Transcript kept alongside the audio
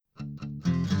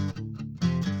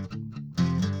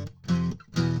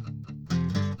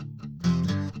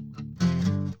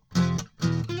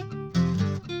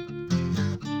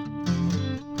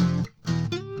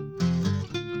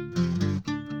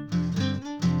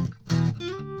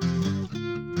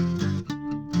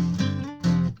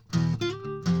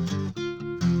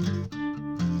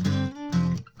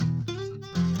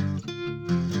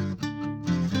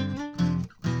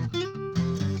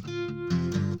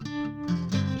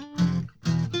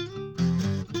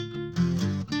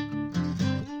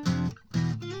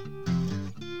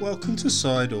Welcome to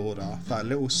Side Order, that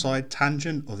little side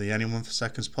tangent of the Anyone for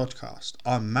Seconds podcast.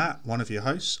 I'm Matt, one of your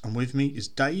hosts, and with me is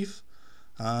Dave.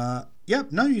 No,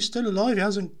 he's still alive. He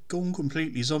hasn't gone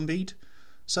completely zombied.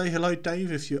 Say hello,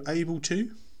 Dave, if you're able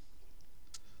to.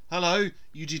 Hello,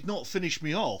 you did not finish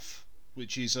me off,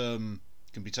 which is can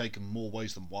be taken more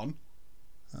ways than one.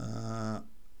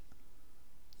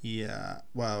 Yeah,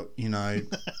 well, you know,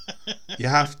 you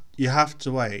have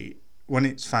to wait. When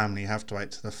it's family, you have to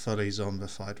wait till they're fully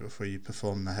zombified before you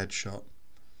perform the headshot.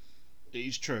 It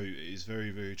is true. It is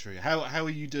very, very true. How are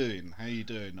you doing?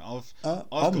 I've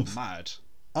gone mad.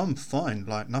 I'm fine.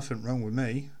 Like, nothing wrong with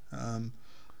me.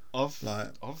 I've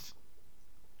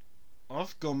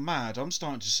gone mad. I'm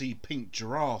starting to see pink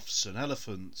giraffes and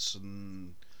elephants,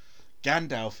 and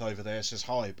Gandalf over there says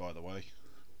hi, by the way.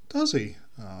 Does he?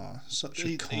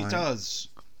 He does.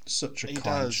 Such a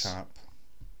kind chap.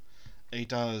 He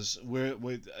does. We're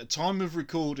at time of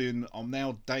recording. I'm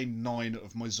now day 9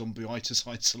 of my zombie-itis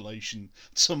isolation.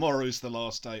 Tomorrow's the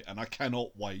last day, and I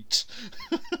cannot wait.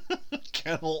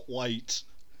 Cannot wait.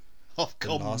 I've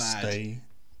gone mad. The last day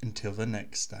until the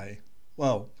next day.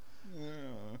 Well,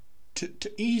 yeah.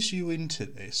 To ease you into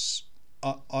this,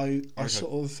 I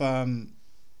sort of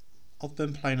I've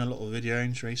been playing a lot of video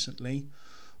games recently,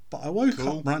 but I woke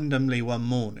up randomly one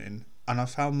morning and I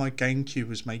found my GameCube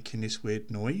was making this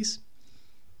weird noise.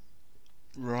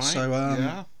 Right. So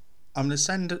yeah. I'm gonna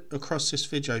send across this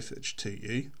video footage to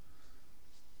you.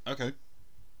 Okay.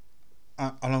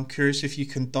 And I'm curious if you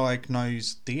can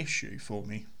diagnose the issue for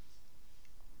me.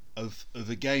 Of a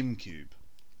GameCube.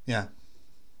 Yeah.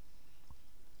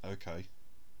 Okay.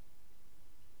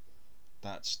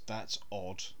 That's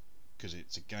odd, because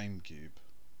it's a GameCube.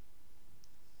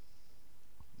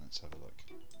 Let's have a look.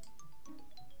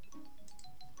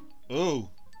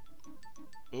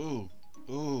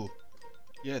 Oh.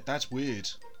 Yeah, that's weird.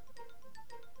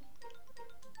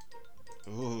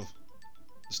 Oh.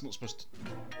 It's not supposed to...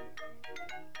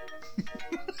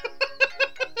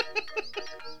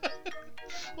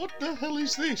 What the hell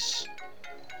is this?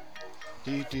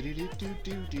 Okay,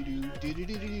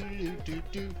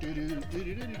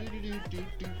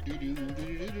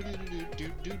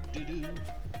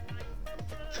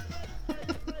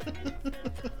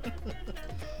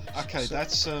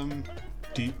 that's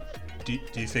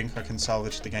Do you think I can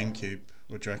salvage the GameCube,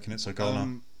 or do you reckon it's a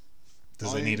goner?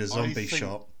 Does it need a zombie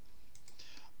shot?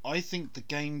 I think the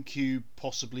GameCube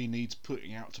possibly needs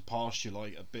putting out to pasture,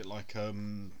 like a bit like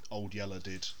Old Yeller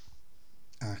did.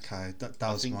 Okay, that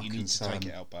was my concern. I think you need to take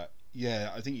it out back.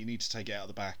 Yeah, I think you need to take it out of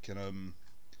the back and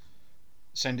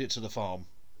send it to the farm.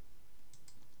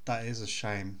 That is a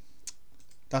shame.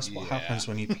 That's what happens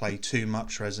when you play too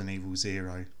much Resident Evil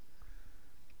 0.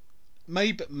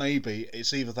 Maybe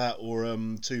it's either that or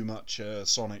too much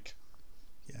Sonic.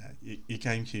 Yeah, your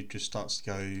GameCube just starts to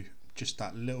go just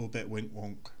that little bit wink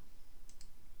wonk.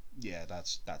 Yeah,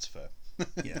 that's fair.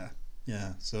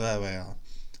 yeah. So there we are.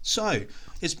 So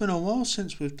it's been a while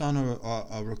since we've done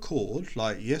a record.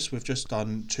 Like, yes, we've just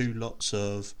done 2 lots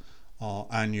of our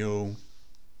annual,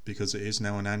 because it is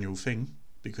now an annual thing,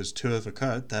 because 2 have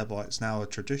occurred. Thereby, it's now a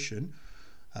tradition.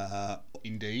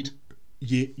 Indeed.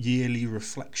 Yearly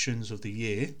reflections of the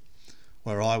year,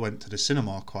 where I went to the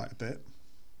cinema quite a bit,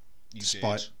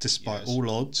 despite yes. all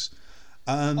odds.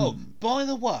 By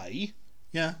the way,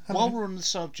 yeah. While we're on the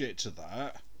subject of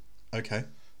that, okay.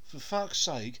 For fuck's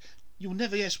sake, you'll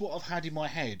never guess what I've had in my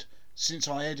head since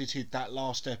I edited that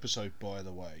last episode. By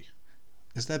the way,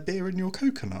 is there beer in your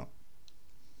coconut?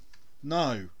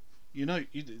 No. You know,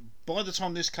 by the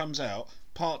time this comes out,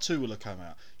 part 2 will have come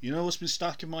out. You know what's been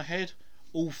stuck in my head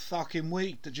all fucking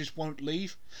week that just won't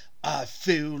leave? I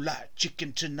feel like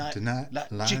chicken tonight.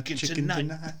 Like chicken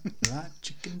tonight. Like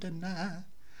chicken tonight.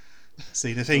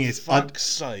 See, the thing is, fuck's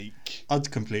sake, I'd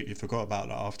completely forgot about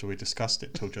that after we discussed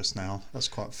it till just now. That's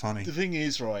quite funny. The thing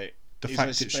is, right, the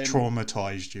fact it's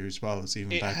traumatised you as well is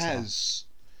even better. It has.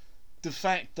 The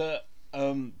fact that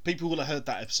people will have heard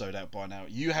that episode out by now.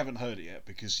 You haven't heard it yet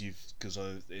because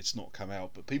it's not come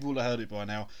out, but people will have heard it by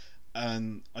now.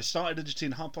 And I started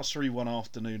editing 3:30 one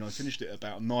afternoon. I finished it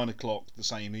about 9 o'clock the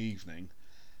same evening,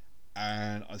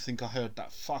 and I think I heard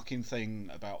that fucking thing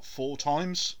about 4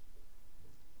 times,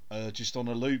 just on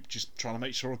a loop, just trying to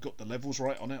make sure I got the levels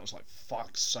right on it. I was like,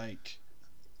 fuck's sake.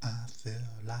 I feel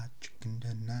like chicken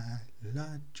tonight,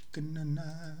 like chicken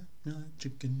tonight, like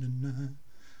chicken tonight.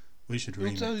 We should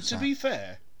remix that.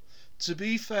 To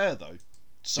be fair though,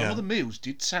 some of the meals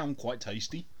did sound quite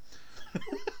tasty.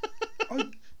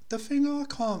 The thing I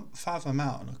can't fathom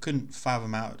out, and I couldn't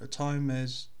fathom out at the time,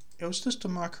 is it was just a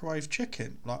microwave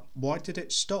chicken. Like, why did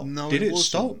it stop? No, did it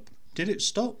stop? wasn't. Did it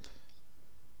stop?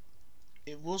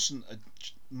 It wasn't a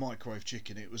microwave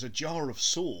chicken. It was a jar of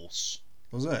sauce.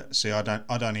 Was it? See, I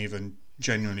don't even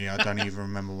genuinely. I don't even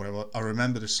remember what it was. I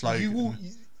remember the slogan. You will.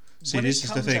 See, When this it is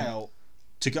the comes thing. out,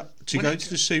 To go to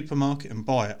the supermarket and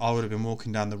buy it, I would have been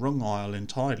walking down the wrong aisle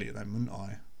entirely then, wouldn't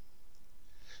I?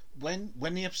 when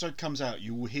the episode comes out,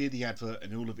 you will hear the advert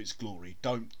in all of its glory.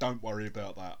 Don't worry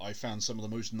about that. I found some of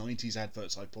the most 90s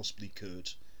adverts I possibly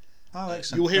could. Oh,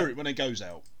 excellent. You'll hear it when it goes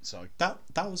out. So That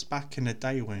was back in the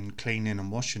day when cleaning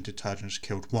and washing detergents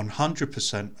killed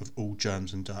 100% of all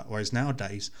germs and dirt, whereas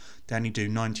nowadays they only do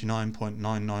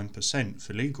 99.99%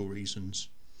 for legal reasons.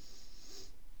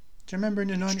 Do you remember in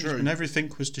the 90s true. when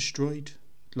everything was destroyed?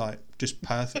 Like, just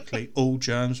perfectly, all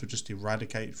germs were just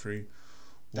eradicated through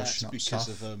that's washing up because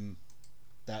stuff. of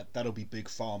that'll be Big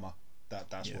Pharma.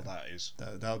 That's Yeah. what that is.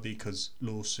 That would be because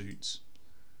lawsuits.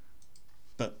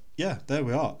 But yeah, there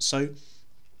we are. So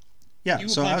yeah, You were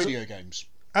so playing as video games.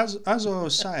 I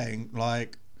was saying,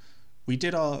 like, we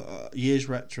did our year's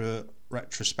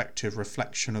retrospective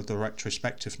reflection of the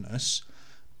retrospectiveness,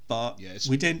 but Yes.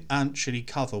 we didn't actually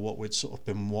cover what we'd sort of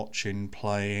been watching,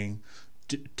 playing,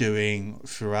 doing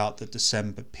throughout the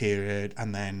December period,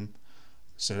 and then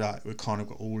so that we kind of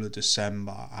got all of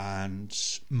December and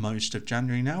most of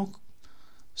January now.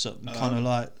 So kind of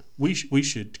like we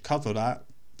should cover that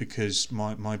because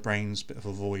my brain's a bit of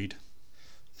a void.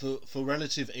 For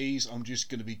relative ease, I'm just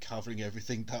going to be covering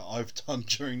everything that I've done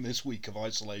during this week of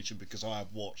isolation because I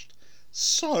have watched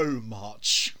so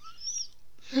much.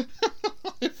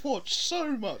 I've watched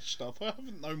so much stuff. I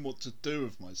haven't known what to do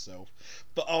with myself.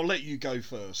 But I'll let you go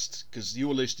first because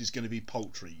your list is going to be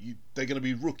paltry. They're going to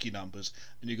be rookie numbers,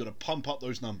 and you've got to pump up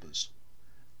those numbers.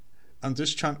 I'm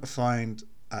just trying to find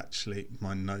actually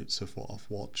my notes of what I've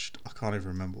watched. I can't even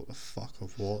remember what the fuck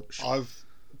I've watched.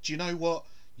 Do you know what?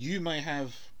 You may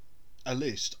have a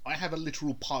list. I have a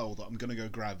literal pile that I'm going to go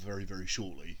grab very, very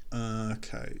shortly.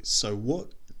 Okay, so what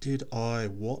did I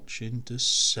watch in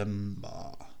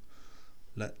December?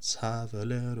 Let's have a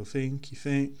little thinky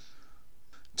think.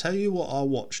 Tell you what I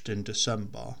watched in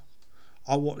December.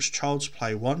 I watched Child's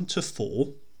Play 1 to 4.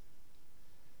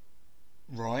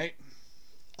 Right.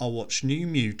 I watched New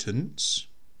Mutants.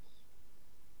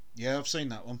 Yeah, I've seen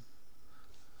that one.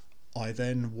 I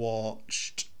then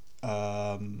watched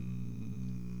all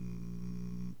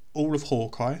of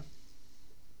Hawkeye.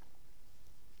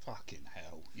 Fucking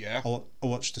hell. Yeah. I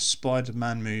watched the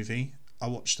Spider-Man movie. I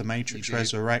watched The Matrix You did.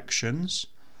 Resurrections.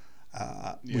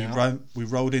 Yeah. We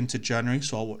rolled into January,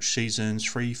 so I watched seasons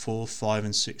 3, 4, 5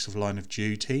 and 6 of Line of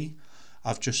Duty.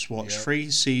 I've just watched Yep. 3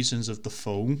 seasons of The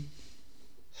Fall.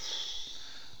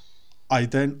 I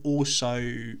then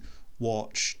also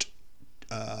watched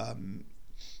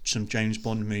some James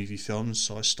Bond movie films.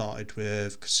 So I started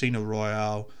with Casino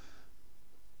Royale,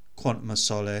 Quantum of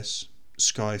Solace,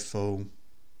 Skyfall,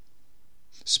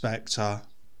 Spectre,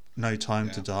 No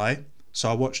Time to Die. So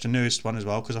I watched the newest one as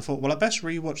well because I thought, well, I best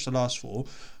rewatch the last 4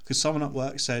 because someone at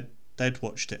work said they'd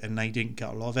watched it and they didn't get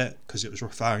a lot of it because it was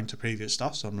referring to previous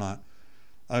stuff. So I'm like,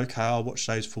 okay, I'll watch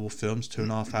those 4 films,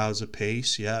 2.5 hours a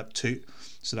piece. Yeah, 2.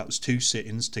 So that was 2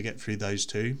 sittings to get through those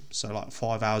 2. So like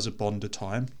 5 hours of Bond a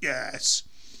time. Yes.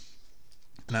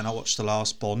 And then I watched the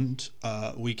last Bond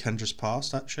weekend just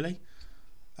passed actually.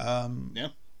 Yeah.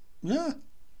 Yeah.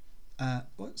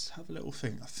 Let's have a little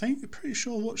think. I think pretty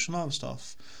sure I watched some other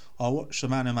stuff. I watched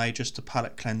some anime just to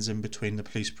palate cleanse in between the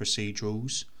police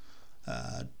procedurals.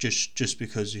 Just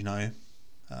because, you know,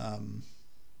 I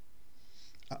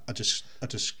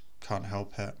just can't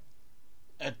help it.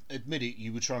 Admit it,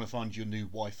 you were trying to find your new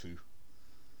waifu.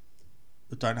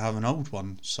 I don't have an old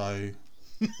one, so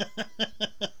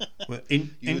well, You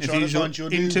were trying to interviews find your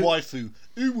new waifu.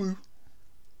 Uwu.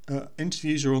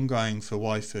 interviews are ongoing for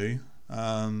waifu,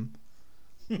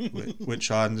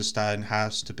 which I understand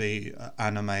has to be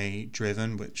anime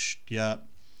driven. Which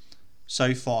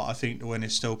so far I think the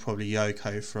winner's still probably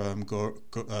Yoko from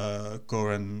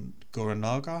Gurren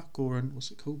Lagann. Gurren,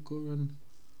 what's it called? Gurren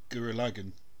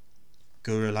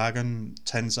Lagann,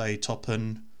 Tensei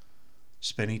Toppen,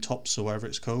 Spinny Tops or whatever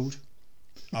it's called.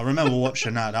 I remember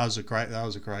watching that. That was a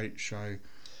great show.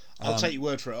 I'll take your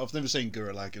word for it. I've never seen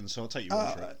Gurren Lagann, so I'll take your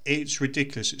word for it. It's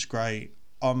ridiculous. It's great.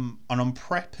 And I'm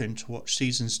prepping to watch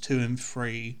seasons 2 and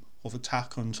 3 of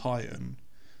Attack on Titan.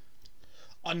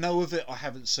 I know of it. I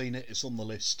haven't seen it. It's on the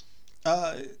list.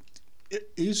 It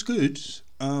is good.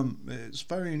 It's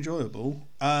very enjoyable.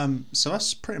 So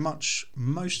that's pretty much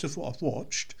most of what I've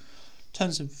watched. In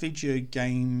terms of video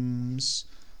games,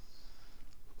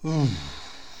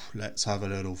 let's have a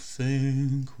little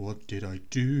think. What did I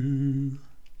do?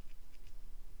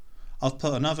 I've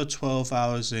put another 12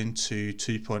 hours into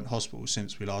 2 Point Hospital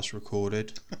since we last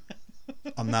recorded.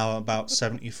 I'm now about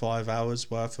 75 hours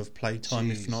worth of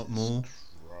playtime, if not more.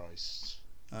 Christ.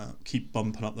 Keep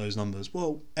bumping up those numbers.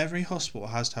 Well, every hospital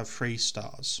has to have 3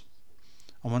 stars.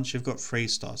 And once you've got 3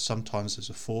 stars, sometimes there's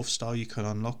a 4th star you can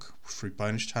unlock through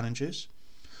bonus challenges.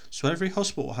 So every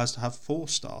hospital has to have 4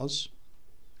 stars.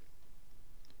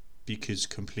 Because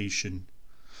completion.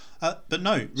 But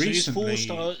no, recently...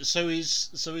 So is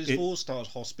 4 stars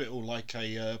hospital like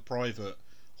a private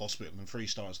hospital and 3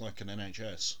 stars like an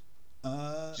NHS?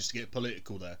 Just to get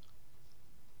political there.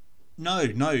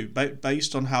 No.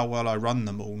 Based on how well I run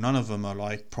them all, none of them are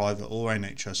like private or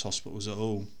NHS hospitals at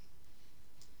all.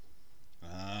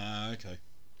 Okay.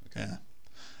 Yeah.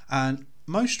 And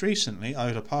most recently,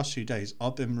 over the past few days,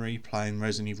 I've been replaying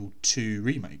Resident Evil 2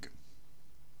 Remake.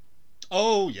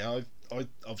 Oh, yeah,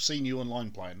 I've seen you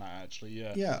online playing that, actually,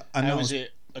 yeah. Yeah. How is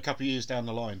it a couple of years down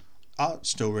the line? I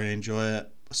still really enjoy it.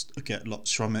 I get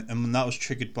lots from it. And that was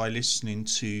triggered by listening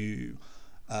to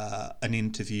an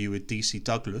interview with DC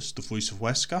Douglas, the voice of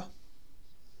Wesker.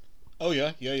 Oh,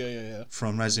 yeah.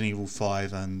 From Resident Evil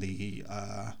 5 and the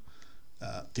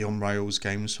on rails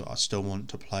games that I still want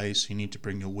to play. So you need to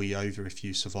bring your Wii over if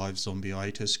you survive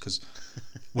Zombie-itis, because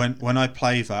when I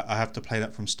play that, I have to play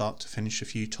that from start to finish a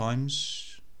few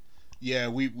times. Yeah,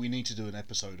 we need to do an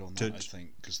episode on that, I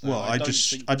think.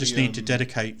 I just need to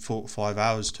dedicate 4 to 5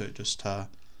 hours to it just to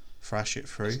thrash it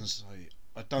through.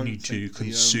 I don't need to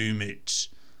consume it.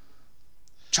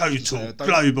 Total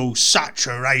global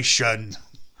saturation.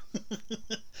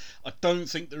 I don't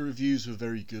think the reviews were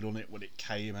very good on it when it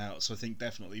came out, so I think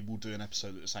definitely we'll do an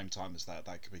episode at the same time as that.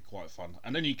 That could be quite fun,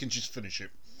 and then you can just finish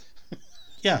it.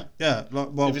 Yeah.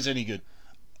 Well, if it's any good.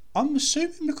 I'm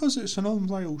assuming because it's an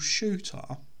on-rails shooter,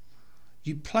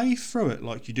 you play through it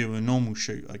like you do a normal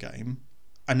shooter game,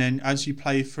 and then as you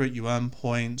play through it, you earn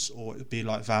points, or it'd be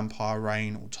like Vampire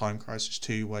Reign or Time Crisis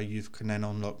 2, where you can then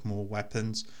unlock more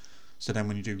weapons. So then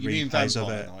when you do replays of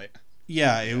it,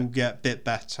 it will get a bit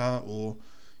better, or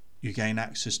you gain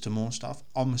access to more stuff.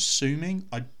 I'm assuming.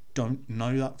 I don't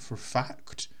know that for a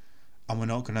fact, and we're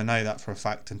not going to know that for a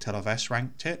fact until I've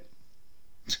S-ranked it.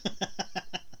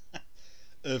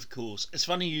 Of course. It's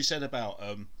funny you said about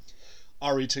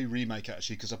RE2 Remake,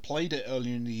 actually, because I played it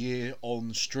earlier in the year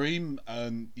on stream,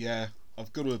 and yeah,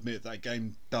 I've got to admit that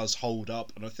game does hold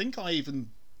up, and I think I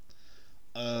even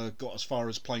got as far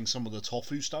as playing some of the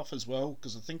Tofu stuff as well,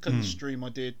 because I think on the stream I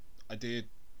did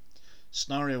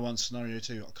Scenario 1, Scenario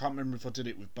 2. I can't remember if I did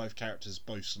it with both characters,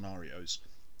 both scenarios.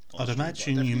 I'd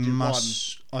imagine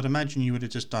you would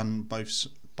have just done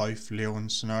both Leon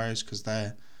scenarios, because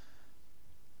they're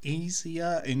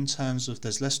easier in terms of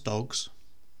there's less dogs.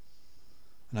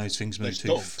 And those things move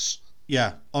too.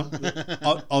 Yeah, I've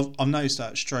noticed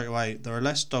that straight away. There are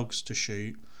less dogs to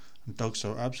shoot, and dogs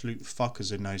are absolute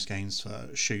fuckers in those games for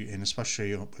shooting,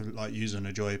 especially like using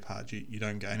a joypad. You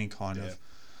don't get any kind of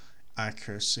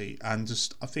accuracy, and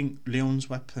just I think Leon's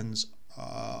weapons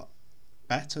are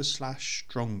better /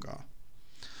 stronger.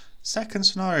 Second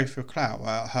scenario for Cloud,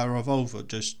 where her revolver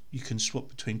you can swap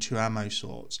between 2 ammo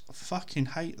sorts. I fucking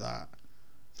hate that.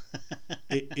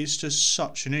 It's just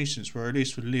such a nuisance, where at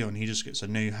least with Leon he just gets a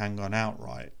new handgun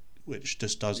outright, which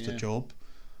just does the job.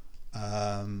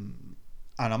 And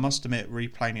I must admit,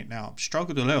 replaying it now, I've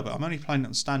struggled a little bit. I'm only playing it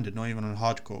on standard, not even on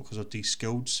hardcore, because I've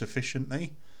de-skilled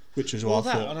sufficiently, which is why I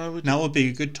thought now would be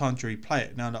a good time to replay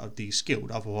it now that I've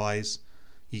de-skilled. Otherwise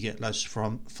you get less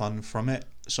fun from it.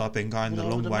 So I've been going the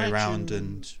long way round,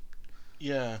 and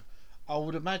yeah, I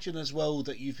would imagine as well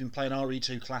that you've been playing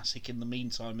RE2 Classic in the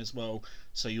meantime as well,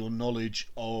 so your knowledge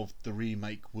of the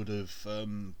remake would have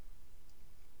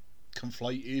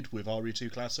conflated with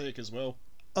RE2 Classic as well.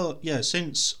 Oh yeah,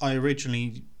 since I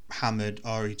originally hammered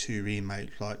RE2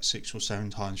 Remake like 6 or 7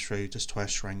 times through just to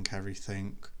S-rank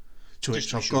everything, to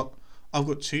which I've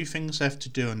got 2 things left to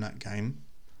do in that game.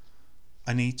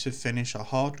 I need to finish a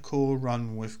hardcore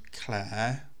run with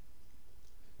Claire,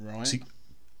 right?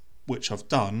 Which I've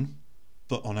done,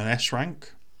 but on an S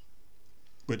rank,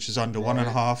 which is under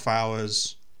 1.5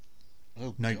 hours.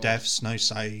 No deaths, no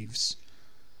saves,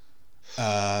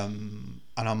 and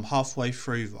I'm halfway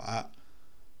through that.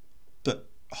 But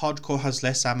hardcore has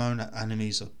less ammo and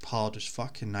enemies are hard as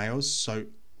fucking nails. So,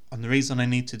 and the reason I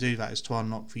need to do that is to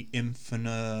unlock the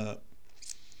infinite.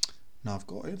 Now I've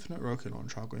got infinite rocket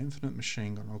launcher, I've got infinite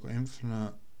machine gun, I've got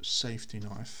infinite safety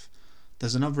knife.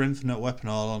 There's another infinite weapon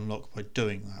I'll unlock by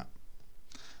doing that.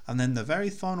 And then the very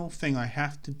final thing I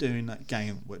have to do in that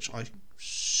game, which I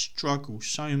struggle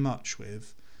so much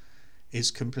with, is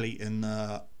completing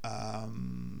the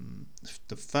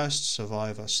first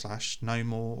Survivor / No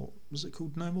More. Was it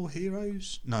called No More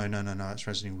Heroes? No. It's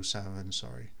Resident Evil 7.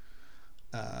 Sorry.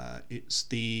 It's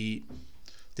the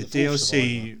The Fourth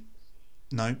DLC,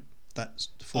 no, that's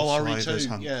the Fourth Oh, Survivor's RE2.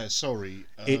 Hunt. Yeah, sorry.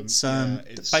 It's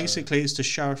it's basically it's the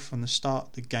sheriff from the start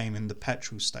of the game in the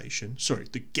petrol station. Sorry,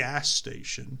 the gas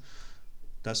station.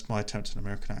 That's my attempt at an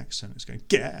American accent. It's going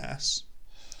gas.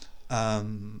 Yeah,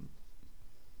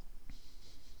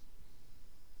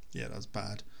 that's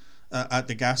bad. At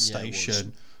the gas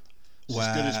station, it's where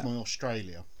as good as my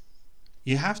Australia.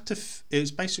 you have to.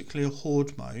 It's basically a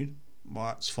horde mode. Well,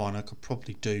 that's fine. I could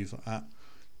probably do that,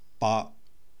 but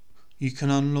you can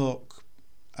unlock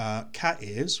cat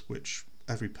ears, which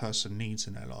every person needs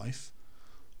in their life.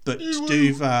 But to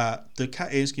do that, the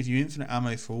cat ears give you infinite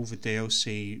ammo for all the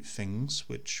DLC things,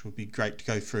 which would be great to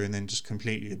go through and then just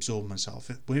completely absorb myself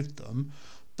with them.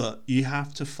 But you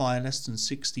have to fire less than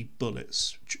 60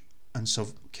 bullets and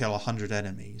kill 100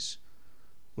 enemies,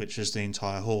 which is the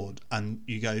entire horde. And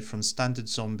you go from standard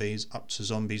zombies up to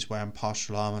zombies wearing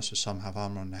partial armour, so some have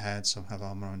armour on their head, some have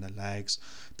armour on their legs.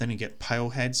 Then you get pale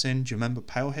heads in. Do you remember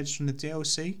pale heads from the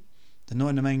DLC? They're not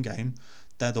in the main game.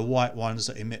 They're the white ones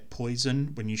that emit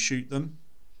poison when you shoot them,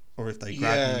 or if they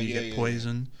grab you, you get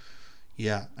poison.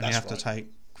 Yeah, and you have to take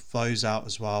those out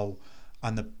as well.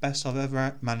 And the best I've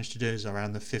ever managed to do is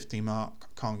around the 50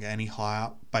 mark. Can't get any higher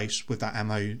based with that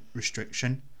ammo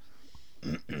restriction.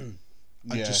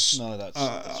 That's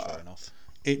fair enough.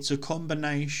 It's a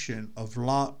combination of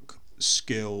luck,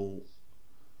 skill,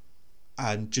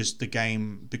 and just the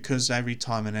game, because every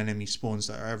time an enemy spawns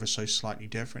that are ever so slightly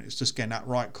different, it's just getting that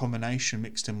right combination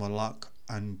mixed in with luck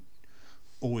and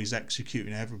always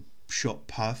executing every shot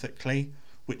perfectly,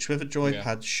 which with a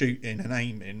joypad shooting and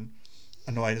aiming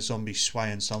and the way the zombies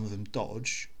sway and some of them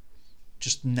dodge,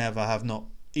 just never have not,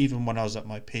 even when I was at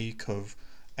my peak of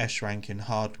S rank in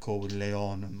hardcore with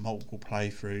Leon and multiple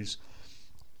playthroughs,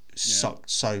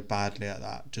 sucked so badly at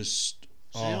that.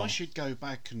 I should go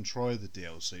back and try the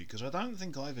DLC, because I don't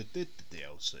think I ever did the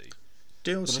DLC.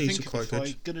 DLCs are quite good.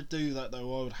 If I'm going to do that,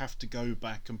 though, I would have to go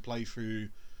back and play through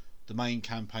the main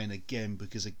campaign again,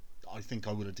 because I think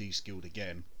I would have de-skilled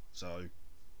again. So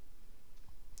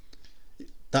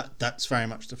that's very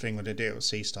much the thing with the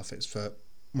DLC stuff. It's for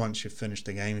once you've finished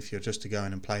the game, if you're just to go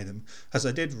in and play them. As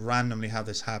I did randomly have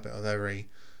this habit of every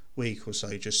week or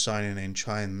so just signing in,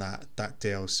 trying that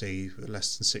DLC with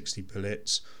less than 60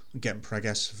 bullets, and getting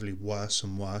progressively worse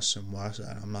and worse and worse,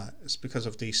 and I'm like, it's because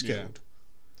I've de-skilled.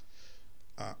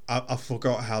 I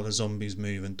forgot how the zombies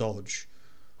move and dodge,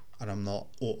 and I'm not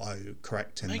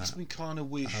auto-correcting that. Makes me kind of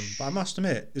wish... but I must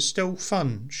admit, it's still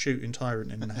fun shooting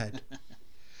Tyrant in the head.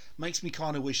 Makes me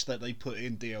kind of wish that they put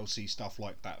in DLC stuff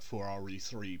like that for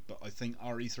RE3, but I think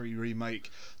RE3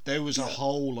 Remake, there was a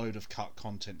whole load of cut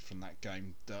content from that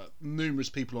game that numerous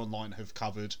people online have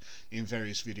covered in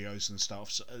various videos and stuff.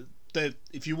 So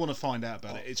if you want to find out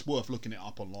about it, it's worth looking it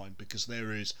up online, because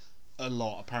there is a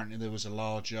lot. Apparently there was a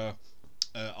larger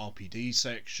RPD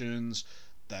sections,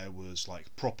 there was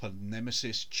like proper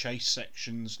Nemesis chase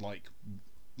sections, like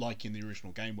in the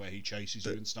original game where he chases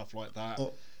you and stuff like that.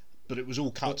 But it was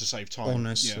all cut to save time.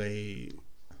 Honestly,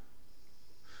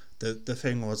 the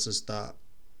thing was that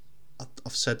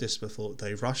I've said this before.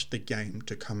 They rushed the game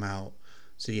to come out,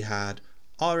 so you had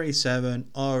RE7,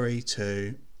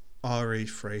 RE2,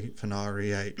 RE3, and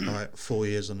RE8, like 4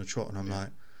 years on the trot, and I'm like,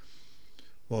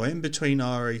 well, in between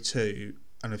RE2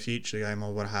 and a future game, I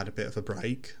would have had a bit of a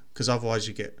break, because otherwise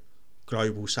you get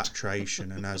global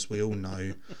saturation, and as we all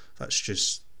know, that's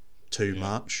just too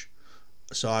much.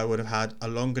 So I would have had a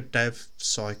longer dev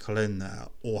cycle in there,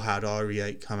 or had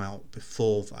RE8 come out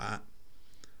before that.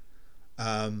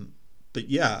 But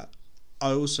yeah,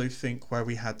 I also think where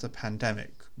we had the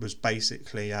pandemic was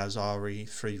basically as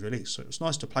RE3 released. So it was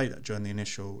nice to play that during the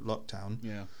initial lockdown.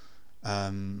 Yeah.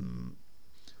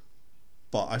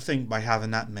 But I think by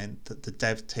having that meant that the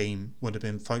dev team would have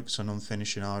been focusing on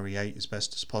finishing RE8 as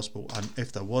best as possible. And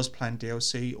if there was planned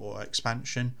DLC or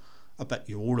expansion, I bet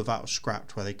you all of that was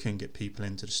scrapped where they couldn't get people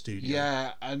into the studio.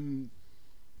 Yeah, and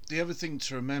the other thing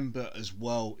to remember as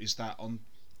well is that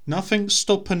nothing's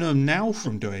stopping them now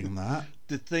from doing that.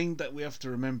 The thing that we have to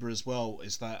remember as well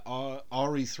is that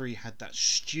RE3 had that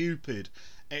stupid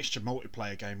extra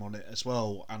multiplayer game on it as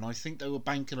well, and I think they were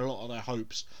banking a lot of their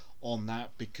hopes on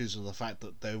that because of the fact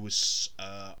that there was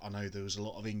I know there was a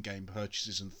lot of in-game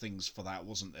purchases and things for that,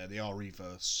 wasn't there? The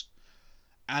REverse.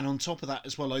 And on top of that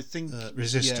as well, I think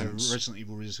Resistance. Yeah, Resident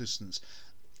Evil Resistance.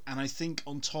 And I think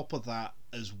on top of that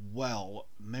as well,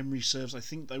 memory serves, I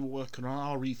think they were working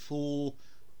on RE4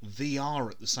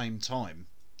 VR at the same time.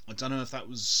 I don't know if that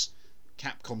was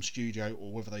Capcom Studio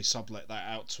or whether they sublet that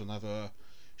out to another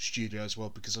studio as well,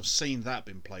 because I've seen that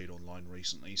been played online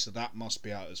recently, so that must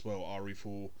be out as well,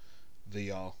 RE4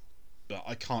 VR. but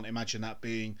I can't imagine that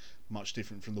being much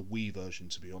different from the Wii version,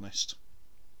 to be honest.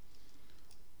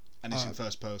 And it's in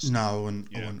first person. No, I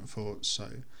wouldn't have thought so.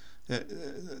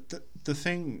 The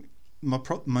thing,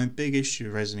 my big issue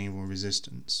with Resident Evil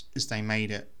Resistance is they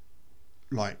made it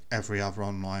like every other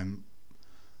online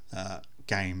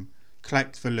game.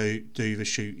 Collect the loot, do the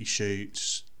shooty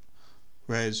shoots.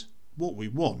 Whereas what we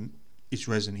want is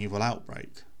Resident Evil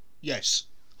Outbreak. Yes,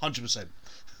 100%.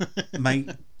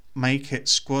 Make it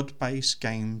squad-based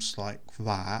games like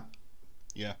that.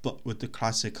 Yeah. But with the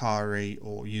classic RE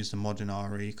or use the modern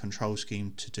RE control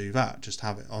scheme to do that. Just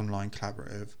have it online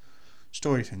collaborative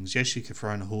story things. Yes, you could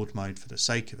throw in a horde mode for the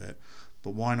sake of it, but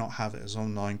why not have it as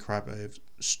online collaborative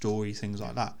story things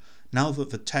like that? Now that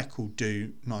the tech will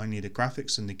do not only the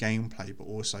graphics and the gameplay, but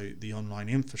also the online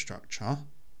infrastructure,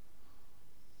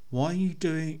 why are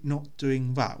you not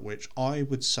doing that? Which I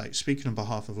would say, speaking on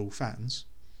behalf of all fans,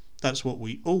 that's what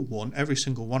we all want, every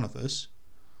single one of us.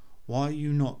 Why are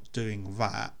you not doing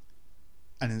that?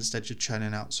 And instead you're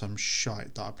churning out some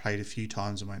shite that I played a few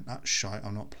times and went, that's shite,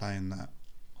 I'm not playing that.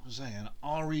 I was saying,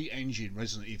 an RE engine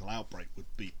Resident Evil Outbreak would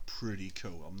be pretty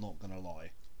cool, I'm not going to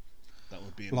lie. That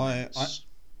would be immense. Like,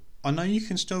 I know you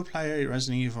can still play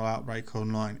Resident Evil Outbreak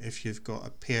online if you've got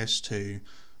a PS2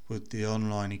 with the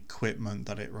online equipment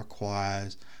that it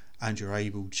requires, and you're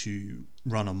able to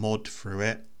run a mod through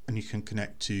it, and you can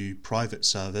connect to private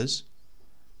servers,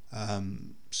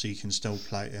 so you can still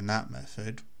play it in that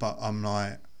method. But I'm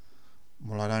like,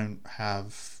 well, I don't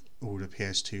have all the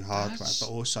PS2 hardware, but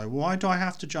also, why do I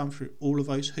have to jump through all of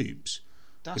those hoops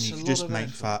when you could just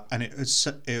make that, and it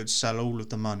would sell all of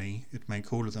the money, it'd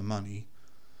make all of the money.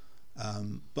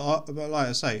 But like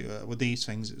I say, with these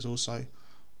things, it's also,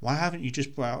 why haven't you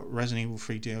just brought out Resident Evil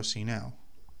 3 DLC now?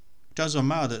 It doesn't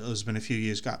matter that there's been a few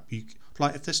years gap.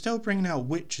 Like, if they're still bringing out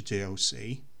Witcher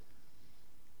DLC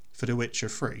for The Witcher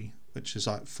 3, which is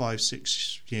like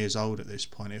 5-6 years old at this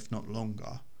point, if not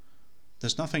longer,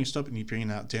 there's nothing stopping you bringing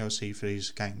out DLC for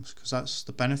these games, because that's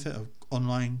the benefit of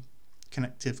online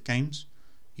connective games.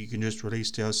 You can just release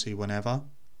DLC whenever.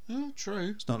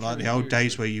 True. It's not like the old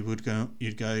days where you'd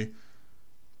go,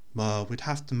 well, we'd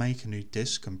have to make a new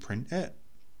disc and print it.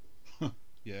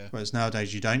 Yeah. Whereas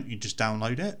nowadays you don't, you just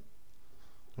download it.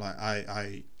 Like,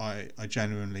 I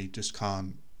genuinely just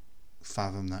can't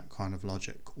fathom that kind of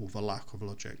logic, or the lack of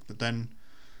logic. But then,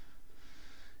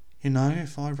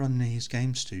 if I run these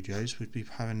game studios, we'd be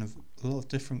having a lot of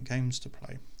different games to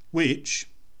play. Which,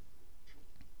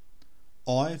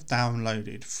 I've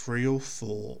downloaded 3 or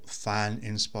 4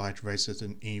 fan-inspired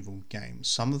Resident Evil games.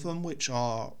 Some of them which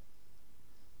are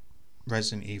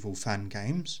Resident Evil fan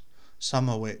games. Some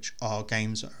of which are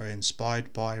games that are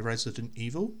inspired by Resident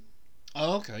Evil.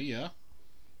 Oh, okay, yeah.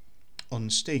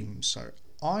 On Steam. So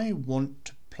I want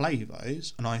to play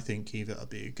those, and I think either it'll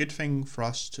be a good thing for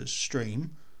us to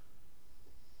stream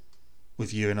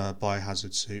with you in a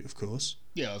biohazard suit, of course.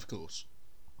 Yeah, of course.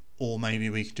 Or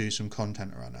maybe we could do some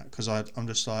content around that, because I'm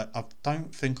just like, I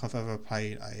don't think I've ever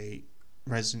played a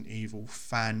Resident Evil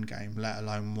fan game, let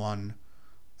alone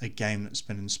a game that's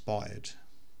been inspired.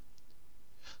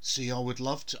 See, I would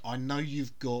love to. I know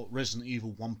you've got Resident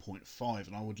Evil 1.5,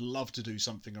 and I would love to do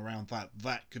something around that.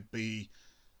 That could be.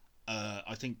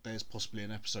 I think there's possibly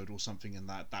an episode or something in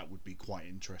that. That would be quite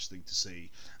interesting to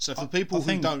see. So, for people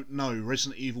who don't know,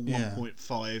 Resident Evil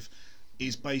 1.5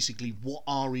 is basically what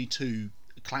RE2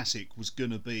 Classic was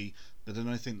going to be, but then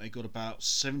I think they got about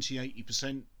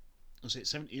 70-80%. Was it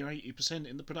 70 or 80%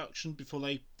 in the production before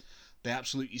they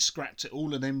absolutely scrapped it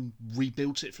all and then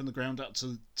rebuilt it from the ground up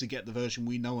to get the version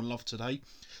we know and love today.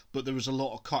 But there was a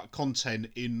lot of content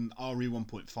in RE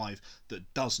 1.5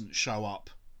 that doesn't show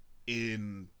up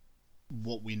in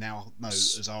what we now know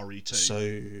as RE2.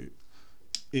 So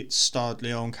it starred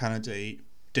Leon Kennedy,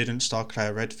 didn't star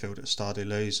Claire Redfield, it starred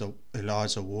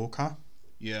Eliza Walker.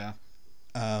 Yeah.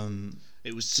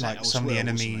 It was set like some of the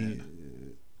enemy.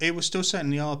 It was still set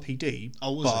in the RPD.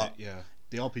 Oh, was it? Yeah.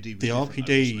 The RPD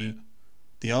was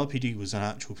The RPD was an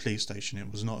actual police station.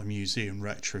 It was not a museum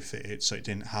retrofitted, so it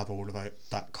didn't have all of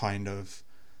that kind of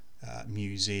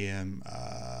museum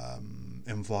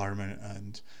environment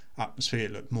and atmosphere.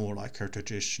 It looked more like a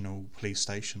traditional police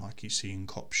station like you see in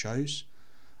cop shows.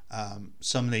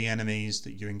 Some of the enemies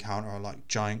that you encounter are like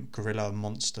giant gorilla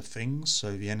monster things,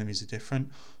 so the enemies are different.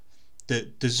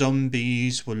 The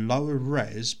zombies were lower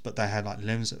res, but they had like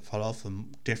limbs that fell off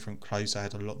and different clothes. They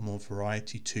had a lot more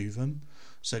variety to them,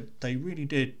 so they really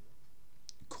did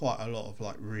quite a lot of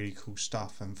like really cool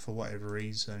stuff. And for whatever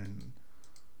reason,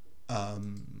 I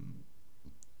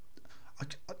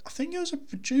think it was a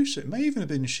producer, it may even have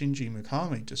been Shinji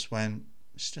Mikami, just went,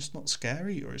 it's just not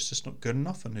scary, or it's just not good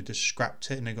enough, and they just scrapped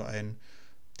it and they got in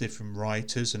different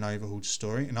writers and overhauled the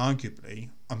story. And arguably,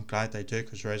 I'm glad they did,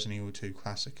 because Resident Evil 2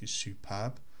 Classic is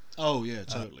superb. Oh yeah,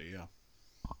 totally. Yeah,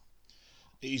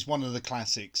 it's one of the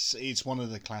classics. It's one of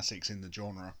the classics in the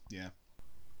genre. Yeah.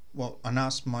 Well, and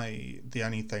that's the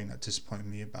only thing that disappointed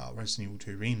me about Resident Evil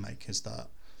 2 Remake is that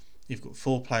you've got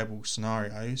 4 playable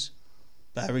scenarios,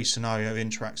 but every scenario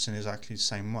interacts in exactly the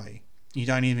same way. You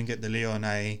don't even get the Leon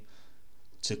A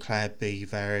to Claire B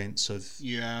variants of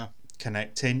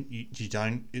connecting. You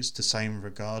don't. It's the same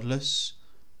regardless.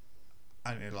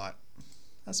 And you're like,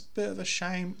 that's a bit of a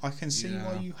shame. I can see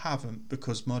why you haven't,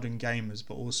 because modern gamers,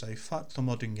 but also fuck the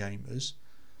modern gamers.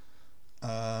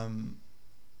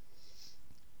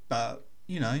 But,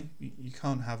 you know, you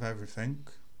can't have everything.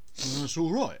 Well, that's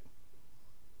all right.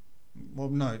 Well,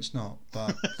 no, it's not,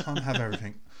 but you can't have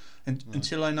everything.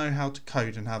 Until I know how to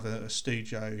code and have a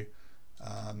studio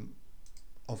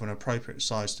of an appropriate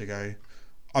size to go,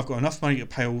 I've got enough money to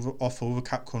pay off all the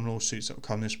Capcom lawsuits that will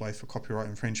come this way for copyright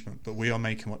infringement, but we are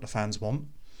making what the fans want.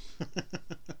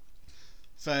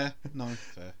 Fair. No,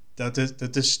 fair.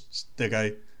 They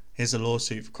go, here's a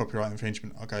lawsuit for copyright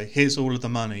infringement. I go, here's all of the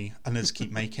money, and they just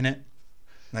keep making it.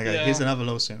 And they go, here's another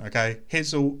lawsuit. I go,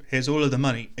 here's all of the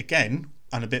money again,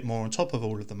 and a bit more on top of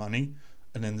all of the money,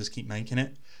 and then just keep making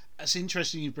it. It's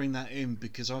interesting you bring that in,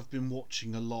 because I've been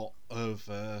watching a lot of,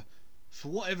 for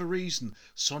whatever reason,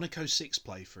 Sonic 06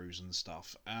 playthroughs and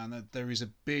stuff, and there is a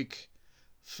big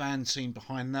fan scene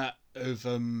behind that of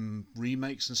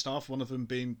remakes and stuff. One of them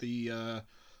being the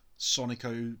Sonic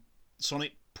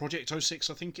Project 06,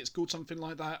 I think it's called, something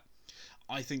like that.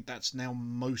 I think that's now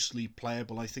mostly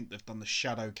playable. I think they've done the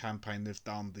Shadow campaign, they've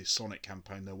done the Sonic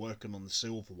campaign, they're working on the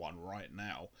Silver one right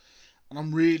now. And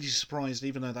I'm really surprised,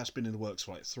 even though that's been in the works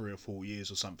for like 3 or 4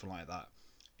 years or something like that,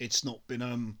 it's not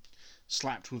been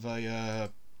slapped with a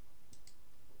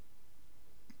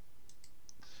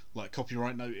like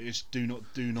copyright notice, do not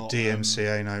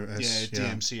DMCA notice.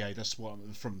 Yeah, DMCA, that's what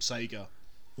from Sega.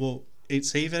 Well,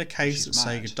 it's either a case that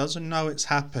Sega doesn't know it's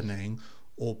happening,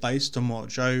 or based on what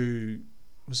Joe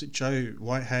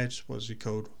Whitehead, what was he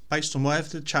called? Based on whatever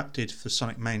the chap did for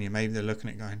Sonic Mania, maybe they're looking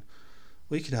at it going,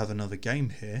 we could have another game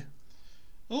here.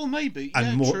 Oh, maybe.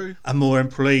 And yeah, true. And more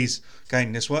employees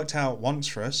going, this worked out once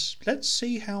for us. Let's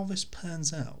see how this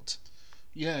pans out.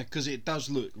 Yeah, because it does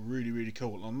look really, really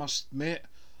cool. I must admit,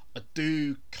 I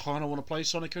do kind of want to play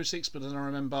Sonic 06, but then I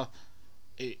remember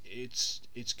it's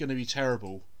going to be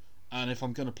terrible. And if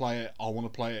I'm going to play it, I want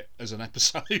to play it as an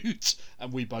episode,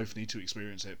 and we both need to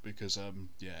experience it, because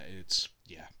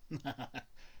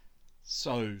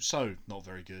so not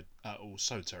very good at all,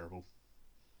 so terrible.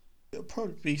 It'll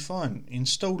probably be fine.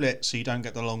 Install it so you don't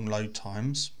get the long load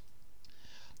times.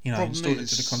 You know, install it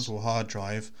to the console hard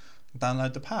drive,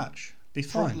 download the patch. Be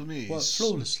fine. Work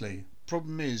flawlessly.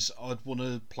 Problem is, I'd want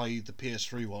to play the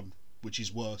PS3 one, which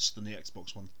is worse than the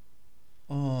Xbox one.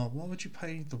 Oh, why would you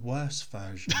play the worst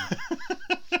version?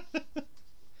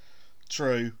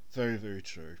 True, very, very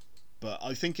true. But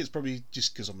I think it's probably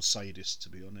just because I'm a sadist, to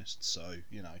be honest. So,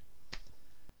 you know.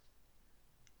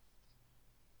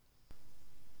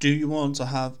 Do you want to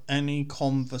have any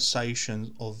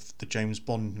conversations of the James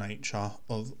Bond nature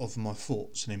of my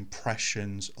thoughts and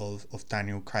impressions of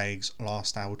Daniel Craig's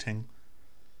last outing?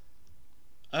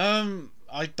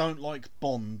 I don't like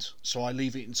Bond, so I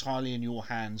leave it entirely in your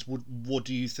hands. What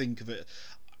do you think of it?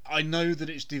 I know that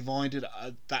it's divided.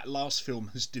 That last film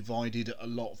has divided a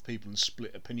lot of people and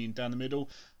split opinion down the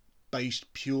middle,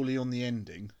 based purely on the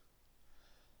ending.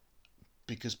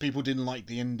 Because people didn't like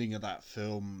the ending of that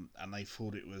film, and they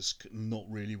thought it was not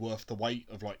really worth the wait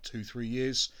of like 2-3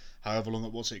 years. However long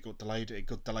it was, it got delayed. It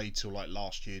got delayed till like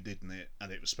last year, didn't it?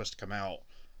 And it was supposed to come out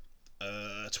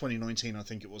 2019, I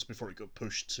think it was, before it got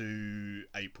pushed to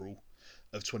April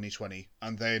of 2020,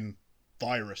 and then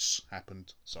virus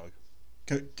happened. So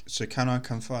can I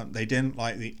confirm they didn't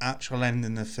like the actual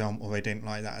ending of the film, or they didn't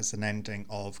like that as an ending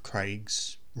of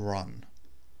Craig's run?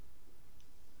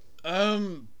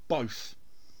 Both.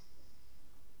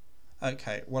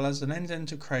 Okay, well, as an ending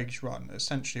to Craig's run,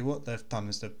 essentially what they've done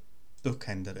is they've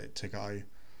bookended it to go,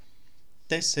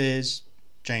 this is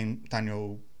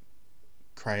Daniel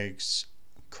Craig's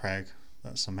Bond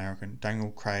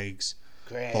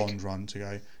run, to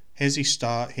go, here's his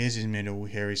start, here's his middle,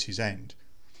 here is his end.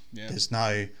 Yeah. There's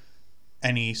no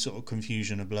any sort of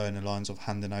confusion of blurring the lines of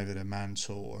handing over the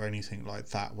mantle or anything like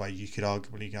that, where you could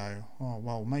arguably go, oh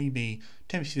well, maybe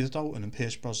Timothy Dalton and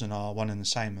Pierce Brosnan are one and the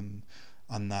same,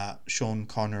 and that Sean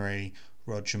Connery,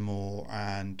 Roger Moore,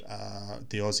 and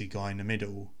the Aussie guy in the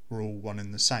middle were all one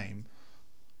and the same.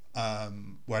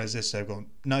 Whereas this, they've gone,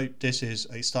 no, this is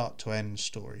a start to end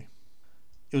story.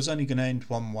 It was only going to end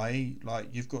one way. Like,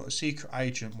 you've got a secret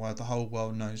agent where the whole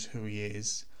world knows who he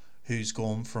is, who's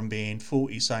gone from being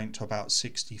 40 something to about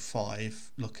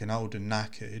 65, looking old and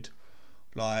knackered.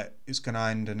 Like, it's going to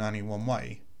end in only one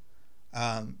way,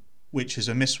 which is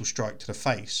a missile strike to the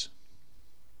face.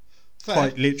 Fair.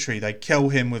 Quite literally, they kill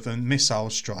him with a missile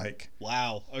strike.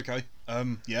 Wow. Okay.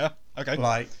 Yeah. Okay.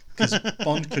 Like, because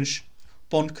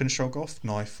Bond can shrug off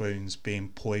knife wounds, being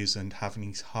poisoned, having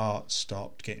his heart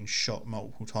stopped, getting shot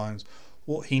multiple times.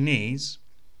 What he needs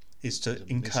is to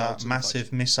incur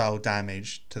massive missile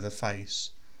damage to the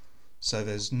face. So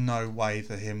there's no way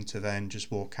for him to then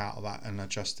just walk out of that and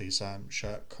adjust his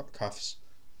shirt cuffs.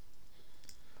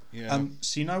 Yeah.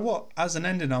 So you know what? As an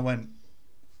ending, I went,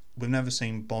 we've never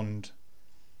seen Bond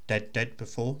dead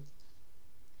before.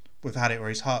 We've had it where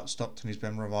his heart stopped and he's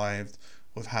been revived.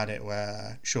 We've had it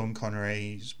where Sean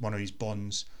Connery's one of his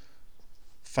Bonds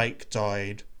fake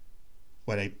died,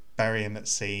 where they bury him at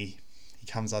sea. He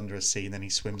comes under a sea and then he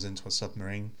swims into a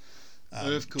submarine.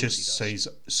 Of course just he does.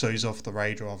 So he's off the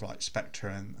radar of like Spectre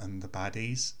and the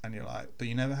baddies, and you're like, but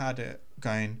you never had it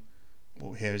going,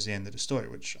 well, here's the end of the story,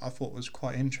 which I thought was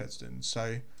quite interesting.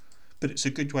 So, but it's a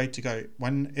good way to go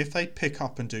if they pick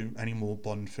up and do any more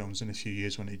Bond films in a few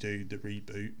years when they do the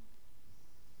reboot,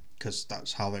 because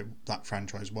that's how that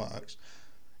franchise works.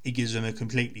 It gives them a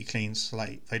completely clean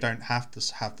slate. They don't have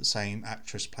to have the same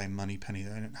actress playing Moneypenny.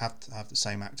 They don't have to have the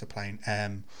same actor playing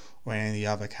M or any of the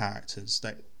other characters.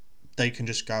 They can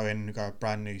just go in and go a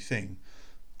brand new thing.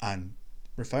 And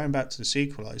referring back to the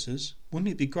sequelizers,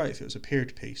 wouldn't it be great if it was a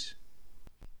period piece?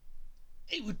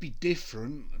 It would be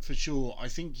different for sure. I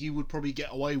think you would probably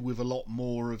get away with a lot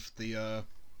more of the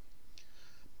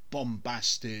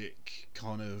bombastic,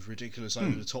 kind of ridiculous,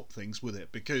 over the top things with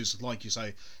it, because, like you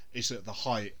say, it's at the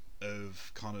height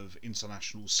of kind of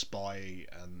international spy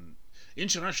and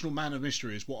international man of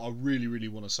mystery is what I really, really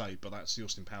want to say. But that's the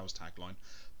Austin Powers tagline.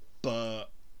 But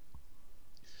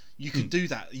you could do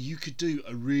that. You could do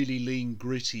a really lean,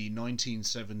 gritty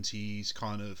 1970s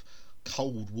kind of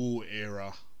Cold War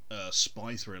era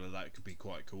spy thriller. That could be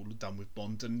quite cool, done with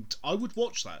Bond, and I would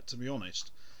watch that, to be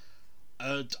honest.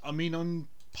 I mean, I'm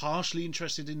partially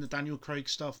interested in the Daniel Craig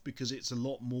stuff because it's a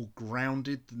lot more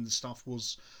grounded than the stuff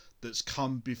was that's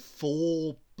come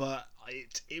before, but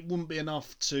it wouldn't be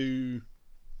enough to...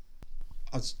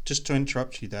 Just to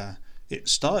interrupt you there, it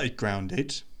started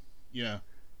grounded, Yeah.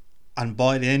 and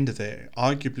by the end of it,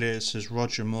 arguably it's as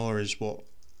Roger Moore as what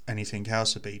anything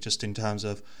else would be, just in terms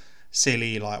of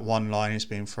silly, like, one-liners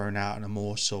being thrown out and a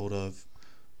more sort of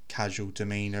casual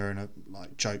demeanour and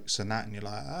like jokes and that, and you're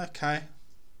like, okay.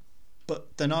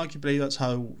 But then arguably that's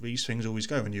how these things always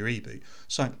go when you reboot.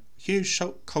 So huge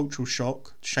cultural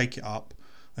shock, shake it up,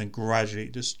 and gradually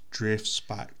it just drifts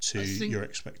back to your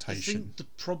expectation. I think the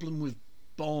problem with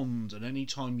Bond, and any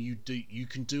time you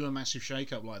can do a massive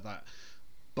shake up like that,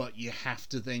 but you have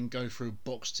to then go through a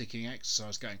box ticking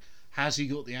exercise going, has he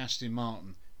got the Aston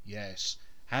Martin? Yes.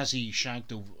 Has he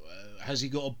shagged has he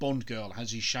got a Bond girl?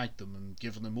 Has he shagged them and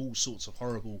given them all sorts of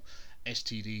horrible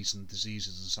STDs and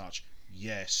diseases and such?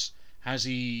 Yes. Has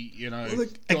he, got an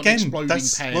exploding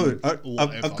pen or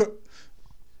whatever?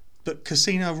 But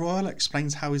Casino Royale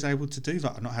explains how he's able to do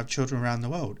that and not have children around the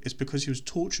world. It's because he was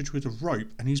tortured with a rope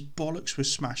and his bollocks were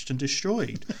smashed and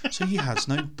destroyed. So he has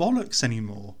no bollocks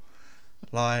anymore.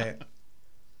 Like...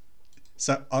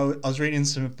 So I was reading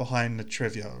some behind the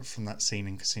trivia from that scene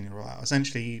in Casino Royale.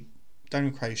 Essentially,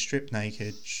 Daniel Craig stripped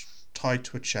naked, tied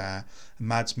to a chair, and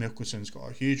Mads Mikkelsen's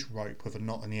got a huge rope with a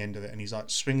knot on the end of it, and he's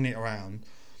like swinging it around,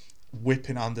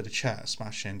 whipping under the chair,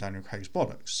 smashing Daniel Craig's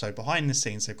bollocks. So behind the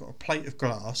scenes, they've got a plate of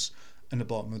glass in the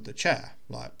bottom of the chair,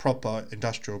 like proper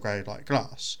industrial grade like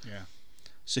glass. Yeah.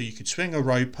 So you could swing a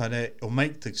rope at it, or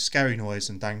make the scary noise,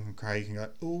 and Daniel Craig can go,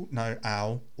 oh no,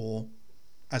 ow, or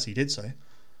as he did so,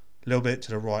 a little bit to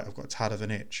the right, I've got a tad of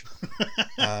an itch.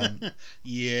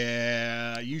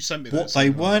 Yeah, you sent me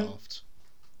that.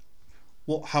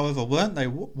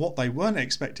 What they weren't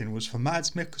expecting was for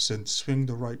Mads Mikkelsen to swing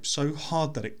the rope so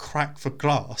hard that it cracked for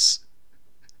glass.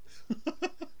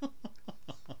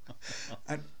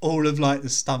 And all of like the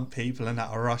stunt people and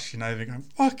that are rushing over going,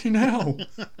 fucking hell.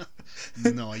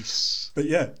 Nice.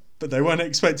 But they weren't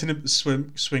expecting him to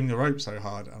swing the rope so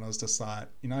hard, and I was just like,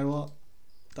 you know what?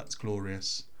 That's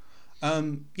glorious.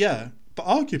 But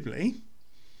arguably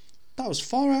that was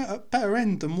far out at better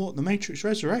end than what The Matrix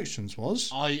Resurrections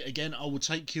was. I'll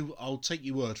take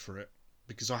your word for it,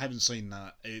 because I haven't seen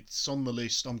that. It's on the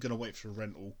list. I'm gonna wait for a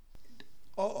rental.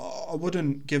 I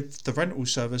wouldn't give the rental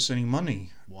service any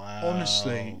money. Wow.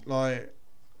 Honestly, like,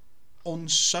 on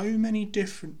so many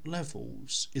different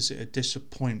levels is it a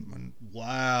disappointment.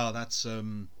 Wow, that's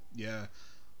yeah.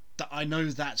 I know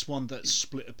that's one that's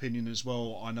split opinion as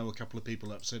well. I know a couple of people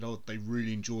that have said, oh, they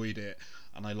really enjoyed it,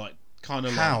 and they like kind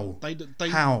of How? like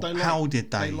How did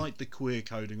they? They like the queer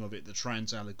coding of it, the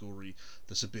trans allegory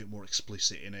that's a bit more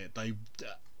explicit in it.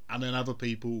 And then other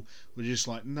people were just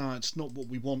like, no, it's not what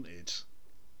we wanted.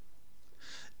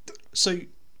 So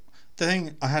the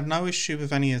thing, I had no issue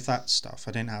with any of that stuff.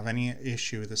 I didn't have any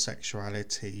issue with the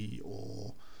sexuality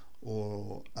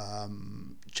or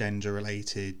gender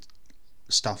related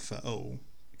stuff at all,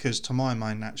 because to my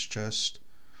mind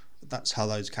that's how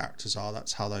those characters are,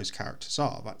 that's how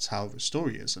the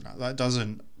story is, and that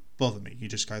doesn't bother me. You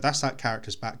just go, that's that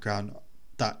character's background,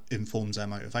 that informs their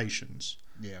motivations.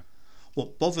 Yeah.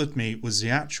 What bothered me was the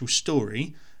actual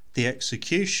story, the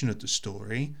execution of the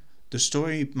story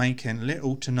making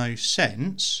little to no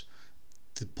sense,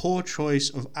 the poor choice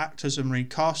of actors and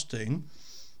recasting.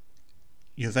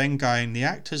 You're then going, the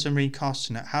actors and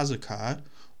recasting that has occurred,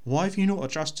 why have you not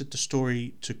adjusted the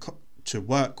story to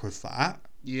work with that?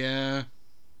 Yeah.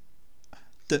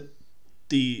 The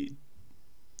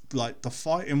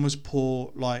fighting was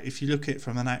poor. Like, if you look at it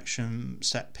from an action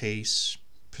set piece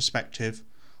perspective,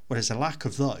 well, there's a lack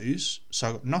of those, so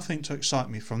I got nothing to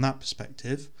excite me from that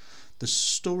perspective. The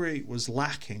story was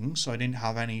lacking, so I didn't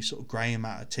have any sort of grey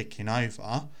matter ticking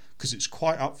over, because it's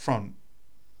quite upfront.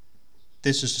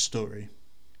 This is the story.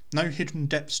 No hidden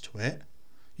depths to it.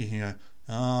 You can go,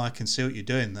 oh, I can see what you're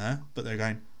doing there, but they're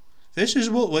going, this is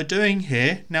what we're doing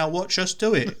here, now watch us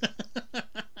do it.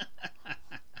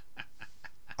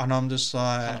 And I'm just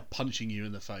like, kind of punching you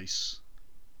in the face.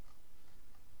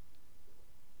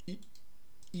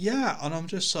 Yeah, and I'm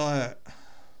just like,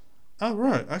 oh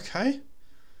right, okay.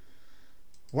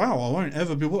 Wow, I won't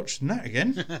ever be watching that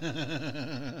again.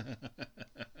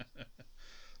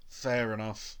 Fair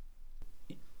enough.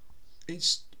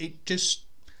 It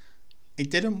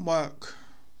didn't work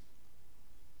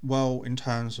well in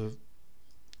terms of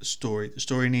the story. The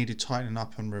story needed tightening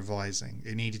up and revising.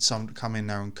 It needed someone to come in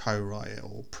there and co-write it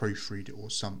or proofread it or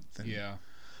something. Yeah.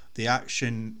 The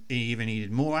action, it either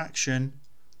needed more action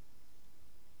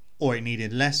or it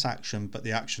needed less action, but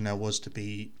the action there was to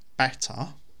be better.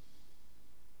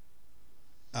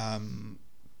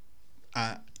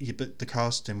 Yeah, but the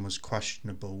casting was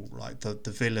questionable. Like the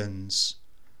villains,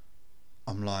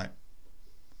 I'm like,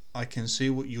 I can see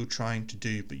what you're trying to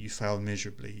do, but you failed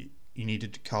miserably. You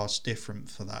needed to cast different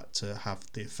for that to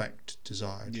have the effect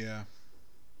desired. Yeah.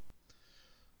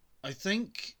 I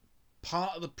think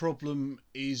part of the problem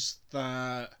is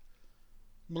that,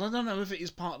 well, I don't know if it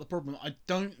is part of the problem. I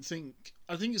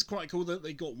think it's quite cool that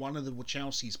they got one of the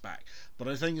Wachowskis back, but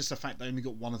I think it's the fact they only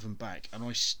got one of them back, and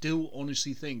I still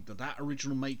honestly think that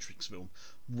original Matrix film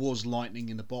was lightning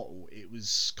in a bottle. It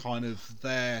was kind of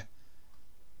their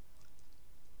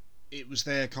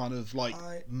kind of like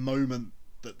moment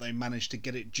that they managed to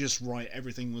get it just right.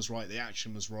 Everything was right, the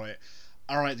action was right.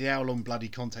 Alright, the hour-long bloody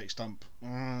context dump,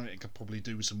 it could probably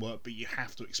do with some work, but you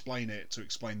have to explain it to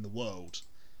explain the world.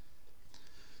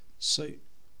 So,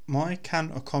 my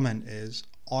counter comment is,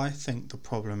 I think the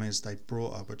problem is they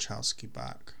brought a Wachowski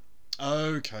back.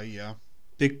 Okay, yeah.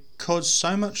 Because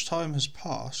so much time has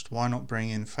passed, why not bring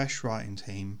in fresh writing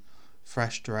team,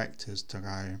 fresh directors to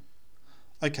go,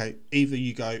 okay, either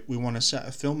you go, we want to set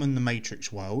a film in the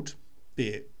Matrix world, be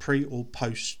it pre or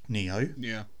post Neo.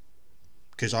 Yeah.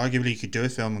 Because arguably you could do a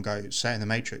film and go, set in the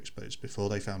Matrix, but it's before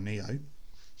they found Neo.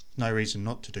 No reason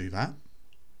not to do that.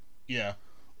 Yeah.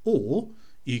 Or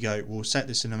you go, we'll set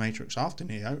this in the Matrix after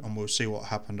Neo, and we'll see what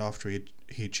happened after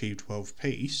he achieved world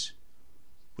peace,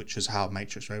 which is how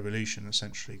Matrix Revolution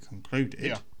essentially concluded.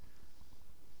 Yeah.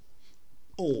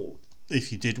 Or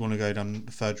if you did want to go down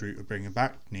the third route of bringing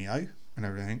back Neo and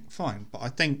everything, fine. But I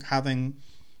think having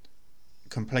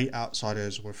complete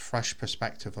outsiders with fresh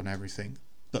perspective on everything,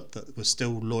 but that was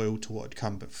still loyal to what had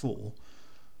come before,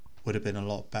 would have been a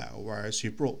lot better. Whereas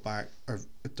you brought back a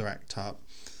director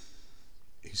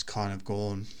who's kind of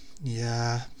gone,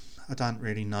 yeah, I don't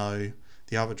really know.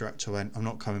 The other director went, I'm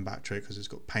not coming back to it because it's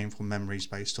got painful memories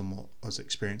based on what I was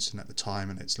experiencing at the time,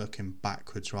 and it's looking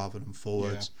backwards rather than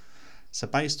forwards. Yeah. So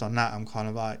based on that, I'm kind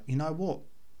of like, you know what?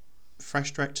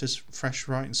 Fresh directors, fresh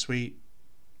writing suite,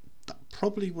 that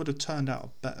probably would have turned out a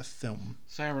better film.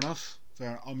 Fair enough.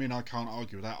 I mean, I can't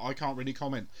argue with that. I can't really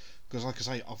comment because, like I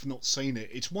say, I've not seen it.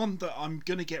 It's one that I'm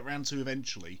going to get round to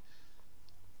eventually.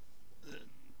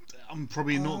 I'm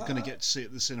probably not going to get to see it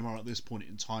at the cinema at this point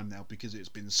in time now because it's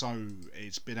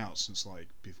been out since like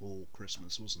before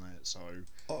Christmas, wasn't it? So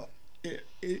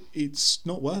it's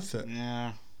not worth it.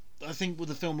 Yeah. I think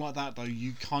with a film like that, though,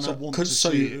 you kind of So- want 'cause to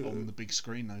so- see it on the big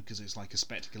screen, though, because it's like a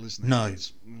spectacle, isn't it? No.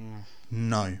 It's,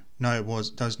 No, there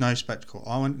was no spectacle.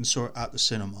 I went and saw it at the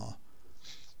cinema.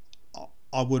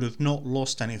 I would have not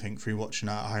lost anything through watching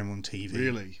it at home on TV.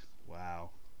 really? Wow.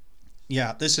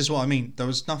 Yeah, this is what I mean. There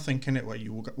was nothing in it where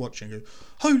you will watch and go,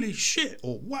 "Holy shit!"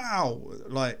 or "Wow!"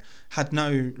 Had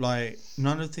no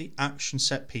none of the action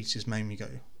set pieces made me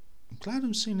go, "I'm glad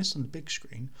I'm seeing this on the big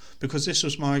screen," because this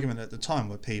was my argument at the time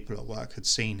where people at work had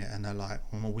seen it and they're like,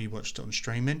 "Well, we watched it on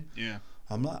streaming." Yeah.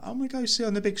 I'm like, "I'm gonna go see it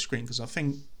on the big screen because I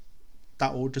think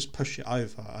that will just push it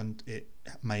over," and it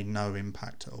made no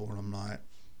impact at all. I'm like,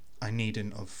 I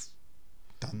needn't have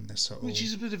done this at all. Which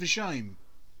is a bit of a shame.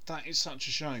 That is such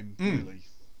a shame, really.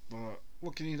 But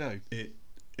what can you do?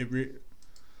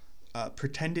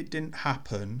 Pretend it didn't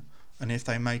happen, and if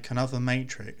they make another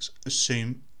Matrix,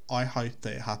 I hope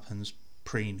that it happens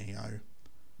pre-Neo.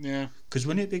 Yeah. Because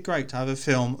wouldn't it be great to have a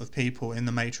film of people in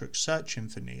the Matrix searching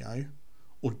for Neo,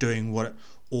 or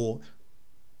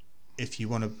if you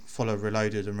want to follow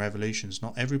Reloaded and Revolutions,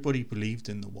 not everybody believed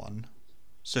in the one,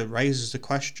 so it raises the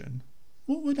question: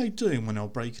 what were they doing when they were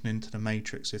breaking into the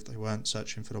Matrix if they weren't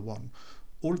searching for the one?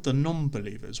 All of the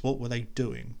non-believers, what were they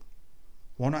doing?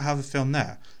 Why not have a film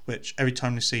there, which every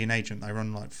time they see an agent, they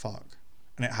run like fuck,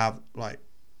 and it have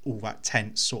all that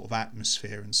tense sort of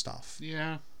atmosphere and stuff.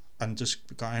 Yeah. And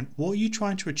just going, what are you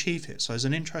trying to achieve here? So there's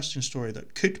an interesting story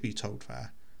that could be told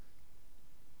there.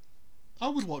 I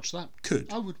would watch that.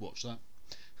 Could. I would watch that.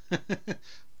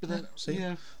 But then, See?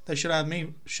 yeah. They should have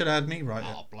had me write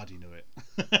it. Oh, bloody knew it.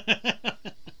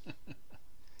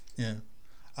 Yeah.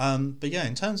 But yeah,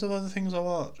 in terms of other things I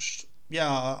watched,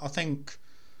 yeah, I think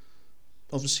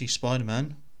obviously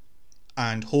Spider-Man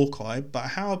and Hawkeye, but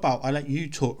how about I let you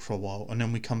talk for a while and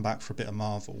then we come back for a bit of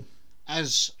Marvel.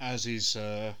 As is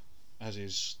the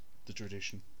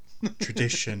tradition.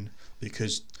 Tradition,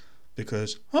 because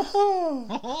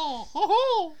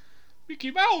ha-ha,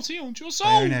 Mickey Mouse, he owns your soul.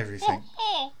 they own everything.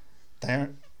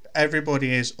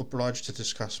 Everybody is obliged to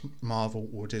discuss Marvel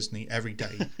or Disney every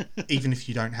day, even if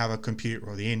you don't have a computer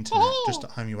or the internet. Just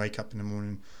at home, you wake up in the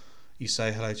morning, you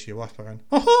say hello to your wife by going,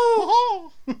 or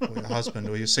your husband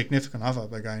or your significant other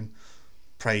by going,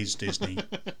 praise Disney.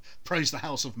 Praise the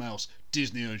House of Mouse.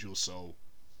 Disney owns your soul.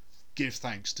 Give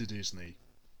thanks to Disney.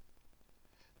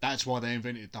 That's why they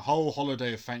invented the whole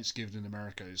holiday of Thanksgiving in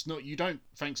America. It's not, you don't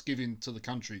Thanksgiving to the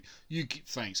country, you give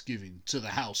Thanksgiving to the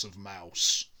House of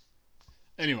Mouse.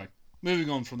 Anyway, moving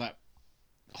on from that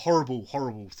horrible,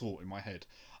 horrible thought in my head.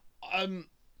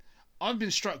 I've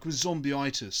been struck with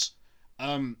zombie-itis.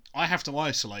 I have to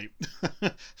isolate.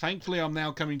 Thankfully, I'm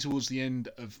now coming towards the end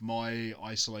of my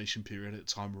isolation period at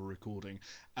the time of recording,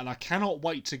 and I cannot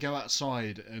wait to go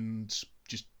outside and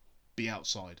just be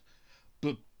outside.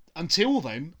 But until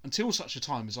then, until such a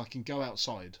time as I can go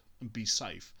outside and be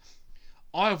safe,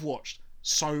 I have watched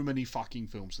so many fucking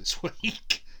films this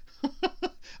week.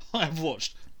 I have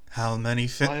watched. How many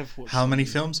so many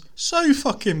films? So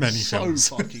fucking many films.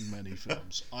 So fucking many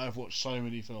films. I have watched so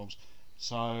many films.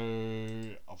 So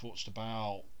I've watched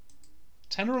about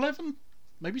 10 or 11,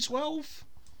 maybe 12.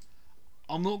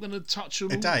 I'm not going to touch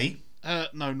them A day?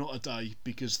 No, not a day,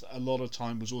 because a lot of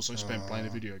time was also spent playing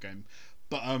a video game.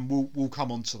 But we'll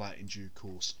come on to that in due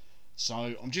course. So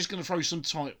I'm just going to throw some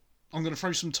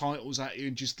titles at you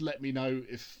and just let me know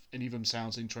if any of them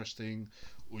sounds interesting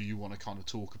or you want to kind of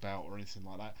talk about or anything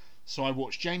like that. So I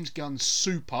watched James Gunn's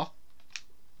Super.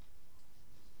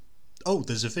 Oh,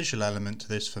 there's a visual element to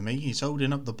this for me. He's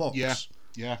holding up the box.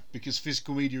 Yeah, because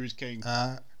physical media is king.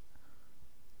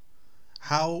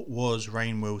 How was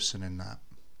Rainn Wilson in that?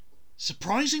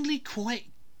 Surprisingly quite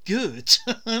good.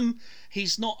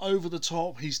 He's not over the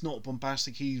top, he's not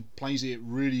bombastic, he plays it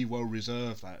really well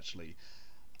reserved, actually.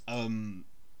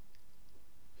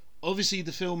 Obviously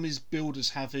the film is billed as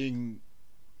having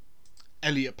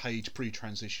Elliot Page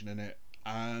pre-transition in it,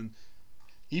 and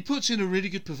he puts in a really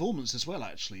good performance as well,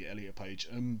 actually, Elliot Page,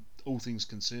 all things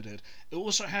considered. It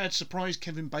also had surprise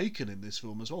Kevin Bacon in this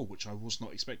film as well, which I was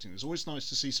not expecting. It's always nice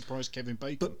to see surprise Kevin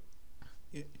Bacon.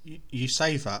 But you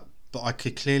say that, but I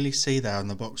could clearly see there on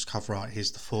the box cover art,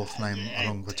 here's the fourth name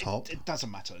along the top. It doesn't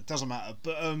matter.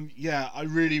 But yeah, I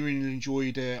really, really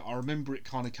enjoyed it. I remember it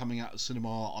kind of coming out of the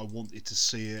cinema. I wanted to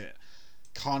see it.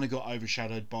 Kind of got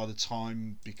overshadowed by the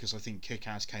time, because I think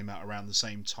Kick-Ass came out around the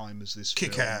same time as this film.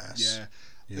 Kick-Ass.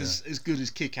 Yeah. As good as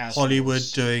Kick-Ass Hollywood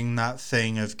was. doing that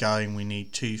thing of going, we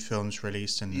need 2 films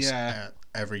released in this,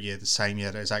 every year the same year,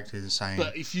 they're exactly the same.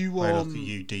 But if you I want, look at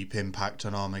you, Deep Impact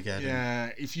and Armageddon.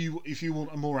 yeah, if you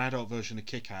want a more adult version of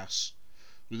Kick-Ass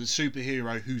with a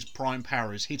superhero whose prime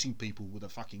power is hitting people with a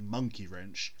fucking monkey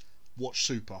wrench, watch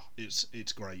Super.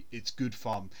 It's great. It's good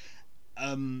fun.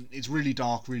 It's really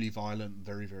dark, really violent,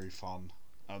 very very fun.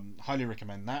 Highly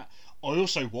recommend that. I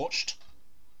also watched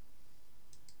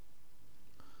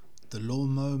The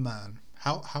Lawnmower Man.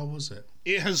 How was it?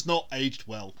 It has not aged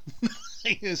well.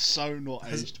 It has so not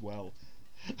aged well.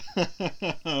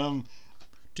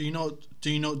 Do you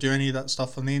not do any of that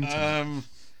stuff on the internet?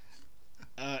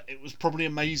 It was probably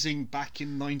amazing back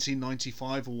in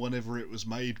 1995 or whenever it was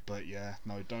made, but yeah,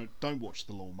 no, don't watch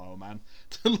The Lawnmower Man.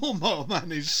 The Lawnmower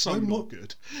Man is so not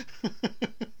good.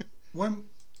 When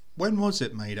was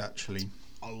it made actually?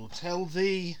 I will tell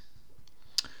thee.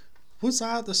 Was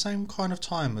that at the same kind of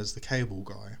time as The Cable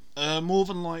Guy? More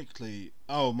than likely.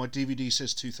 Oh, my DVD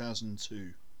says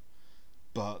 2002,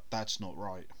 but that's not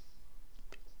right.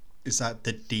 Is that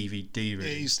the DVD release?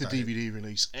 It is the DVD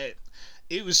release.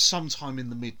 It was sometime in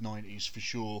the mid-90s for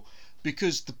sure,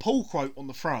 because the pull quote on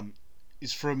the front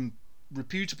is from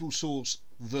reputable source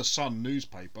The Sun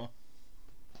newspaper.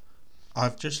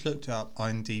 I've just looked it up.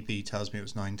 IMDb tells me it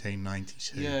was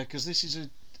 1992. Yeah, because this is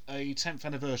a 10th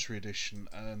anniversary edition,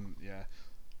 and yeah,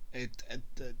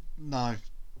 no.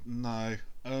 I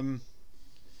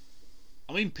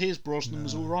mean, Pierce Brosnan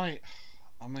was all right.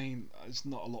 I mean, there's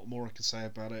not a lot more I can say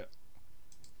about it.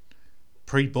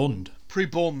 Pre-Bond,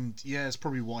 yeah, it's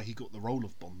probably why he got the role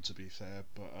of Bond, to be fair.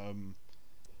 But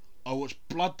I watched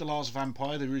Blood: The Last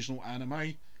Vampire, the original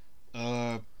anime.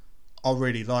 I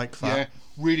really like that. Yeah,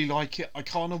 really like it. I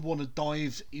kind of want to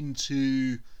dive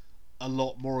into a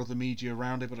lot more of the media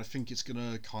around it, but I think it's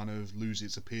gonna kind of lose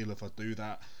its appeal if I do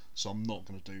that. So I'm not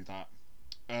gonna do that.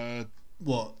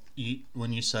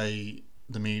 When you say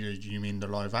the media, do you mean the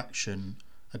live action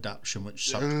adaptation, which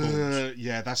sucked balls?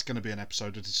 Yeah, that's going to be an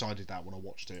episode. I decided that when I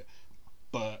watched it,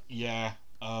 but yeah,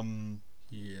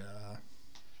 yeah,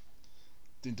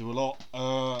 didn't do a lot.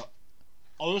 I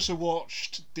also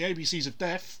watched the ABCs of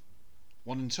Death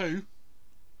 1 and 2.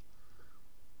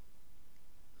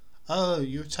 Oh,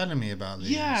 you were telling me about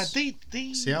these. Yeah, these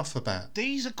it's the alphabet.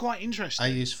 These are quite interesting. A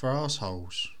is for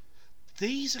assholes.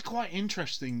 These are quite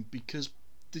interesting because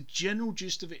the general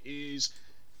gist of it is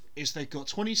they've got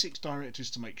 26 directors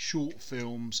to make short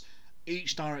films.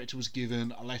 Each director was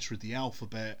given a letter of the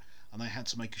alphabet, and they had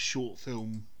to make a short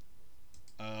film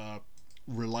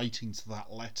relating to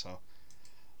that letter.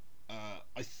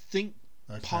 I think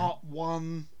part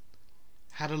 1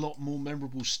 had a lot more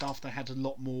memorable stuff. They had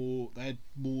more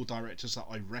directors that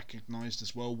I recognised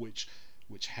as well, which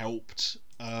helped.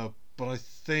 But I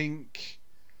think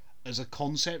as a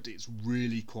concept, it's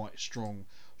really quite strong.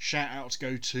 Shout out to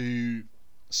go to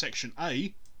Section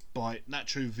A by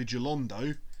Nacho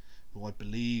Vigalondo, who I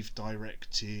believe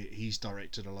he's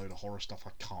directed a load of horror stuff.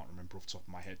 I can't remember off the top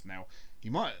of my head now.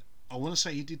 I want to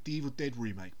say he did the Evil Dead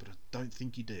remake, but I don't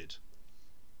think he did.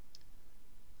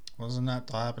 Wasn't that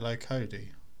Diablo Cody?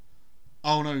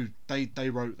 Oh no, they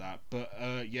wrote that, but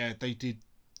yeah, they did.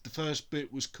 The first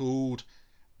bit was called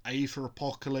A for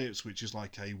Apocalypse, which is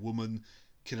like a woman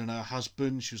killing her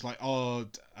husband. She was like, oh,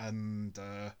 and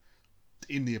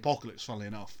in the apocalypse, funnily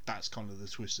enough, that's kind of the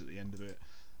twist at the end of it.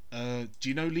 Do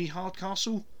you know Lee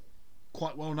Hardcastle?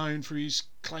 Quite well known for his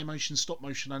claymation stop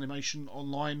motion animation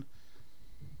online.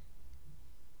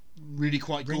 Really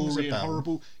quite gory and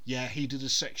horrible. Yeah, he did a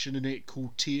section in it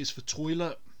called Tears for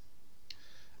Toilet.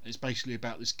 It's basically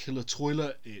about this killer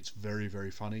toilet. It's very, very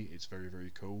funny. It's very,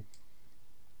 very cool.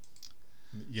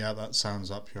 Yeah, that sounds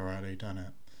up your alley, doesn't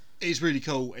it? It's really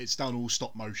cool. It's done all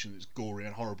stop motion. It's gory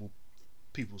and horrible.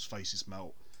 People's faces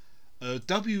melt.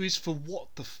 W for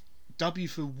what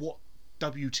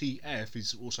WTF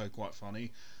is also quite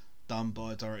funny. Done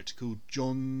by a director called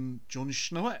John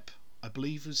Schnoep, I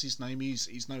believe is his name.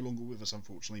 He's no longer with us,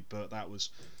 unfortunately, but that was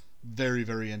very,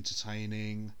 very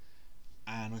entertaining.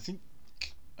 And I think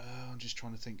I'm just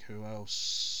trying to think who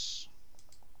else.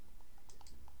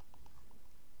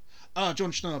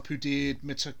 John Schnoep, who did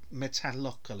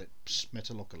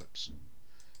Metalocalypse.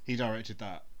 He directed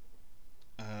that.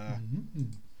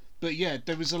 But yeah,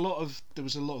 there was a lot of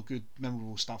good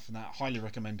memorable stuff in that. Highly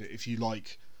recommend it if you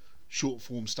like short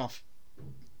form stuff.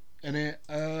 And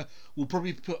we'll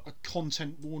probably put a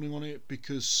content warning on it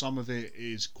because some of it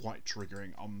is quite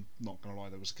triggering. I'm not gonna lie,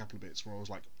 there was a couple of bits where I was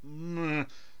like,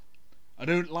 I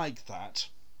don't like that.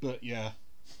 But yeah,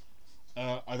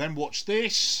 I then watched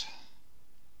this.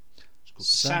 It's called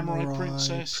Samurai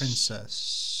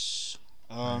Princess.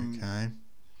 Okay.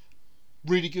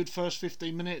 Really good first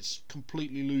 15 minutes.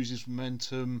 Completely loses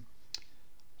momentum.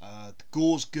 The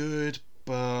gore's good,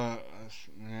 but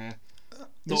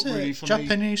not really for me.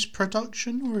 Japanese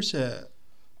production or is it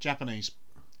Japanese?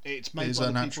 It's made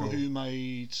by the people who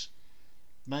made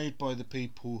Made by the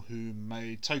people who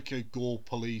made Tokyo Gore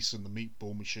Police and the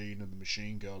Meatball Machine and the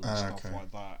Machine Girl and stuff okay.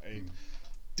 like that. It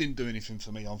didn't do anything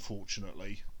for me,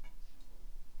 unfortunately.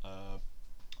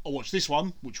 I watched this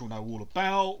one, which we'll know all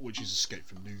about, which is Escape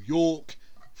from New York.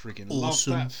 Friggin'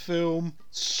 Awesome. love that film.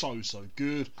 So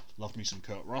good. Love me some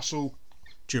Kurt Russell.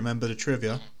 Do you remember the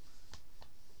trivia?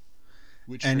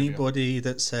 Which Anybody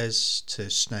that says to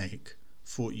Snake,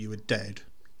 "Thought you were dead,"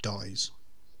 dies.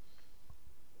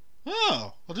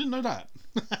 Oh, I didn't know that.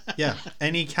 Yeah,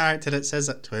 any character that says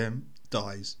that to him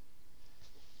dies.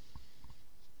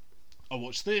 I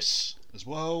watched this as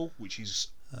well, which is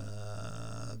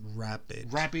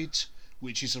Rabid,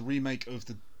 which is a remake of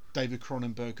the David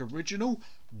Cronenberg original.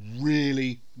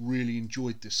 Really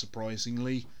enjoyed this,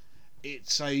 surprisingly.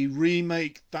 It's a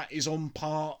remake that is on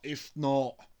par, if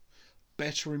not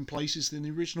better in places than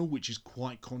the original, which is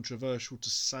quite controversial to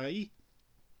say.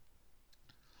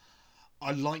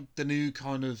 I like the new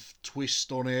kind of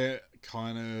twist on it,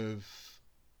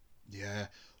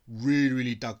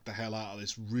 really dug the hell out of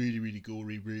this. Really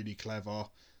gory, really clever.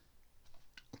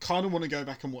 I kind of want to go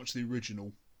back and watch the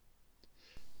original,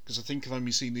 because I think I've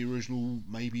only seen the original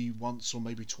maybe once or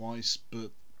maybe twice,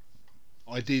 but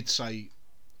I did say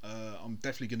I'm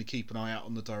definitely going to keep an eye out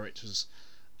on the directors,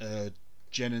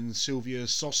 Jen and Sylvia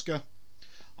Soska.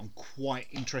 I'm quite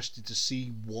interested to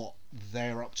see what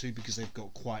they're up to, because they've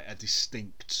got quite a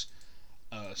distinct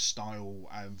style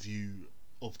and view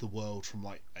of the world from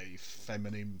like a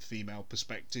feminine female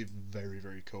perspective.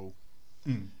 Very cool.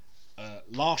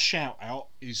 Last shout out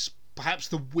is perhaps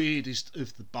the weirdest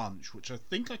of the bunch, which I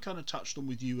think I kind of touched on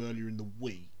with you earlier in the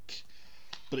week,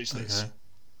 but it's this.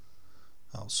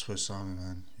 Oh, Swiss Army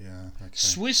Man. Yeah, okay.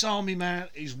 Swiss Army Man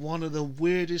is one of the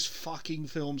weirdest fucking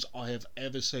films I have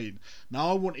ever seen.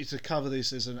 Now, I wanted to cover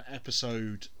this as an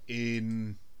episode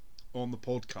on the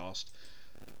podcast,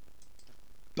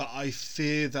 but I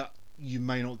fear that you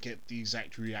may not get the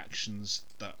exact reactions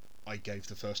that I gave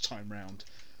the first time round.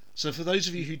 So for those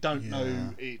of you who don't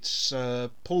know, it's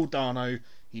Paul Dano.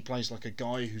 He plays like a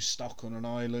guy who's stuck on an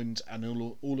island, and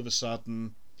all of a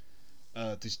sudden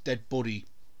this dead body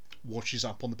washes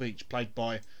up on the beach, played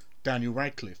by Daniel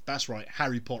Radcliffe. That's right,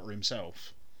 Harry Potter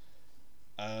himself.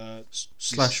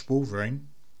 Slash Wolverine.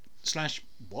 Slash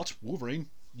what? Wolverine?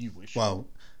 You wish. Well,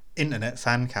 internet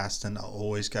fan casting are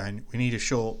always going, "We need a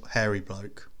short, hairy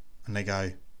bloke," and they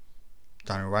go,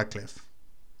 Daniel Radcliffe.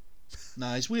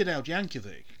 No, it's Weird Al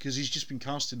Yankovic, because he's just been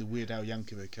casting the Weird Al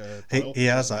Yankovic. He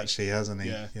has actually, hasn't he?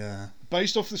 Yeah.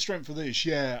 Based off the strength of this,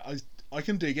 I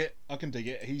can dig it.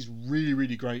 He's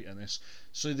really great in this.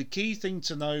 So the key thing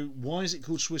to know, why is it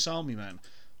called Swiss Army Man?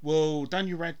 Well,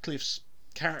 Daniel Radcliffe's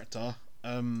character,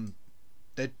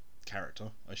 dead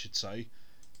character, I should say,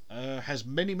 has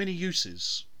many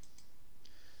uses.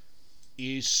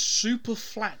 He is super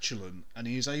flatulent, and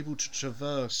he is able to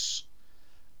traverse.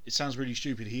 It sounds really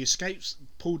stupid.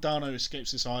 Paul Dano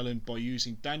escapes this island by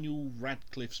using Daniel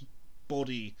Radcliffe's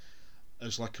body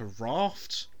as like a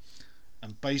raft,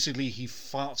 and basically he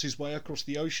farts his way across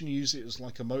the ocean, uses it as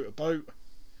like a motorboat.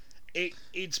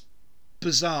 It's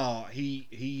bizarre. He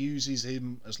uses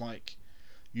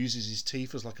his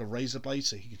teeth as like a razor blade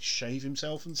so he can shave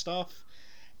himself and stuff.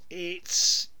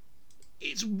 It's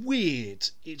weird.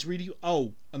 It's really...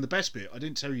 Oh, and the best bit, I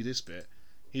didn't tell you this bit.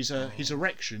 His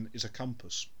erection is a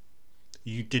compass.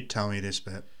 You did tell me this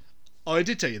bit. Oh, I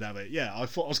did tell you that bit. Yeah, I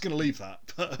thought I was going to leave that,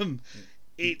 but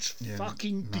it's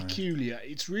fucking peculiar.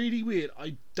 It's really weird.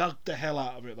 I dug the hell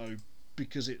out of it though,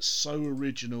 because it's so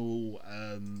original,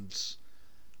 and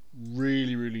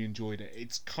really enjoyed it.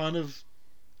 It's kind of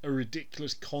a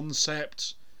ridiculous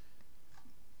concept,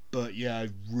 but yeah, I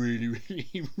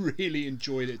really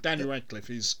enjoyed it. Daniel Radcliffe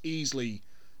is easily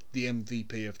the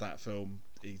MVP of that film.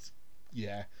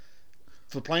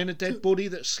 For playing a dead body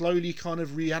that slowly kind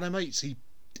of reanimates, he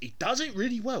does it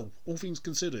really well, all things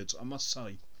considered, I must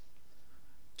say.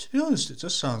 To be honest, it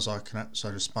just sounds like an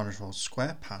episode of SpongeBob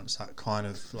SquarePants, that kind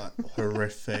of like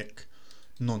horrific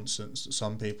nonsense that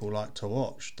some people like to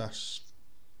watch. That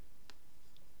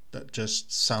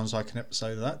just sounds like an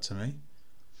episode of that to me.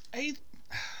 It's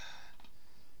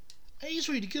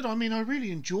really good. I mean, I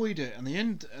really enjoyed it, and the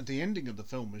ending of the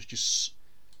film was just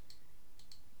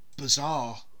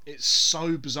bizarre. It's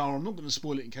so bizarre. I'm not going to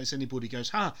spoil it in case anybody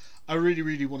goes, I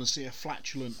really want to see a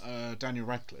flatulent Daniel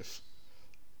Radcliffe.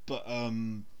 But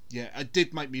it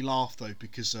did make me laugh though,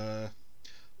 because at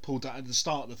the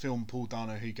start of the film, Paul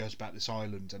Dano, he goes back to this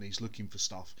island and he's looking for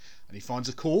stuff, and he finds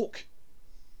a cork.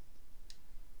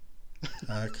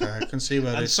 Okay, I can see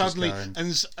where this is going.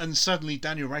 And suddenly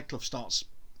Daniel Radcliffe stops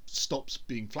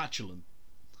being flatulent.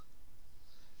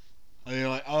 And you're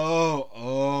like,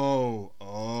 oh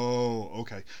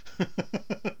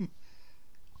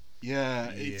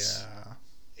Yeah, it's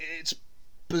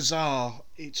bizarre.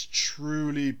 It's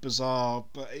truly bizarre,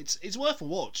 but it's worth a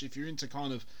watch if you're into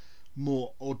kind of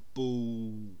more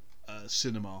oddball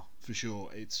cinema for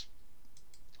sure.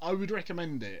 I would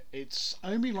recommend it. It's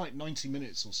only like 90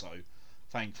 minutes or so,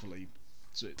 thankfully.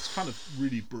 So it's kind of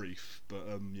really brief, but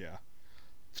yeah.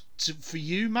 For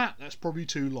you, Matt, that's probably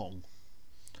too long.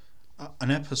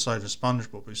 An episode of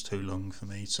SpongeBob is too long for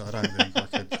me, so I don't think I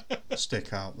could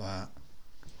stick out that.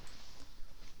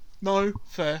 No,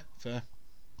 fair.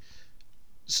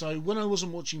 So when I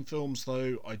wasn't watching films,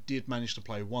 though, I did manage to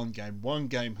play one game. One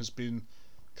game has been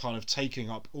kind of taking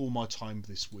up all my time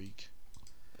this week.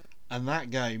 And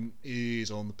that game is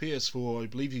on the PS4. I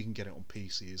believe you can get it on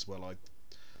PC as well. I'm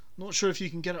not sure if you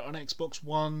can get it on Xbox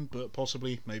One, but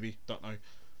possibly, maybe, don't know.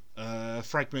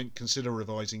 Fragment, consider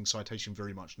revising, citation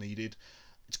very much needed.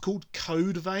 It's called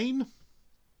Code Vein.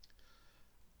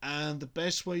 And the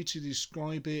best way to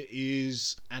describe it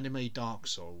is anime Dark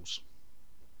Souls.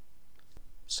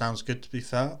 Sounds good, to be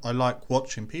fair. I like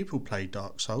watching people play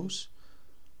Dark Souls.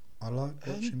 I like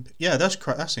watching... Yeah, that's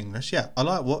correct. That's English, yeah. I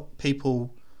like watching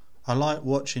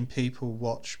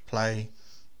people play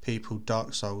people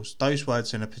Dark Souls. Those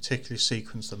words in a particular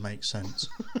sequence that makes sense.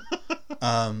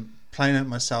 Playing it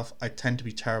myself, I tend to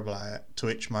be terrible at it, to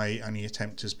which my only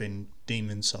attempt has been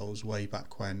Demon Souls way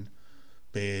back when,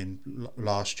 being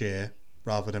last year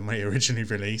rather than when it originally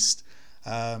released.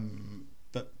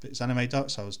 But it's anime Dark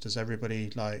Souls. Does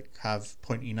everybody have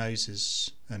pointy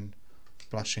noses and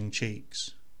blushing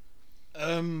cheeks?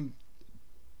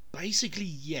 Basically,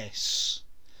 yes.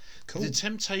 Cool. The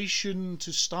temptation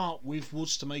to start with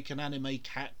was to make an anime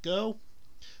cat girl,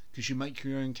 because you make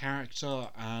your own character,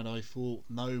 and I thought,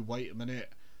 no, wait a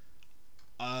minute.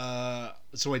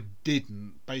 So I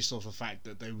didn't, based off the fact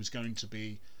that there was going to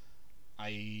be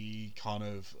a kind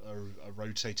of a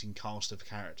rotating cast of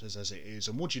characters as it is.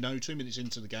 And what do you know, 2 minutes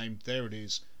into the game, there it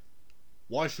is.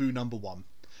 Waifu number 1.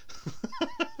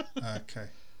 Okay.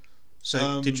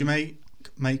 So did you make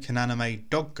an anime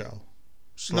dog girl?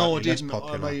 No, I didn't.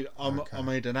 I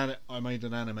made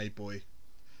an anime boy.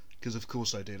 Because of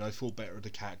course I did. I thought better of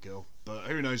the cat girl. But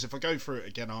who knows, if I go through it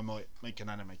again, I might make an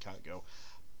anime cat girl.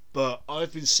 But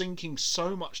I've been sinking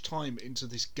so much time into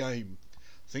this game.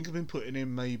 I think I've been putting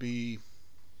in maybe...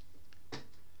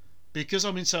 Because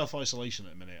I'm in self-isolation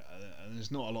at the minute, and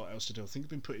there's not a lot else to do, I think I've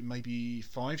been putting maybe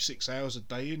 5-6 hours a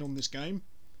day in on this game.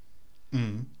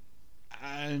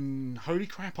 And holy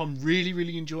crap, I'm really,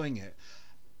 really enjoying it.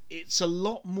 It's a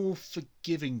lot more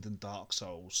forgiving than Dark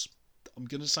Souls. I'm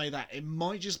going to say that. It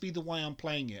might just be the way I'm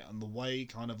playing it and the way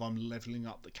kind of I'm leveling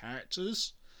up the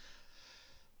characters.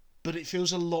 But it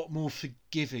feels a lot more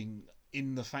forgiving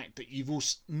in the fact that you've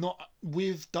also not...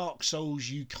 With Dark Souls,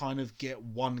 you kind of get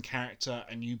one character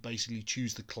and you basically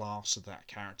choose the class of that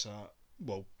character.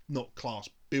 Well, not class,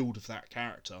 build of that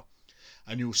character.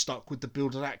 And you're stuck with the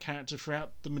build of that character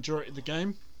throughout the majority of the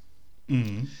game.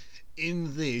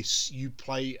 In this, you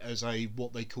play as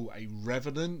what they call a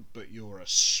revenant, but you're a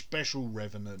special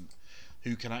revenant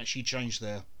who can actually change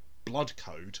their blood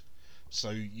code.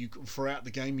 So throughout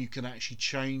the game, you can actually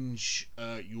change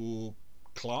your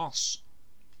class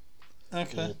or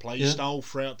play style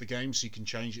throughout the game, so you can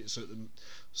change it.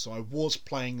 So I was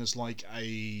playing as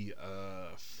a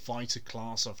fighter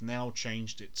class. I've now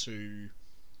changed it to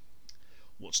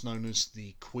what's known as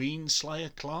the Queen Slayer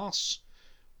class,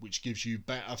 which gives you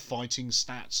better fighting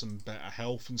stats and better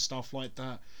health and stuff like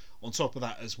that. On top of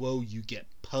that as well, you get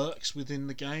perks within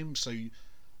the game. So you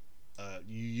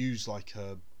use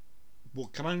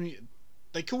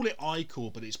they call it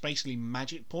iCore, but it's basically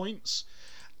magic points,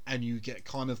 and you get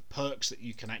kind of perks that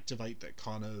you can activate that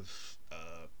kind of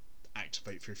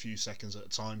activate for a few seconds at a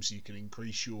time. So you can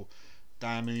increase your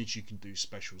damage, you can do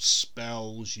special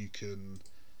spells, you can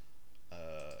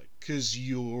because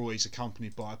you're always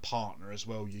accompanied by a partner as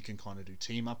well, you can kind of do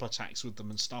team up attacks with them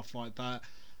and stuff like that.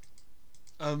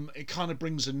 It kind of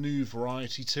brings a new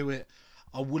variety to it.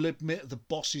 I will admit the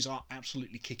bosses are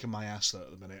absolutely kicking my ass at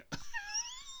the minute.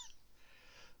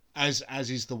 as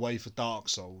is the way for Dark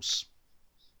Souls,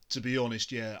 to be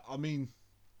honest. Yeah, I mean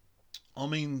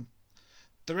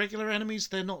the regular enemies,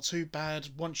 they're not too bad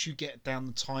once you get down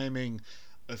the timing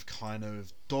of kind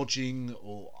of dodging,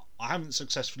 or I haven't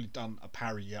successfully done a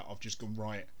parry yet. I've just gone,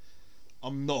 right,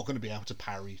 I'm not going to be able to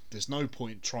parry. There's no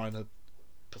point trying to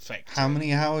perfect How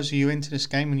many hours are you into this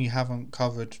game and you haven't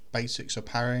covered basics of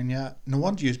parrying yet? No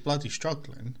wonder you're bloody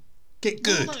struggling. Get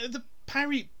good. No, the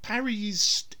parry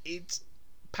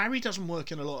doesn't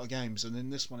work in a lot of games, and in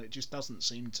this one it just doesn't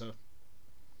seem to.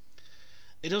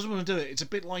 It doesn't want to do it. It's a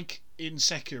bit like in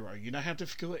Sekiro. You know how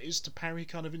difficult it is to parry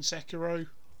kind of in Sekiro?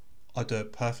 I do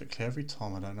it perfectly every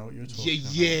time. I don't know what you're talking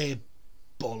about. Yeah,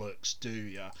 bollocks, do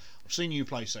ya? I've seen you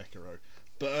play Sekiro.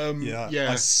 But,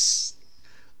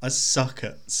 I suck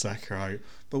at Sekiro.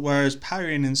 But whereas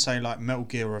parrying in, say, like Metal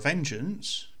Gear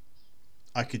Revengeance,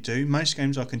 I could do. Most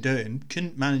games I can do it in.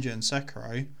 Couldn't manage it in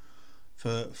Sekiro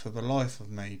for the life of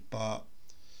me. But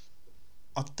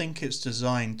I think it's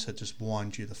designed to just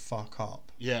wind you the fuck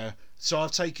up. Yeah. So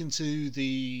I've taken to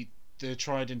the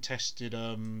tried and tested,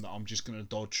 I'm just going to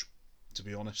dodge, to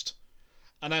be honest.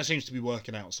 And that seems to be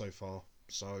working out so far.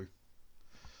 So,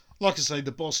 like I say,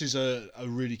 the bosses are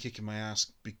really kicking my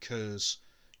ass because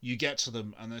you get to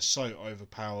them and they're so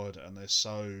overpowered and they're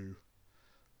so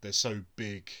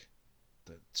big.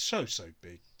 They're so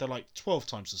big. They're like 12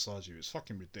 times the size of you. It's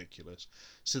fucking ridiculous.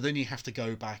 So then you have to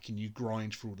go back and you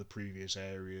grind for all the previous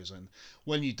areas. And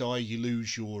when you die, you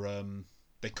lose your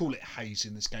they call it haze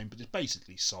in this game, but it's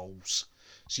basically souls.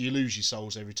 So you lose your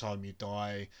souls every time you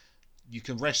die. You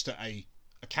can rest at a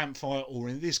campfire, or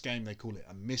in this game they call it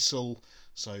a missile.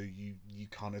 So you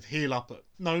kind of heal up at...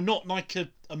 No, not like a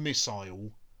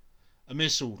missile. A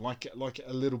missile, like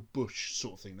a little bush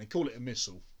sort of thing. They call it a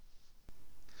missile.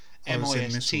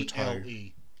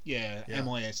 M-I-S-T-L-E. Yeah,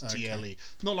 M-I-S-T-L-E. Okay.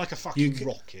 Not like a fucking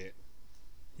rocket.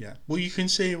 Yeah. Well, you can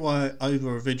see why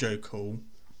over a video call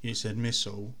you said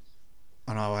missile,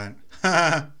 and I went,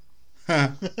 ha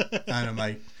ha,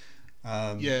 anime.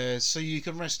 Yeah, so you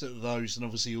can rest at those, and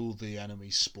obviously all the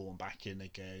enemies spawn back in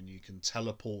again. You can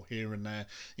teleport here and there.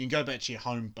 You can go back to your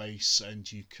home base,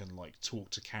 and you can like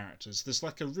talk to characters. There's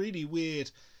like a really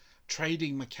weird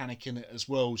trading mechanic in it as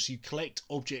well. So you collect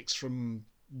objects from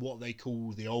what they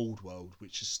call the old world,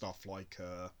 which is stuff like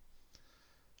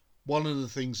one of the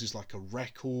things is like a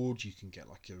record. You can get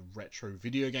like a retro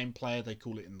video game player, they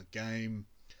call it in the game.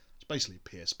 It's basically a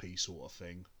PSP sort of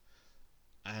thing.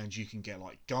 And you can get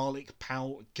like garlic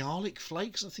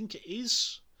flakes, I think it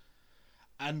is.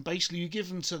 And basically you give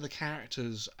them to the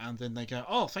characters and then they go,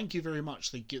 oh, thank you very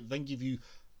much. They then give you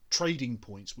trading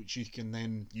points, which you can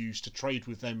then use to trade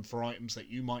with them for items that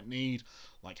you might need,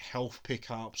 like health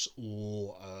pickups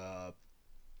or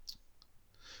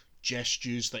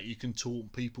gestures that you can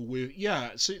taunt people with. Yeah,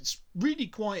 so it's really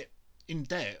quite in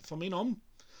depth. I mean, I'm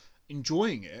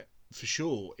enjoying it for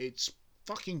sure. It's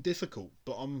fucking difficult,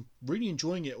 but I'm really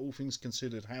enjoying it, all things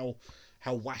considered, how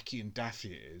wacky and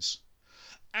daffy it is.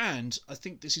 And I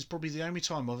think this is probably the only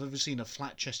time I've ever seen a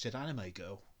flat-chested anime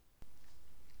girl.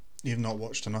 You've not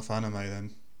watched enough anime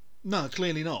then? No,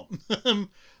 clearly not.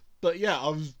 But yeah, I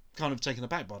was kind of taken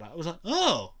aback by that. I was like,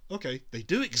 oh, okay, they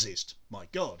do exist. My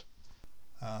God.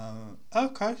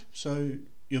 Okay, so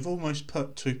you've almost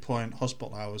put 2 Point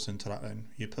Hospital hours into that then.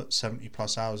 You put 70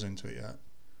 plus hours into it yet?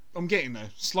 I'm getting there.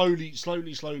 Slowly,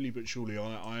 but surely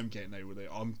I am getting there with it.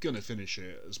 I'm going to finish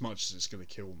it as much as it's going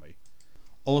to kill me.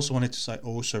 Also wanted to say,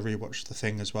 also rewatched The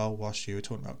Thing as well whilst you were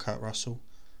talking about Kurt Russell.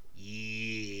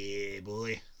 Yeah,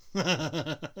 boy.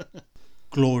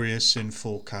 Glorious in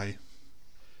 4K.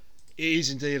 It is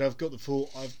indeed. I've got the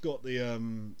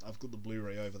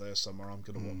Blu-ray over there somewhere. I'm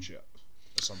going to watch it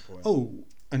at some point. Oh,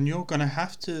 and you're going to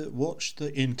have to watch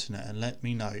the internet and let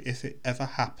me know if it ever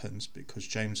happens, because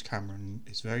James Cameron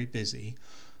is very busy.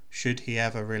 Should he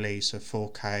ever release a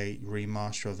 4K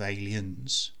remaster of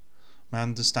Aliens? My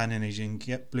understanding is you can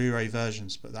get Blu-ray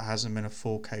versions, but there hasn't been a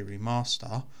 4K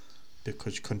remaster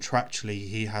because contractually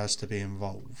he has to be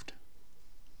involved.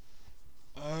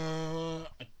 I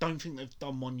don't think they've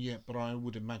done one yet, but I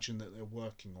would imagine that they're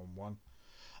working on one.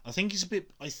 I think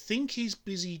he's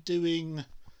busy doing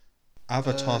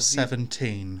Avatar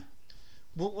 17.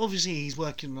 Well, obviously he's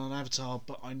working on Avatar,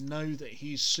 but I know that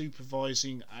he's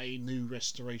supervising a new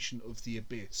restoration of The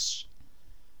Abyss.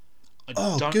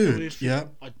 Good. Yeah.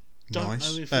 I don't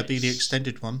nice. know if That'd be the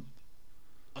extended one.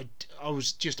 I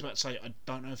was just about to say, I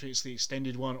don't know if it's the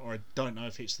extended one or I don't know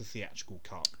if it's the theatrical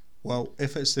cut. Well,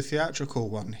 if it's the theatrical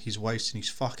one, he's wasting his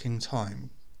fucking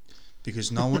time.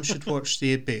 Because no one should watch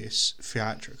The Abyss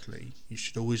theatrically. You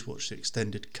should always watch the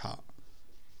extended cut.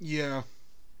 Yeah.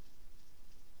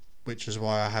 Which is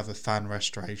why I have a fan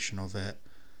restoration of it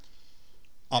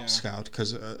upscaled,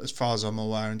 because as far as I'm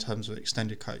aware, in terms of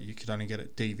extended cut, you could only get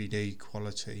it DVD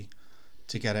quality.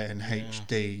 To get it in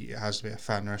HD, it has to be a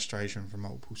fan restoration from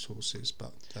multiple sources,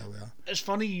 but there we are. It's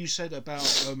funny you said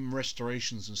about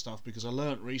restorations and stuff, because I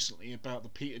learnt recently about the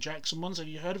Peter Jackson ones. Have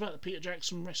you heard about the Peter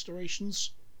Jackson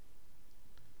restorations?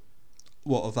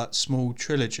 What, of that small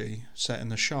trilogy set in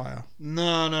the Shire?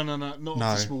 No, not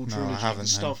the small trilogy. I haven't.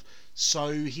 Stuff.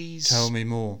 So he's... Tell me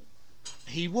more.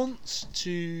 He wants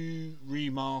to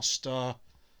remaster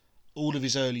all of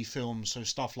his early films, so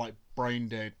stuff like Brain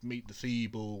Dead, Meet the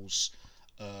Feebles,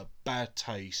 Bad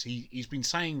Taste. He's been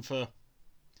saying for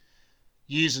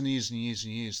years and years and years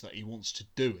and years that he wants to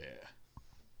do it.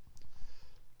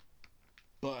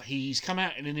 But he's come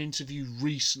out in an interview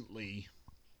recently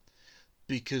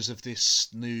because of this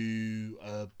new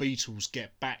Beatles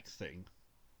Get Back thing.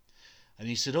 And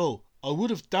he said, "Oh, I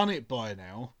would have done it by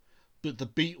now, but the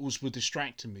Beatles were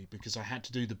distracting me because I had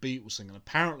to do the Beatles thing." And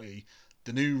apparently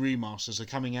the new remasters are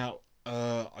coming out,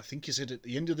 I think he said at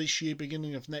the end of this year,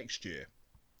 beginning of next year.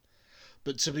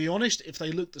 But to be honest, if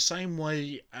they look the same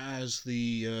way as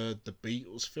the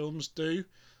Beatles films do,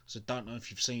 because I don't know if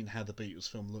you've seen how the Beatles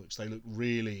film looks, they look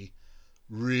really,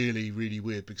 really, really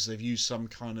weird because they've used some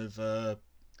kind of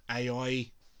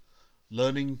AI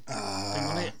learning thing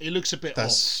on it. It looks a bit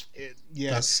off.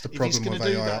 That's the problem with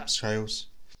AI upscales.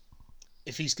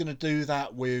 If he's going to do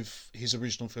that with his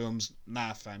original films,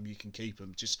 nah, fam, you can keep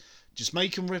them. Just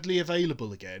make them readily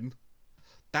available again.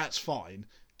 That's fine.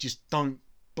 Just don't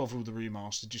bother with the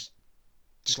remaster. Just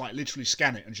like literally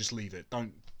scan it and just leave it.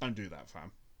 Don't do that,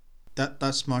 fam.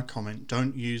 That's my comment.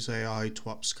 Don't use AI to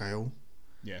upscale.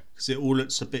 Yeah. Because it all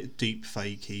looks a bit deep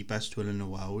fakey, best will in the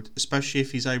world. Especially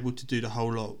if he's able to do the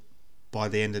whole lot by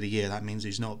the end of the year. That means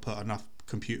he's not put enough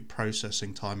computer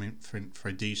processing time in for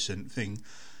a decent thing.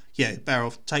 Yeah, better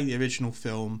off take the original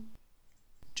film,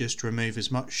 just remove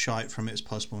as much shite from it as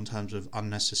possible in terms of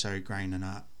unnecessary grain and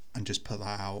that, and just put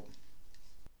that out.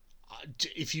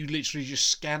 If you literally just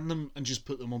scan them and just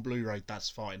put them on Blu-ray, that's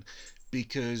fine.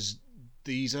 Because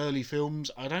these early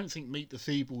films, I don't think Meet the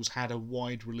Feebles had a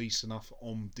wide release enough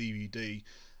on DVD.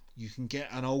 You can get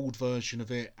an old version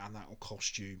of it and that'll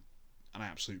cost you an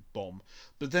absolute bomb.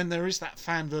 But then there is that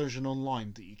fan version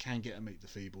online that you can get at Meet the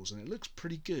Feebles, and it looks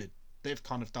pretty good. They've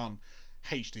kind of done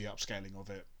HD upscaling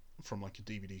of it from like a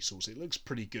DVD source. It looks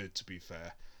pretty good, to be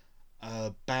fair.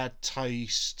 Bad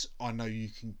Taste, I know you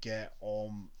can get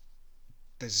on...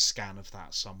 There's a scan of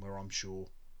that somewhere, I'm sure.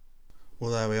 Well,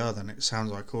 there we are then. It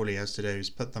sounds like all he has to do is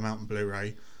put them out on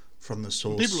Blu-ray from the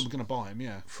source. People are going to buy them,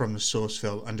 yeah. From the source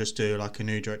film, and just do like a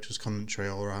new director's commentary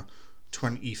or a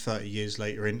 20, 30 years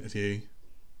later interview.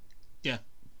 Yeah.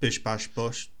 Bish bash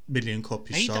bosh, million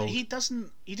copies sold. He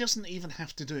doesn't even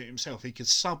have to do it himself. He could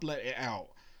sublet it out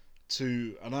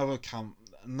to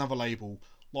another label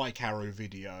like Arrow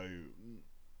Video,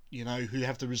 you know, who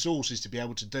have the resources to be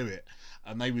able to do it,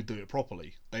 and they would do it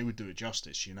properly. They would do it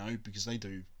justice, you know, because they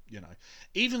do, you know.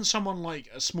 Even someone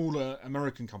like a smaller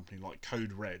American company like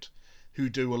Code Red, who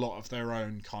do a lot of their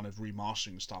own kind of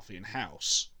remastering stuff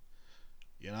in-house,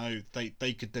 you know,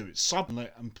 they could do it.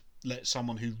 Sublet and let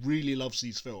someone who really loves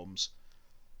these films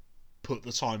put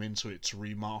the time into it to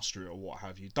remaster it or what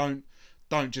have you. Don't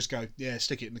just go, yeah,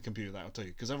 stick it in the computer, that'll do.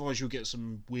 Because otherwise you'll get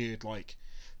some weird, like,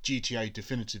 GTA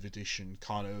Definitive Edition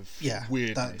kind of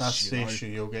weirdness. That's the issue.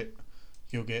 You'll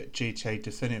get GTA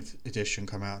Definitive Edition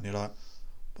come out and you're like,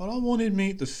 but I wanted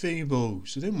Meet the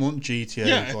Feebles. I didn't want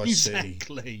GTA Vice City.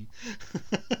 Exactly.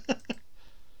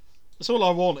 That's all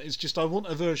I want. I want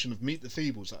a version of Meet the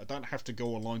Feebles that I don't have to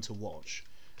go online to watch.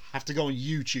 I have to go on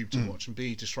YouTube to watch and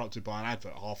be disrupted by an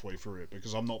advert halfway through it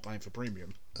because I'm not paying for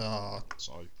premium.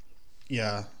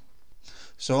 Yeah.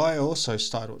 So I also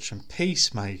started watching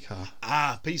Peacemaker.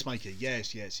 Peacemaker.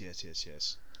 Yes.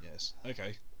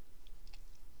 Okay.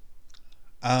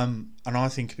 And I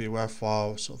think it'd be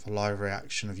worthwhile, sort of a live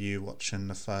reaction of you watching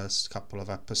the first couple of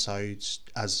episodes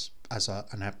as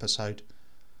an episode.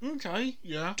 Okay,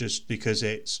 yeah. Just because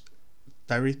it's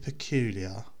very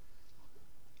peculiar.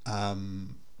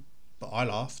 But I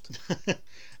laughed.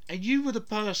 And you were the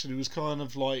person who was kind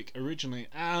of like originally,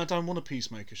 I don't want a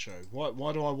Peacemaker show.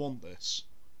 Why do I want this?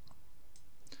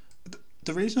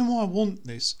 The reason why I want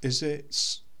this is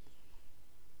it's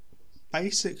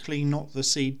basically not the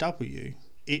CW.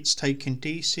 It's taken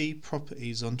DC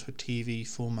properties onto a TV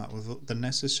format with the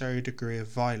necessary degree of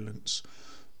violence,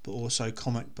 but also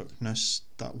comic bookness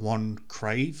that one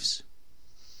craves.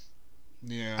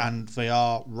 Yeah. And they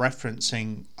are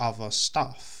referencing other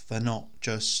stuff. They're not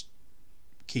just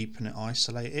keeping it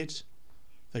isolated.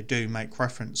 They do make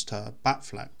reference to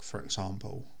Batfleck, for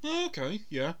example. Okay,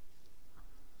 yeah.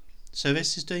 So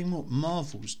this is doing what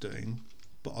Marvel's doing,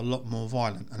 but a lot more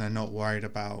violent, and they're not worried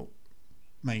about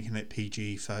making it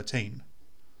PG-13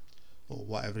 or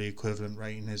whatever the equivalent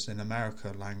rating is in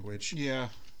America language. Yeah.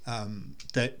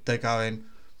 They're going,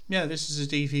 yeah, this is a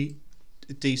DC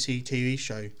TV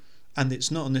show, and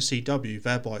it's not on the CW,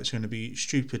 thereby it's going to be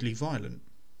stupidly violent.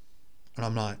 And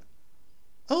I'm like,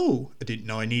 oh, I didn't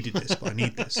know I needed this, but I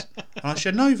need this. And I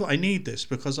should know that I need this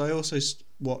because I also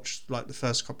watched like the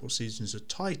first couple of seasons of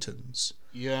Titans,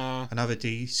 Yeah. another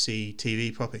DC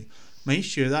TV property. My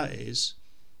issue with that is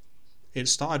it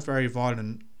started very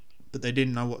violent, but they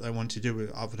didn't know what they wanted to do with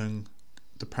it other than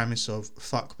the premise of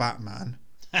fuck Batman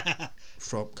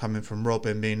coming from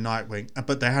Robin being Nightwing,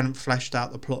 but they hadn't fleshed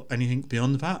out the plot anything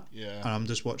beyond that. Yeah. And I'm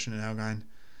just watching it now going,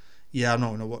 yeah, I'm not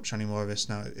going to watch any more of this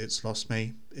now. It's lost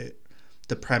me.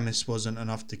 The premise wasn't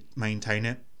enough to maintain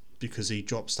it because he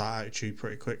drops that attitude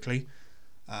pretty quickly.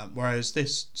 Whereas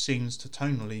this seems to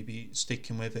tonally be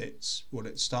sticking with what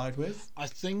it started with. I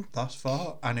think Thus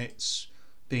far, and it's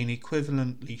been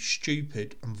equivalently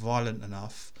stupid and violent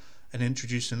enough and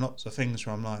introducing lots of things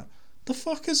where I'm like, the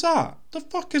fuck is that? The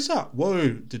fuck is that? Whoa,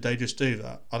 did they just do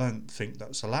that? I don't think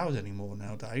that's allowed anymore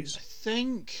nowadays. I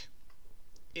think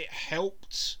it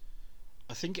helped.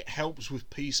 I think it helps with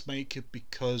Peacemaker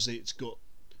because it's got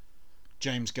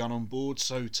James Gunn on board,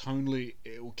 so tonally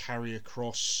it will carry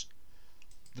across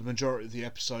the majority of the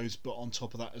episodes, but on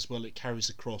top of that as well, it carries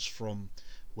across from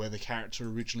where the character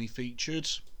originally featured,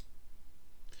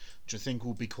 which I think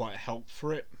will be quite a help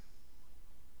for it.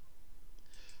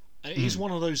 It is one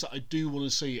of those that I do want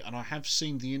to see, and I have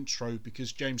seen the intro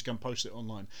because James Gunn posted it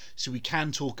online, so we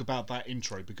can talk about that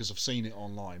intro because I've seen it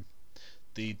online.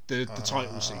 The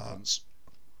title sequence.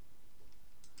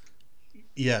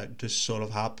 Yeah, it just sort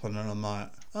of happened, and I'm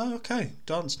like, oh, okay,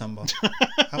 dance number.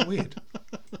 How weird.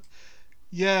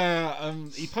 Yeah,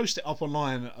 he posted it up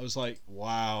online. I was like,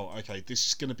 wow, okay, this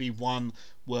is going to be one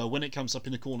where when it comes up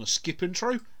in the corner, skip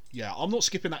intro. Yeah, I'm not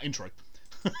skipping that intro.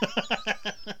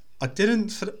 I didn't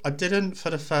for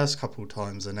the first couple of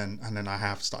times, and then I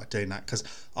have started doing that because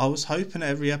I was hoping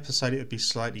every episode it would be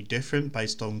slightly different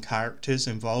based on characters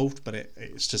involved, but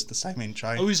it's just the same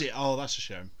intro. Oh, is it? Oh, that's a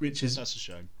shame. That's a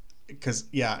shame. Because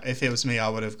yeah, if it was me, I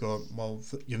would have gone, well,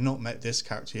 you've not met this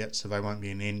character yet, so there won't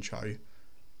be an intro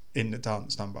in the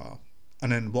dance number.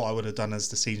 And then what I would have done as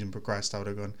the season progressed, I would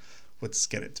have gone, let's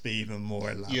get it to be even more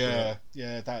elaborate.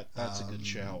 Yeah, that's a good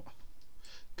shout.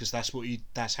 Because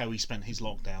that's how he spent his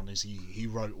lockdown. Is he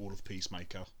wrote all of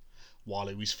Peacemaker while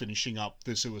he was finishing up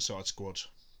the Suicide Squad.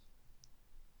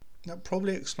 That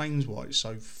probably explains why it's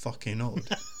so fucking odd.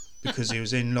 Because he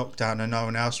was in lockdown and no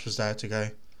one else was there to go,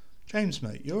 James,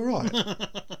 mate, you're all right.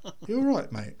 You're all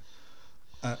right, mate.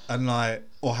 And like,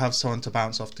 or have someone to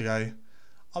bounce off to go,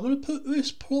 I'm going to put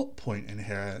this plot point in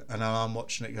here, and then I'm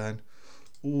watching it going,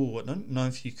 oh, I don't know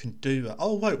if you can do that.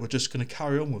 Oh, wait, we're just going to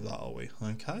carry on with that, are we?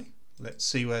 Okay, let's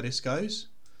see where this goes.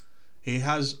 He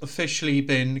has officially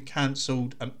been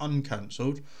cancelled and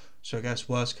uncancelled, so I guess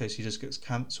worst case he just gets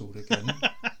cancelled again.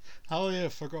 Oh yeah,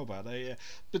 forgot about that. Yeah,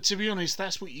 but to be honest,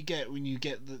 that's what you get when you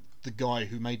get the guy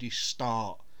who made you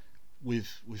start with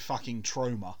fucking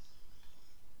trauma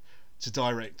to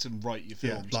direct and write your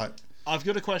films. Yeah, like, I've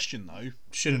got a question though.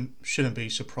 Shouldn't be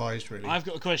surprised really. I've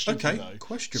got a question okay, for you though.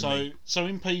 Question me. So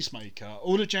in Peacemaker,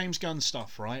 all the James Gunn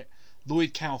stuff, right?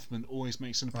 Lloyd Kaufman always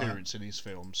makes an appearance in his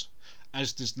films,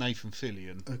 as does Nathan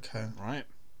Fillion. Okay. Right?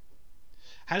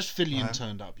 Has Fillion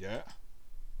turned up yet?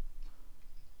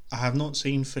 I have not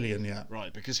seen Fillion yet.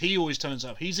 Right, because he always turns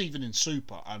up. He's even in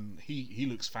Super, and he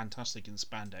looks fantastic in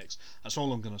spandex. That's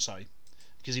all I'm going to say,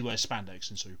 because he wears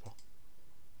spandex in Super.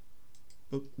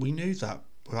 But we knew that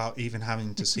without even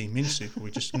having to see him in Super.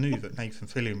 We just knew that Nathan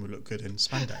Fillion would look good in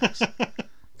spandex.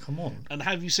 Come on. And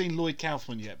have you seen Lloyd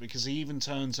Kaufman yet? Because he even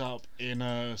turns up in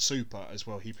Super as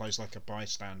well. He plays like a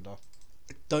bystander.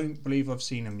 I don't believe I've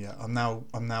seen him yet. I'm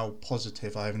now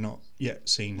positive I have not yet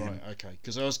seen him. Right, okay.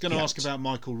 Because I was going to ask about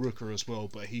Michael Rooker as well,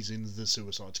 but he's in the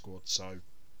Suicide Squad, so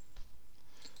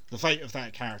the fate of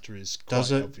that character is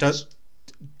quite obvious.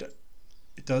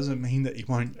 It doesn't mean that he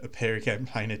won't appear again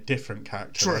playing a different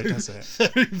character, true. Though, does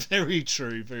it? Very, very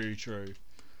true, very true.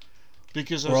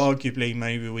 Because or arguably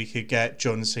maybe we could get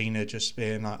John Cena just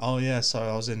being like, oh yeah, so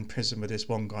I was in prison with this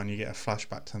one guy, and you get a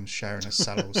flashback to him sharing a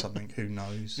cell or something. Who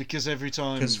knows? Because every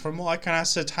time, because from what I can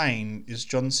ascertain is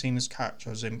John Cena's character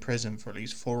was in prison for at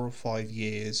least 4 or 5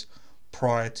 years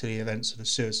prior to the events of the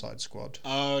Suicide Squad.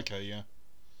 Oh, okay, yeah.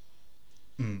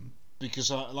 Because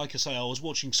like I say, I was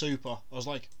watching Super. I was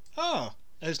like,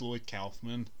 there's Lloyd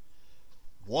Kaufman.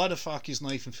 Why the fuck is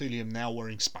Nathan Fillion now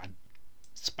wearing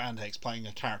spandex playing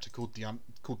a character called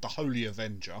the Holy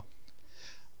Avenger?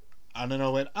 And then I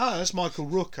went, that's Michael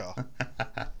Rooker.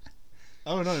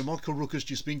 Oh no, Michael Rooker's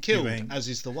just been killed, as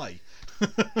is the way.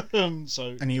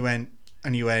 So and you went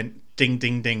ding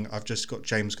ding ding, I've just got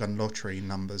James Gunn lottery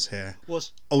numbers here.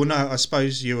 Oh no, I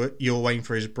suppose you were waiting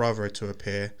for his brother to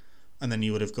appear, and then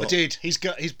you would have got. I did. He's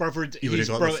got his brother. His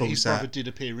brother did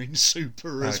appear in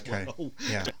Super as well.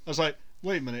 Yeah. I was like,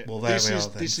 Wait a minute. Well, there we are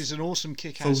then. This is an awesome Full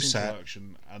kick-ass set.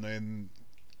 introduction, and then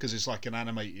because it's like an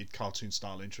animated cartoon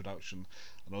style introduction,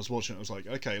 and I was watching it, I was like,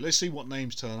 okay, let's see what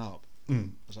names turn up. I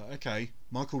was like, okay,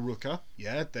 Michael Rooker,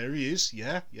 yeah, there he is,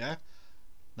 yeah.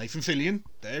 Nathan Fillion,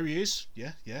 there he is,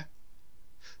 yeah.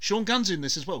 Sean Gunn's in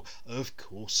this as well. Of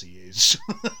course he is.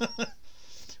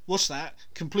 What's that?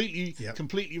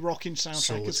 Completely rocking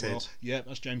soundtrack as well. Yeah,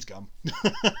 that's James Gunn.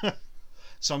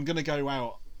 So I'm gonna go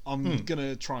out. I'm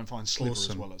gonna try and find Sliver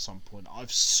as well at some point.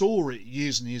 I've saw it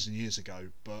years and years and years ago,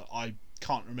 but I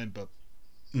can't remember.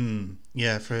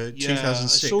 Yeah, for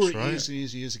 2006, I saw it right?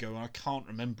 years ago, and I can't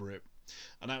remember it.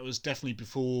 And that was definitely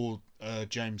before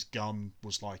James Gunn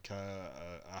was like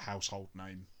a household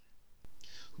name.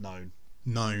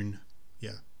 Known.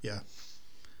 Yeah.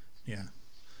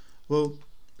 Well,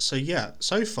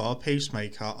 so far,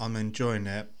 Peacemaker, I'm enjoying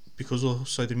it, because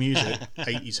also the music,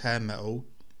 80s hair metal,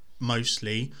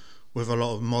 mostly, with a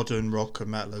lot of modern rock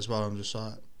and metal as well. I'm just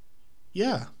like,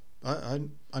 yeah, I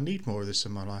need more of this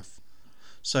in my life.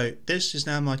 So this is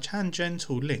now my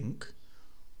tangential link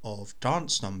of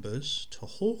dance numbers to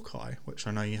Hawkeye, which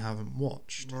I know you haven't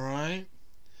watched. Right.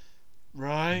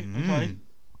 Okay.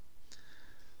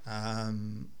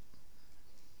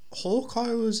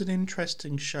 Hawkeye was an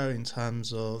interesting show in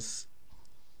terms of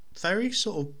very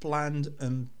sort of bland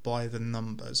and by the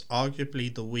numbers.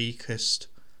 Arguably the weakest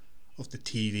of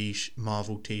the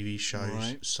Marvel TV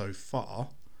shows so far.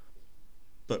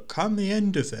 But come the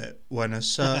end of it, when a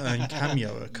certain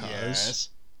cameo occurs,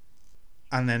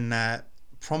 and then their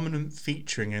prominent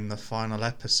featuring in the final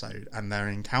episode and their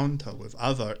encounter with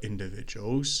other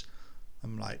individuals,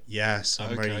 I'm like, yes,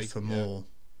 I'm ready for more.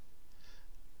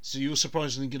 So you're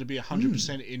surprisingly going to be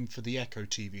 100% in for the Echo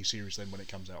TV series then when it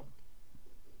comes out?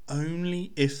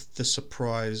 Only if the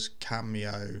surprise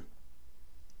cameo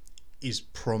is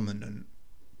prominent.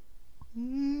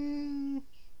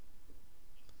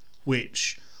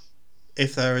 Which,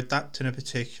 if they're adapting a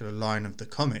particular line of the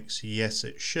comics, yes,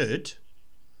 it should.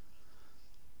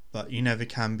 But you never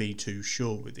can be too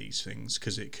sure with these things,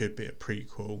 because it could be a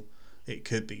prequel. It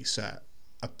could be set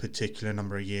a particular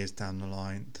number of years down the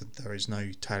line. That there is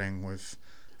no telling with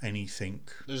anything.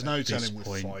 There's no telling with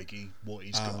Feige what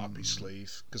he's got up his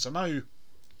sleeve, because I know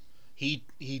he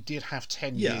did have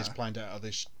 10 years planned out at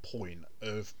this point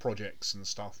of projects and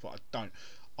stuff, but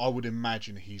I would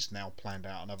imagine he's now planned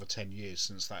out another 10 years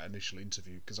since that initial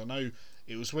interview, because I know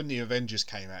it was when the Avengers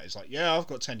came out, it's like, yeah, I've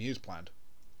got 10 years planned.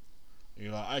 And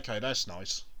you're like, okay, that's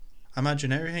nice.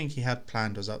 Imagine everything he had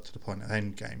planned was up to the point of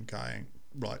Endgame going,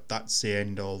 right, that's the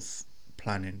end of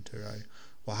planning to go,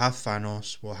 we'll have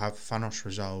Thanos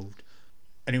resolved.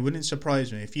 And it wouldn't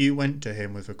surprise me if you went to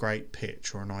him with a great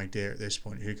pitch or an idea at this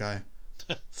point, you'd go,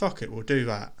 fuck it, we'll do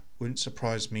that. Wouldn't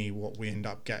surprise me what we end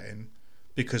up getting,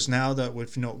 because now that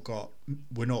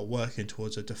we're not working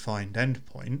towards a defined end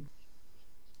point,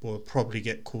 we'll probably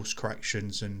get course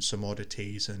corrections and some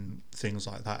oddities and things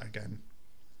like that again.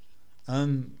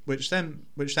 Which then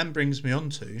brings me on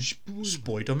to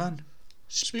Spider-Man.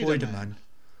 Spider-Man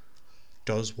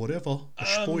does whatever a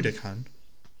spider can.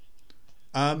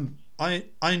 I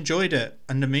enjoyed it,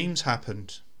 and the memes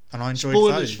happened, and I enjoyed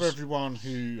Spoilers those. for everyone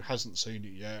who hasn't seen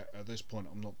it yet. At this point,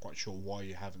 I'm not quite sure why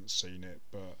you haven't seen it,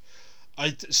 but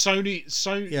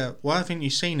yeah, why haven't you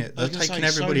seen it? They're taking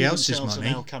everybody else's money.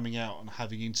 Are now coming out and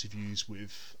having interviews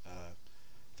with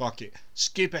fuck it,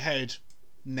 skip ahead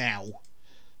now.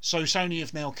 So Sony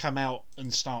have now come out and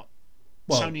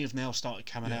Sony have now started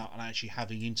coming out and actually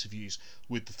having interviews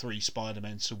with the three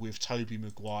Spider-Men. So with Tobey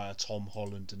Maguire, Tom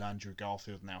Holland and Andrew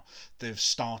Garfield now, they've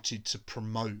started to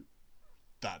promote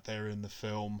that they're in the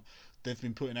film. They've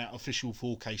been putting out official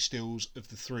 4K stills of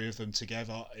the three of them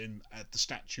together at the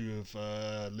Statue of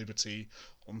Liberty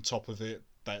on top of it,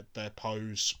 their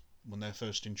pose when they're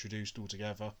first introduced all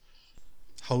together.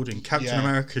 Holding Captain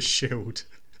America's shield.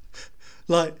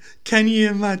 Like, can you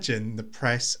imagine the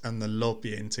press and the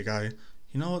lobbying to go,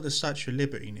 you know what the Statue of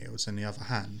Liberty kneels in the other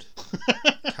hand?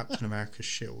 Captain America's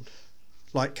shield.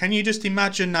 Like, can you just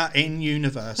imagine that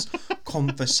in-universe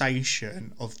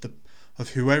conversation of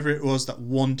whoever it was that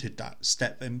wanted that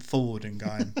stepping forward and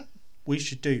going, we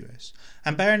should do this.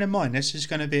 And bearing in mind, this is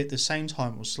going to be at the same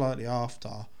time or slightly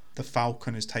after the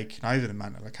Falcon is taking over the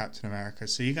mantle of Captain America.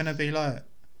 So you're going to be like,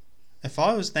 if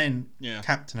I was then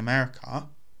Captain America,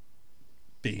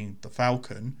 being the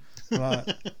Falcon, like,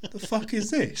 the fuck is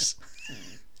this?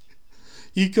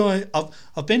 You guys,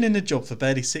 I've been in the job for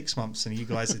barely 6 months and you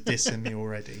guys are dissing me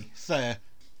already. Fair.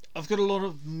 I've got a lot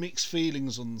of mixed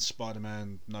feelings on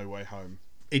Spider-Man No Way Home.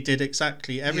 It did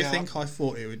exactly everything I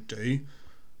thought it would do,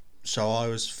 so I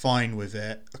was fine with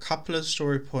it. A couple of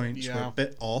story points were a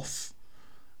bit off,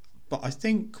 But I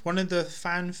think one of the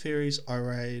fan theories I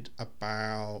read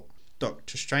about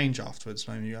Doctor Strange afterwards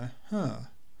made me go, huh.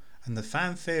 And the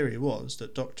fan theory was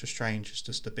that Doctor Strange is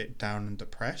just a bit down and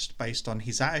depressed based on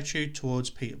his attitude towards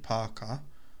Peter Parker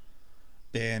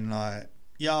being like,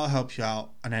 yeah, I'll help you out,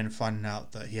 and then finding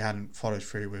out that he hadn't followed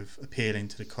through with appealing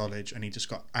to the college and he just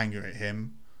got angry at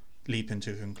him, leaping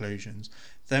to conclusions.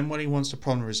 Then when he wants the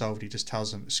problem resolved, he just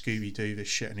tells them to Scooby-Doo this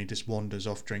shit and he just wanders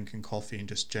off drinking coffee and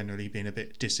just generally being a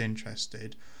bit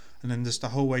disinterested. And then just the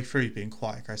whole way through being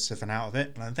quite aggressive and out of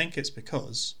it. And I think it's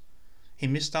because he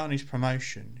missed out on his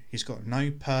promotion. He's got no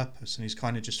purpose and he's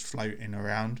kind of just floating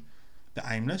around a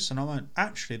bit aimless. And I went,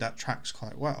 actually, that tracks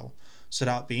quite well. So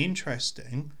that would be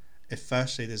interesting if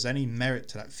firstly there's any merit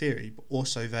to that theory, but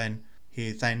also then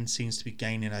he then seems to be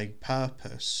gaining a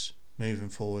purpose moving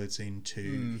forwards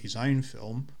into his own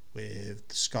film, with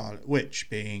the Scarlet Witch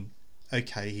being,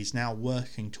 okay, he's now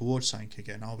working towards something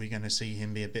again. Are we going to see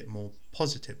him be a bit more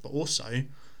positive? But also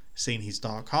seeing his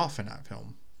dark half in that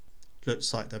film.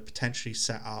 Looks like they're potentially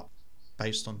set up,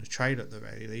 based on the trailer at the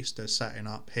very least, they're setting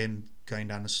up him going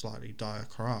down a slightly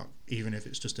darker arc, even if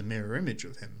it's just a mirror image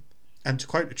of him. And to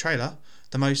quote the trailer,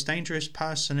 the most dangerous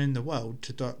person in the world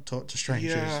to Doctor Strange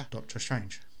is Doctor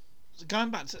Strange.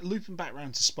 Looping back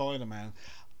around to Spider-Man,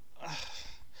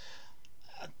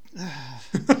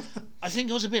 I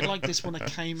think I was a bit like this when it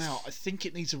came out. I think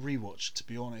it needs a rewatch, to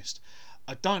be honest.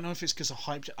 I don't know if it's because I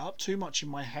hyped it up too much in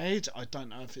my head. I don't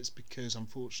know if it's because,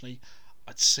 unfortunately,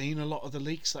 I'd seen a lot of the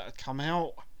leaks that had come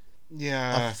out.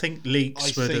 Yeah, I think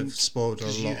leaks would have spoiled a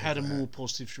lot. You had a more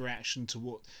positive reaction to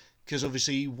what... Because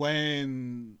obviously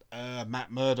when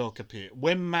Matt Murdock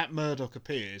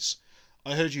appears,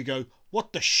 I heard you go,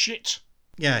 what the shit?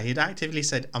 Yeah, he'd actively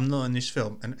said, I'm not in this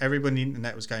film. And everyone on the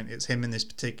internet was going, it's him in this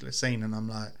particular scene. And I'm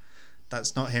like,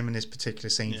 that's not him in this particular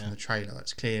scene from the trailer.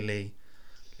 That's clearly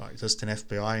like just an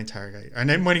FBI interrogator. And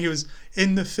then when he was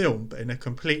in the film, but in a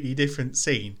completely different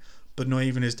scene, but not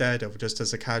even as Daredevil, just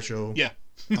as a casual,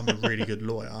 I'm a really good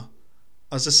lawyer.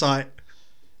 I was just like,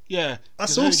 yeah,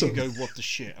 that's awesome. You go, what the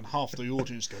shit? And half the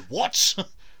audience go, what? And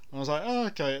I was like, oh,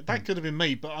 okay, that could have been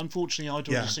me. But unfortunately, I'd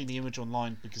already seen the image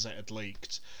online because it had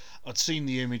leaked. I'd seen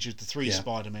the image of the three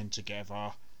Spider-Men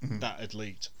together that had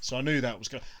leaked. So I knew that was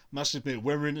going to... Must admit,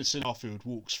 when Innocent Garfield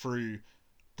walks through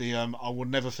the... I will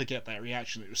never forget that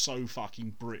reaction. It was so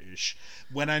fucking British.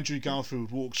 When Andrew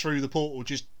Garfield walks through the portal,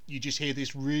 you just hear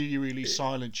this really, really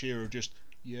silent cheer of just,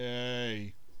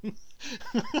 yay.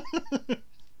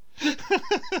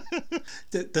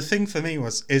 The thing for me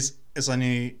is I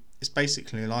knew it's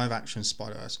basically a live action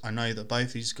Spider-Verse. I know that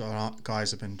both these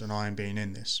guys have been denying being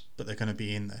in this, but they're going to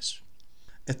be in this.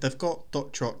 If they've got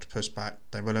Dr. Octopus back,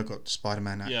 they will have got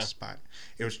Spider-Man actors back.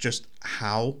 It was just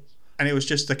how, and it was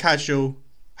just the casual,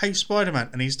 hey Spider-Man,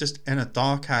 and he's just in a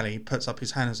dark alley, puts up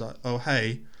his hand and is like, oh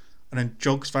hey, and then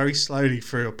jogs very slowly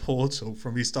through a portal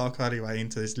from his dark alleyway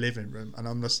into this living room, and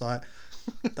I'm just like,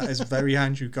 that is very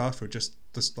Andrew Garfield, just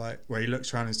like where he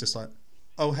looks around and is just like,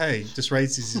 oh hey, just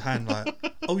raises his hand like,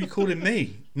 oh, you calling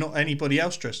me, not anybody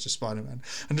else dressed as Spider-Man,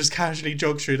 and just casually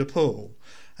jogs through the pool.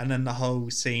 And then the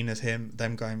whole scene of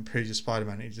them going through to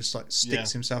Spider-Man, he just like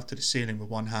sticks himself to the ceiling with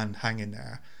one hand hanging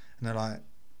there, and they're like,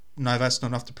 no, that's not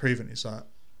enough to prove it. It's like,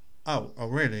 oh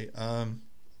really?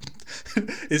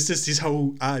 It's just his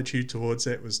whole attitude towards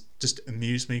it was just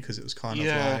amused me because it was kind of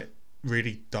like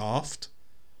really daft,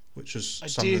 which was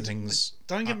some of the things.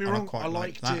 Don't get me wrong, I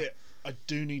liked it. I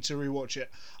do need to rewatch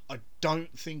it. I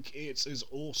don't think it's as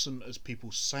awesome as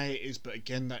people say it is, but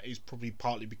again, that is probably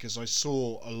partly because I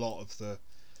saw a lot of the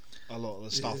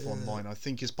stuff online. I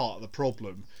think is part of the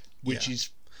problem, which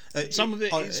is some of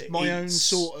it is my own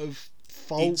sort of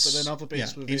fault, but then other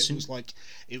bits with it was like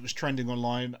it was trending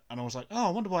online, and I was like, oh, I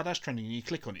wonder why that's trending. And you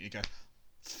click on it, you go,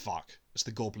 fuck, it's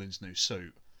the Goblin's new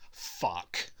suit.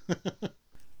 Fuck.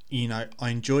 You know,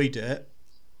 I enjoyed it.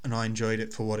 And I enjoyed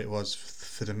it for what it was,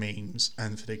 for the memes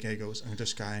and for the giggles, and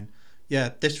just going,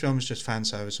 yeah, this film is just fan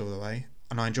service all the way,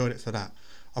 and I enjoyed it for that.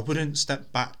 I wouldn't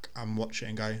step back and watch it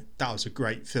and go, that was a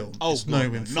great film. Oh,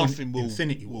 nothing will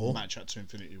Infinity War match up to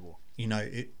Infinity War. You know,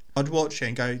 I'd watch it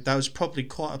and go, that was probably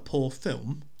quite a poor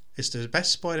film. It's the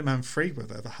best Spider-Man 3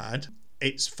 we've ever had.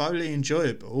 It's fully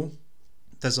enjoyable.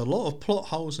 There's a lot of plot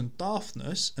holes and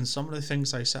daftness, and some of the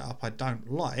things they set up I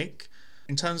don't like.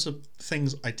 In terms of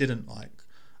things I didn't like,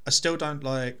 I still don't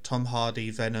like Tom Hardy,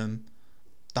 Venom,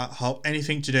 that whole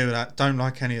anything to do with that. Don't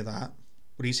like any of that.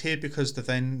 But he's here because the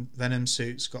Venom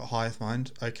suit's got a hive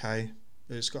mind. Okay,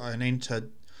 it's got an inter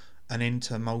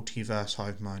multiverse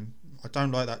hive mind. I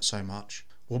don't like that so much.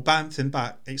 We'll bamf him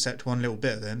back, except one little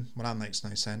bit of him. Well, that makes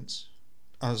no sense.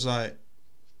 I was like,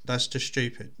 That's just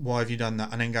stupid. Why have you done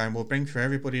that? And then going, well, bring through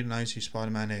everybody that knows who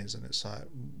Spider-Man is. And it's like,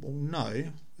 well,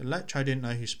 no. Electro didn't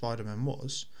know who Spider-Man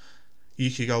was. You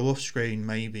could go off screen,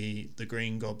 maybe the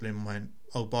Green Goblin went,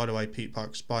 oh, by the way, Pete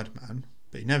Parker's Spider-Man.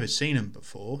 But he'd never seen him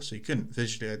before, so you couldn't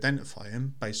visually identify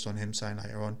him based on him saying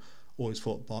later on, always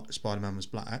thought Spider-Man was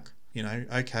black. You know,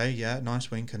 okay, yeah,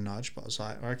 nice wink and nudge. But I was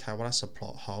like, okay, well, that's a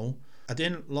plot hole. I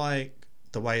didn't like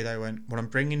the way they went, well, I'm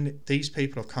bringing, these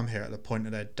people have come here at the point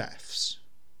of their deaths.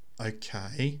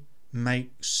 Okay,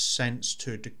 makes sense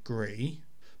to a degree.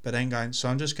 But then going, so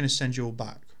I'm just going to send you all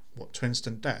back. What, to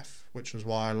instant death? Which was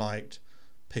why I liked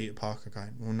Peter Parker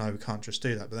going, well, no, we can't just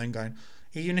do that. But then going,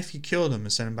 even if you kill them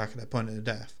and send them back at their point of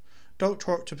their death,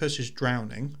 Dr. Octopus is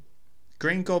drowning,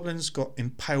 Green Goblin's got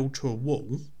impaled to a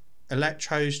wall,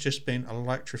 Electro's just been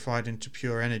electrified into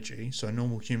pure energy, so a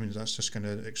normal human, that's just going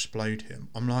to explode him.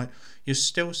 I'm like, you're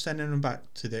still sending them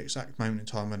back to the exact moment in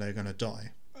time when they're going to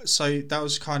die. So that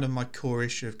was kind of my core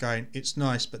issue of going, it's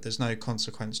nice, but there's no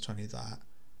consequence to any of that.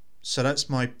 So that's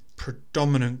my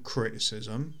predominant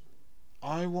criticism.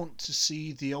 I want to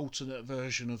see the alternate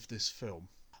version of this film.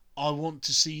 I want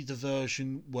to see the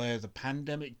version where the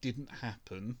pandemic didn't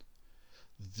happen.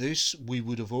 We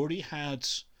would have already had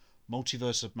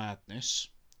Multiverse of Madness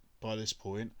by this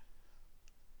point.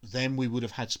 Then we would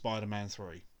have had Spider-Man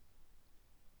 3.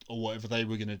 Or whatever they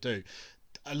were going to do.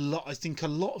 I think a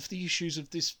lot of the issues of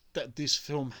this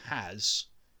film has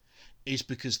is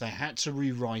because they had to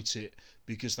rewrite it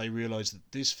because they realised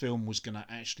that this film was going to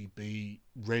actually be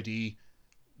ready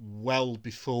well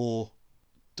before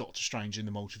Doctor Strange in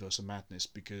the Multiverse of Madness,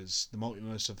 because the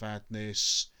Multiverse of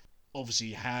Madness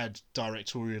obviously had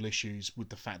directorial issues with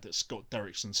the fact that Scott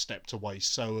Derrickson stepped away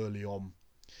so early on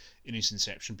in his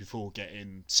inception before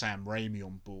getting Sam Raimi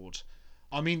on board.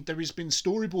 I mean, there has been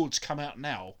storyboards come out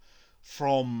now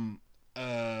from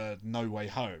No Way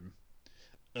Home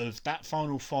of that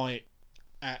final fight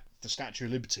at the Statue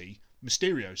of Liberty.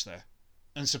 Mysterio's there,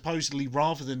 and supposedly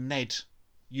rather than Ned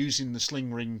using the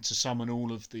sling ring to summon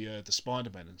all of the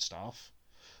Spider-Men and stuff,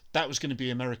 that was going to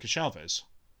be America Chavez,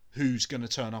 who's going to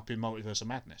turn up in Multiverse of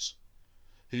Madness,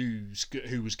 who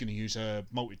was going to use her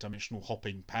multi-dimensional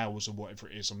hopping powers or whatever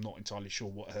it is. I'm not entirely sure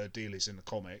what her deal is in the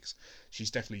comics. She's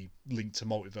definitely linked to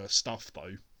multiverse stuff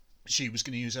though. She was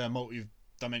going to use her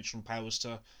multi-dimensional powers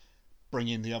to bring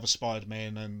in the other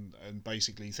Spider-Man and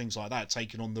basically things like that,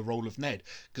 taking on the role of Ned.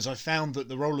 Because I found that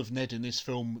the role of Ned in this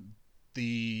film,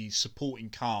 the supporting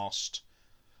cast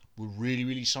were really,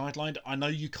 really sidelined. I know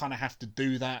you kind of have to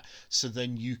do that so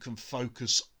then you can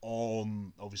focus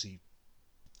on, obviously,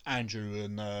 Andrew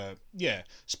and,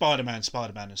 Spider-Man and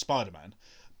Spider-Man.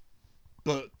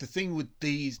 But the thing with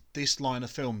this line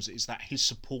of films is that his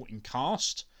supporting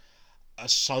cast are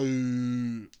so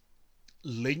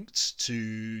linked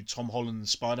to Tom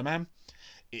Holland's Spider-Man.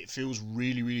 It feels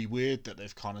really, really weird that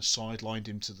they've kind of sidelined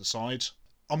him to the side.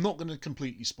 I'm not going to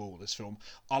completely spoil this film.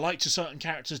 I liked a certain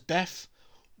character's death.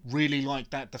 Really like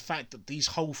that. The fact that these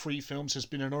whole 3 films has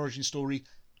been an origin story.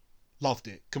 Loved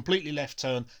it. Completely left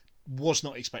turn. Was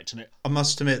not expecting it. I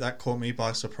must admit that caught me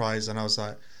by surprise, and I was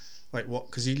like, wait, what?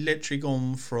 Because he literally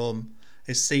gone from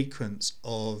a sequence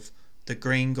of the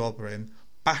Green Goblin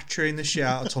battering the shit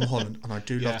out of Tom Holland, and I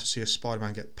do love to see a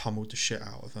Spider-Man get pummeled the shit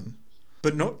out of him.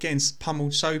 But not getting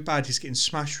pummeled so bad he's getting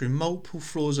smashed through multiple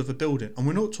floors of a building. And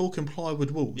we're not talking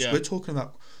plywood walls. Yeah. We're talking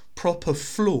about proper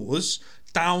floors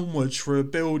downwards through a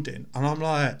building. And I'm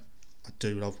like, I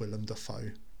do love Willem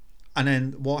Dafoe. And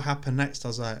then what happened next, I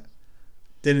was like,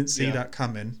 didn't see that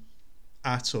coming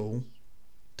at all.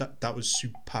 That was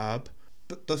superb.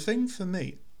 But the thing for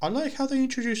me, I like how they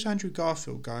introduced Andrew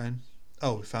Garfield going,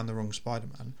 oh, we found the wrong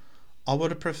Spider-Man. I would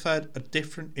have preferred a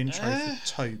different intro for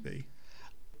Toby.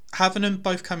 Having them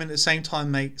both come in at the same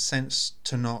time makes sense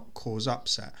to not cause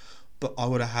upset. But I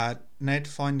would have had Ned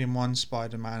finding one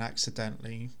Spider-Man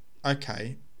accidentally.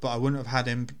 Okay, but I wouldn't have had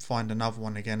him find another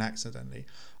one again accidentally.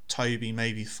 Toby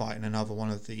maybe fighting another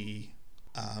one of the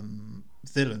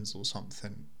villains or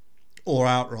something. Or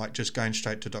outright just going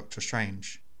straight to Doctor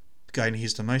Strange. Going,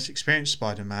 he's the most experienced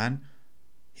Spider-Man.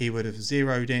 He would have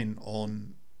zeroed in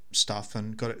on stuff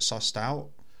and got it sussed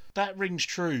out. That rings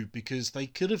true, because they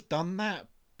could have done that,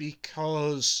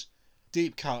 because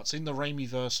deep cuts in the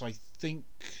Raimiverse, I think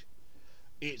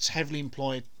it's heavily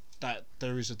implied that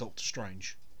there is a Doctor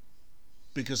Strange.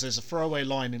 Because there's a throwaway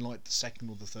line in like the second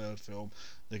or the third film.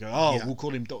 They go, we'll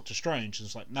call him Doctor Strange. And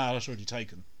it's like, no, that's already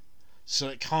taken. So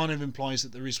it kind of implies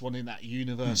that there is one in that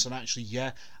universe. And actually,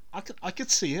 I could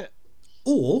see it.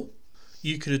 Or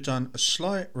you could have done a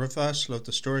slight reversal of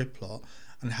the story plot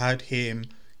and had him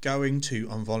going to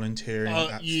and volunteering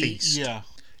at Feast. Yeah.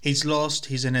 He's lost,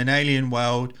 he's in an alien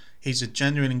world, he's a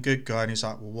genuine and good guy, and he's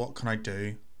like, well, what can I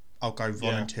do? I'll go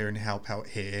volunteer and help out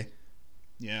here.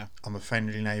 Yeah. I'm a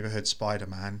friendly neighbourhood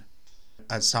Spider-Man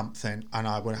as something, and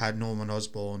I would have had Norman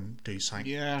Osborn do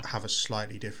something, have a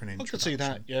slightly different I introduction. could see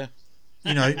that, yeah.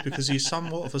 You know, because he's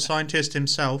somewhat of a scientist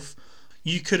himself.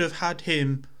 You could have had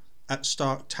him at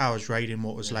Stark Towers raiding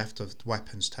what was left of the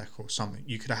weapons tech or something.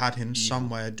 You could have had him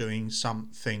somewhere doing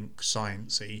something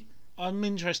sciencey. I'm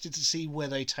interested to see where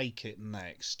they take it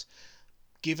next.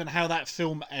 Given how that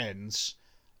film ends,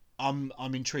 I'm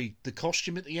intrigued. The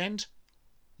costume at the end,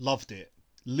 loved it.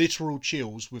 Literal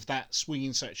chills with that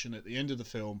swinging section at the end of the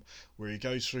film where he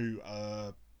goes through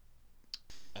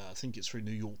I think it's through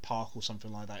New York Park or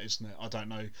something like that, isn't it? I don't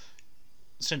know.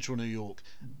 Central New York.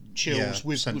 Chills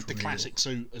with the classic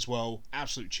suit as well.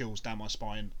 Absolute chills down my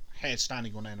spine. Hair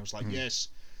standing on end. I was like, yes,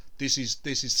 this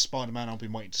is Spider-Man I've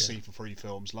been waiting to see for 3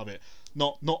 films. Love it.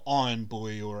 Not Iron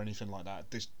Boy or anything like that.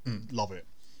 Love it.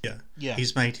 Yeah.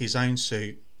 He's made his own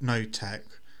suit, no tech.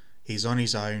 He's on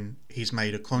his own. He's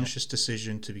made a conscious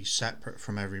decision to be separate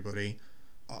from everybody.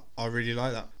 I really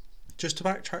like that. Just to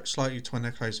backtrack slightly to when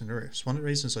they're closing the rifts, one of the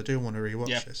reasons I do want to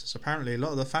rewatch this is apparently a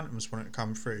lot of the Phantoms, when it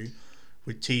come through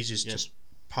with teasers to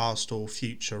past or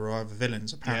future or other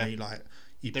villains, apparently like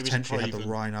you potentially had the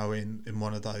Rhino in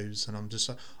one of those, and I'm just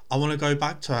like, I want to go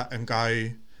back to that and go,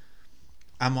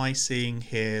 am I seeing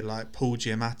here like Paul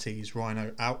Giamatti's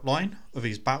Rhino outline of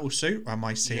his battle suit, or am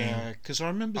I seeing? Yeah, because I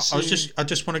remember seeing. I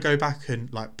just want to go back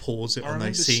and like pause it on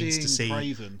those scenes to see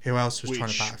Kraven, who else was trying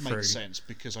to bat through. Which makes sense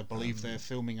because I believe they're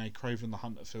filming a Kraven the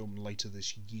Hunter film later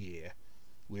this year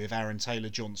with Aaron Taylor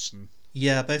Johnson.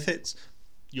 Yeah, but if it's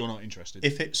you're not interested.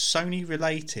 If it's Sony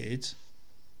related,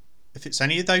 if it's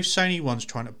any of those Sony ones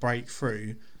trying to break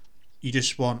through, you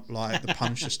just want like the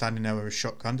Punisher standing there with a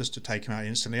shotgun just to take him out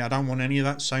instantly. I don't want any of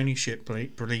that Sony shit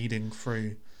bleeding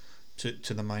through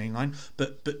to the main line.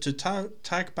 But to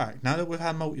tag back, now that we've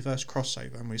had multiverse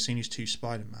crossover and we've seen his 2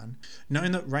 Spider-Man,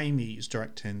 knowing that Raimi is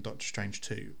directing Doctor Strange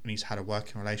 2 and he's had a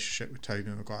working relationship with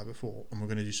Tobey Maguire before, and we're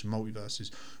going to do some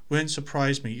multiverses, wouldn't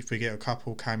surprise me if we get a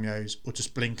couple cameos or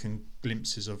just blinking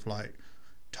glimpses of like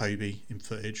Tobey in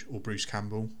footage or Bruce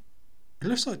Campbell. It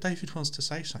looks like David wants to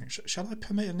say something. Shall I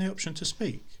permit him the option to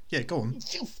speak? Yeah, go on.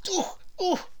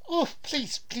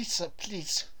 Please, sir,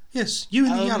 please. Yes, you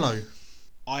in the yellow.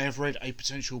 I have read a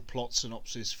potential plot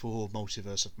synopsis for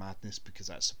Multiverse of Madness because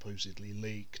that's supposedly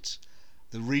leaked.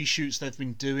 The reshoots they've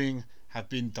been doing have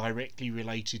been directly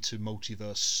related to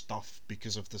multiverse stuff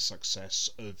because of the success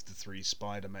of the 3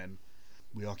 Spider-Men.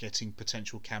 We are getting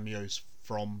potential cameos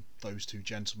from those 2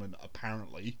 gentlemen,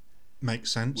 apparently.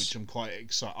 Makes sense. Which I'm quite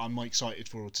excited. I'm excited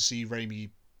for to see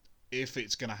Raimi, if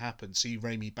it's going to happen. See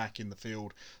Raimi back in the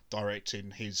field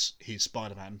directing his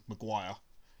Spider-Man, Maguire,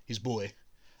 his boy.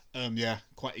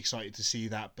 Quite excited to see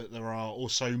that. But there are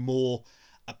also more.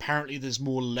 Apparently, there's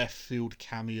more left field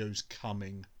cameos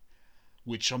coming,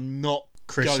 which I'm not.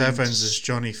 Chris Evans as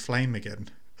Johnny Flame again.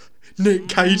 Nick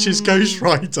Cage's Ghost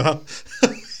Rider.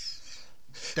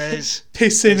 There's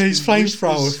pissing his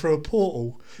flamethrower through a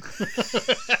portal.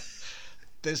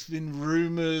 There's been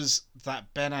rumours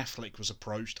that Ben Affleck was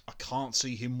approached. I can't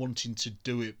see him wanting to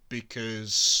do it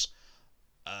because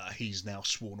he's now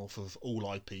sworn off of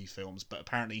all IP films. But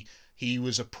apparently he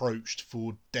was approached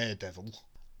for Daredevil.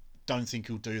 Don't think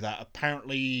he'll do that.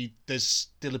 Apparently there's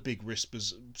still big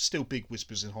whispers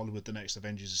in Hollywood. The next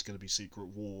Avengers is going to be Secret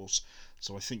Wars.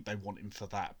 So I think they want him for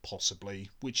that, possibly.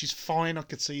 Which is fine, I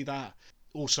could see that.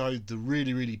 Also, the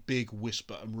really, really big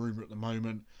whisper and rumour at the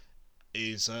moment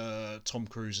is Tom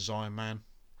Cruise as Iron Man.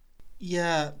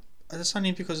 Yeah, that's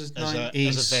only because it's 90s,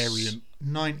 as a variant.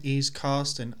 90s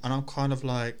casting, and I'm kind of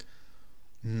like,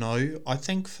 no. I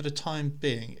think for the time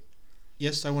being,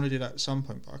 yes, they want to do that at some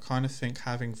point, but I kind of think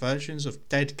having versions of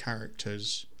dead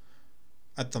characters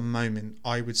at the moment,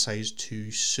 I would say, is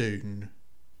too soon.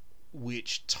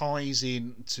 Which ties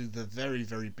in to the very,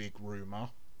 very big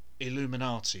rumour,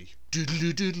 Illuminati.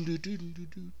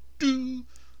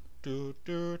 No,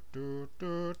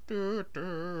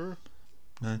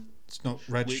 it's not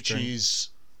registering. Which is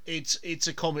it's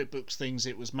a comic books things.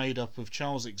 It was made up of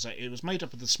It was made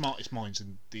up of the smartest minds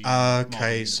in the.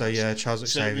 Okay, so yeah, Charles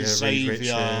Xavier,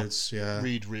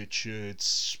 Reed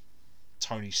Richards,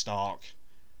 Tony Stark.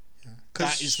 Yeah.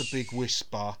 That is the big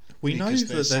whisper. We know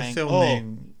that they're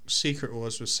filming Secret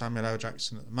Wars with Samuel L.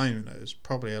 Jackson at the moment. It's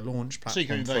probably a launch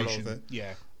platform for a lot of it.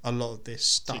 Yeah. A lot of this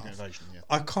stuff. Secret Invasion, yeah.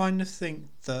 I kind of think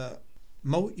that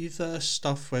multiverse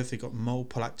stuff where they've got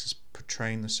multiple actors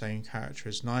portraying the same character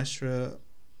is nice for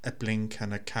a blink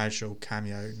and a casual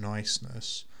cameo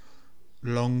niceness.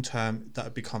 Long term, that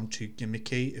would become too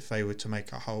gimmicky if they were to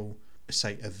make a whole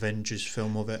say Avengers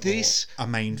film of it, This or a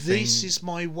main thing. This is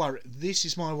my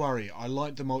worry. I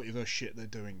like the multiverse shit they're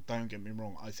doing. Don't get me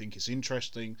wrong. I think it's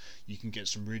interesting. You can get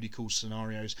some really cool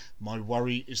scenarios. My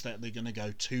worry is that they're going to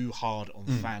go too hard on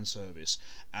fan service,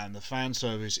 and the fan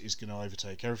service is going to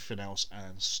overtake everything else,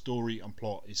 and story and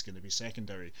plot is going to be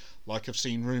secondary. Like I've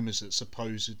seen rumours that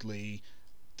supposedly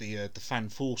the Fan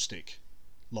Four Stick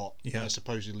lot are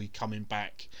supposedly coming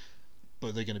back,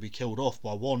 but they're going to be killed off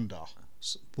by Wanda.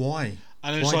 Why?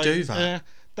 And Why do that?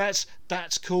 That's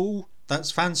cool.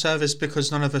 That's fan service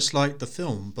because none of us liked the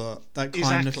film, but that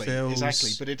kind of feels...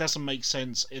 Exactly, but it doesn't make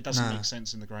sense. It doesn't make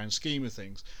sense in the grand scheme of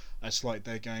things. It's like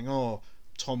they're going, oh,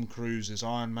 Tom Cruise is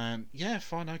Iron Man. Yeah,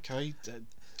 fine, okay.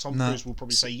 Tom Cruise will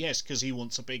probably say yes because he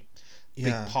wants a big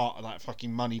part of that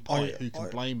fucking money pie. Who can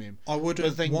blame him? I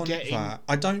wouldn't want that.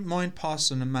 I don't mind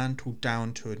passing the mantle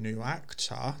down to a new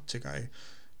actor to go,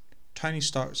 Tony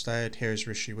Stark's dead, here's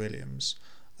Rishi Williams.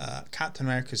 Captain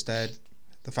America's dead,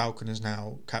 the Falcon is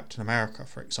now Captain America,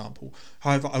 for example.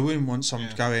 However, I wouldn't want someone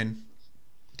to go in,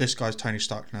 this guy's Tony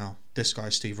Stark now, this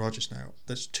guy's Steve Rogers now.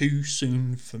 That's too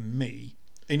soon for me.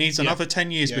 It needs another 10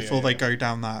 years before they go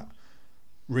down that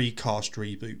recast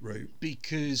reboot route.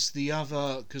 Because the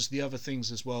other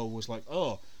things as well was like,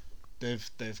 oh, they're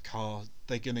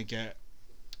gonna get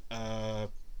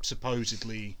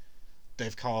supposedly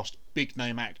they've cast big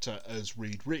name actor as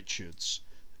Reed Richards,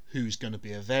 who's going to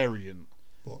be a variant.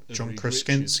 What, John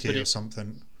Krasinski or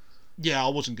something? Yeah, I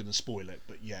wasn't going to spoil it,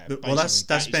 but yeah. Well, that's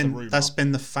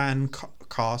been the fan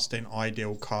casting,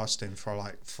 ideal casting for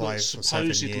like 5 or 7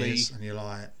 years, and you're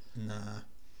like, nah.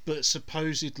 But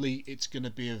supposedly it's going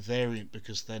to be a variant,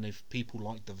 because then if people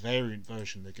like the variant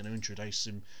version, they're going to introduce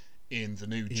him in the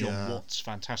new John Watts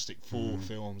Fantastic Four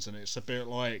films, and it's a bit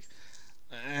like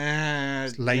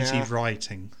lazy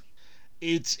writing.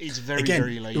 It's very,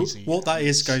 very lazy. What that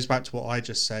is goes back to what I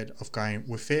just said of going,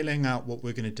 we're feeling out what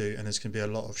we're going to do, and there's going to be a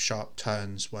lot of sharp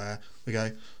turns where we go,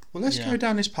 well, let's go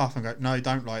down this path, and go, no,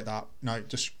 don't like that, no,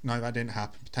 that didn't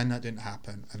happen, pretend that didn't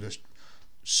happen, and just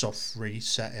soft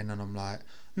resetting. And I'm like,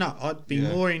 no, I'd be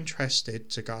more interested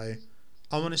to go,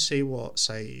 I want to see what,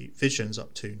 say, Vision's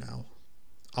up to now.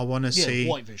 I want to see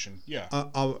White Vision.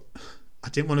 I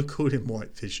didn't want to call him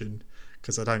White Vision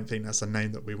because I don't think that's a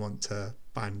name that we want to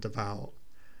band about.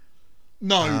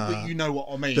 No, but you know what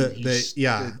I mean.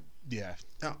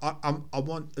 I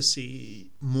want to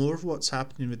see more of what's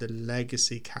happening with the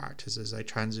legacy characters as they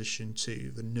transition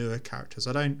to the newer characters.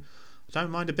 I don't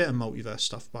mind a bit of multiverse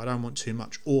stuff, but I don't want too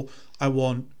much. Or I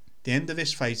want the end of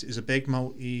this phase is a big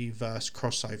multiverse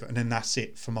crossover, and then that's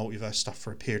it for multiverse stuff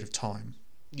for a period of time.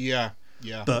 Yeah.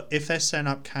 But if they're setting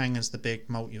up Kang as the big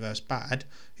multiverse bad,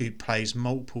 who plays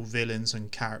multiple villains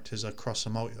and characters across a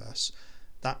multiverse,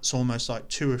 that's almost like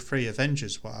 2 or 3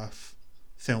 Avengers worth,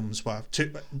 films worth,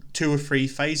 2 or 3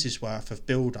 phases worth of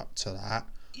build up to that.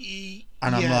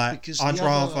 And I'm like, I'd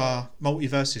rather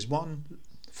multiverses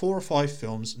 4 or 5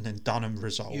 films and then done and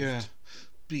resolved. Yeah,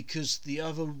 because the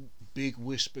other big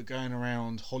whisper going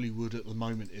around Hollywood at the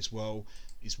moment as well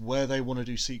is where they want to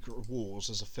do Secret Wars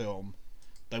as a film.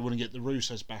 They want to get the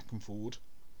Russos back and forward.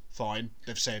 Fine,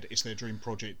 they've said it's their dream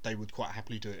project. They would quite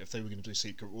happily do it if they were going to do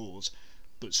Secret Wars.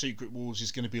 But Secret Wars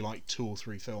is going to be like 2 or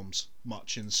 3 films,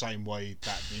 much in the same way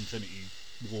that the Infinity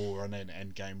War and then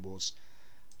Endgame was.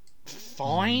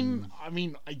 Fine, I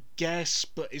mean, I guess,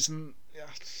 but isn't...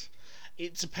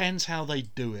 It depends how they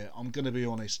do it, I'm going to be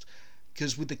honest.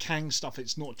 Because with the Kang stuff,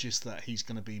 it's not just that he's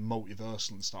going to be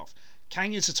multiversal and stuff.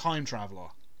 Kang is a time traveller,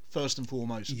 first and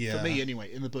foremost. For me,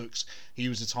 anyway, in the books, he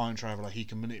was a time traveller. He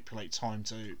can manipulate time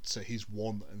to his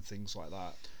want and things like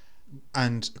that.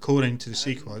 And according to the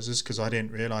sequels, because I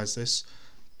didn't realise this,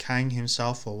 Kang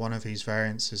himself, or one of his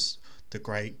variants, is the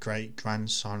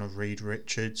great-great-grandson of Reed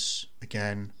Richards.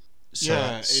 Again,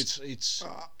 so it's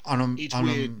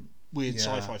weird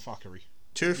sci-fi fuckery.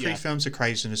 2 or 3 films of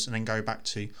craziness, and then go back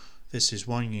to, this is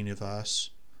one universe,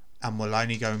 and we'll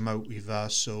only go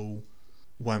multiversal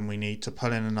when we need to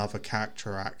pull in another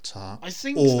character actor. I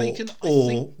think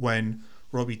when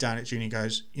Robbie Downey Jr.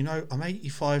 goes, I'm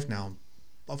 85 now,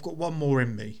 I've got one more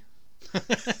in me.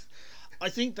 I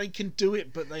think they can do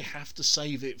it, but they have to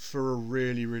save it for a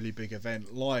really, really big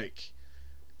event like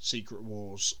Secret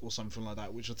Wars or something like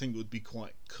that, which I think would be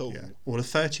quite cool. Yeah. Or the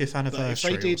 30th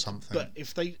anniversary or something. But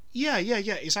if they... Yeah,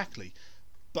 exactly.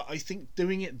 But I think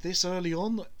doing it this early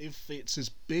on, if it's as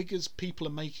big as people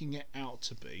are making it out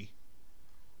to be,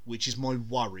 which is my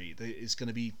worry, that it's going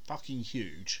to be fucking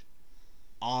huge,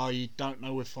 I don't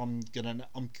know if I'm gonna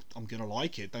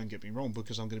like it. Don't get me wrong,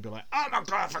 because I'm gonna be like, oh my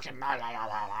god, fucking blah, blah, blah,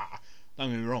 blah. Don't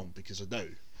get me wrong, because I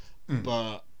do.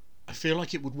 But I feel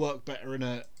like it would work better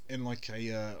in in like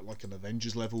an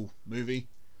Avengers level movie.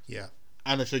 Yeah.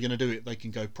 And if they're going to do it, they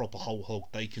can go proper whole hog.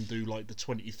 They can do like the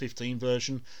 2015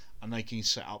 version, and they can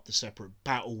set up the separate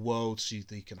battle worlds so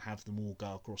they can have them all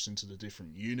go across into the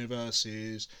different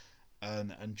universes,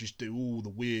 and just do all the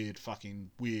weird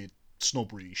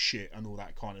snobbery shit and all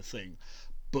that kind of thing.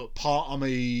 But part of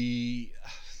me,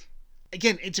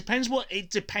 again, it depends what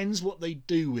they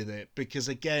do with it, because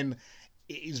again,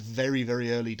 it is very,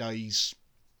 very early days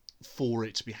for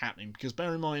it to be happening. Because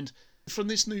bear in mind, from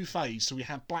this new phase, so we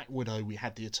had Black Widow, we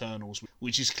had the Eternals,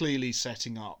 which is clearly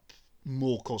setting up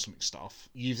more cosmic stuff.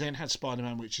 You've then had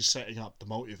Spider-Man, which is setting up the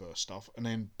multiverse stuff, and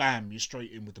then bam, you're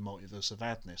straight in with the Multiverse of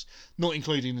Madness. Not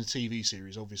including the TV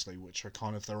series, obviously, which are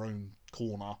kind of their own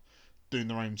corner, doing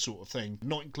their own sort of thing.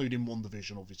 Not including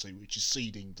WandaVision, obviously, which is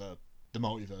seeding the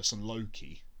multiverse, and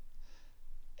Loki.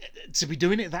 To be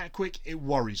doing it that quick, it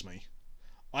worries me.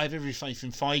 I have every faith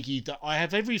in Feige.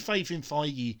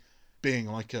 Being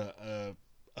like a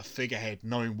figurehead,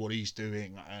 knowing what he's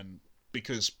doing, and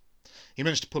because he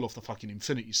managed to pull off the fucking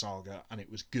Infinity Saga and it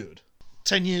was good.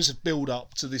 10 years of build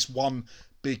up to this one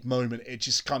big moment, it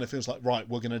just kind of feels like, right,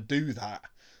 we're going to do that,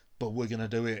 but we're going to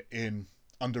do it in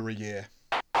under a year.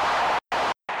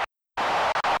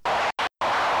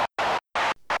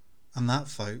 And that,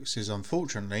 folks, is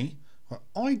unfortunately where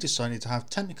I decided to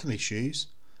have technical issues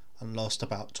and lost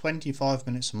about 25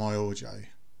 minutes of my audio.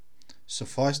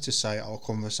 Suffice to say, our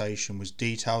conversation was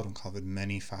detailed and covered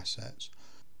many facets,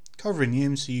 covering the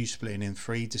MCU splitting in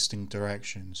 3 distinct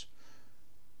directions.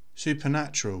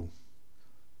 Supernatural.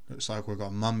 Looks like we've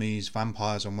got mummies,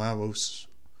 vampires and werewolves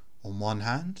on one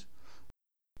hand.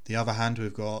 The other hand,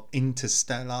 we've got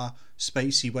interstellar,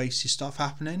 spacey, wasty stuff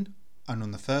happening. And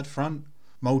on the third front,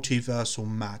 multiversal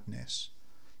madness.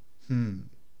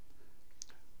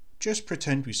 Just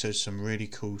pretend we said some really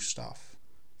cool stuff.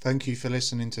 Thank you for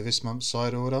listening to this month's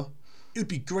Side Order. It would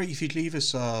be great if you'd leave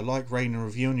us a like, rate and a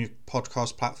review on your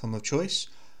podcast platform of choice.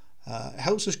 It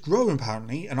helps us grow,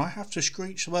 apparently, and I have to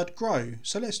screech the word grow,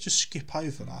 so let's just skip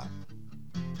over that.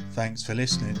 Thanks for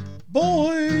listening.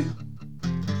 Bye!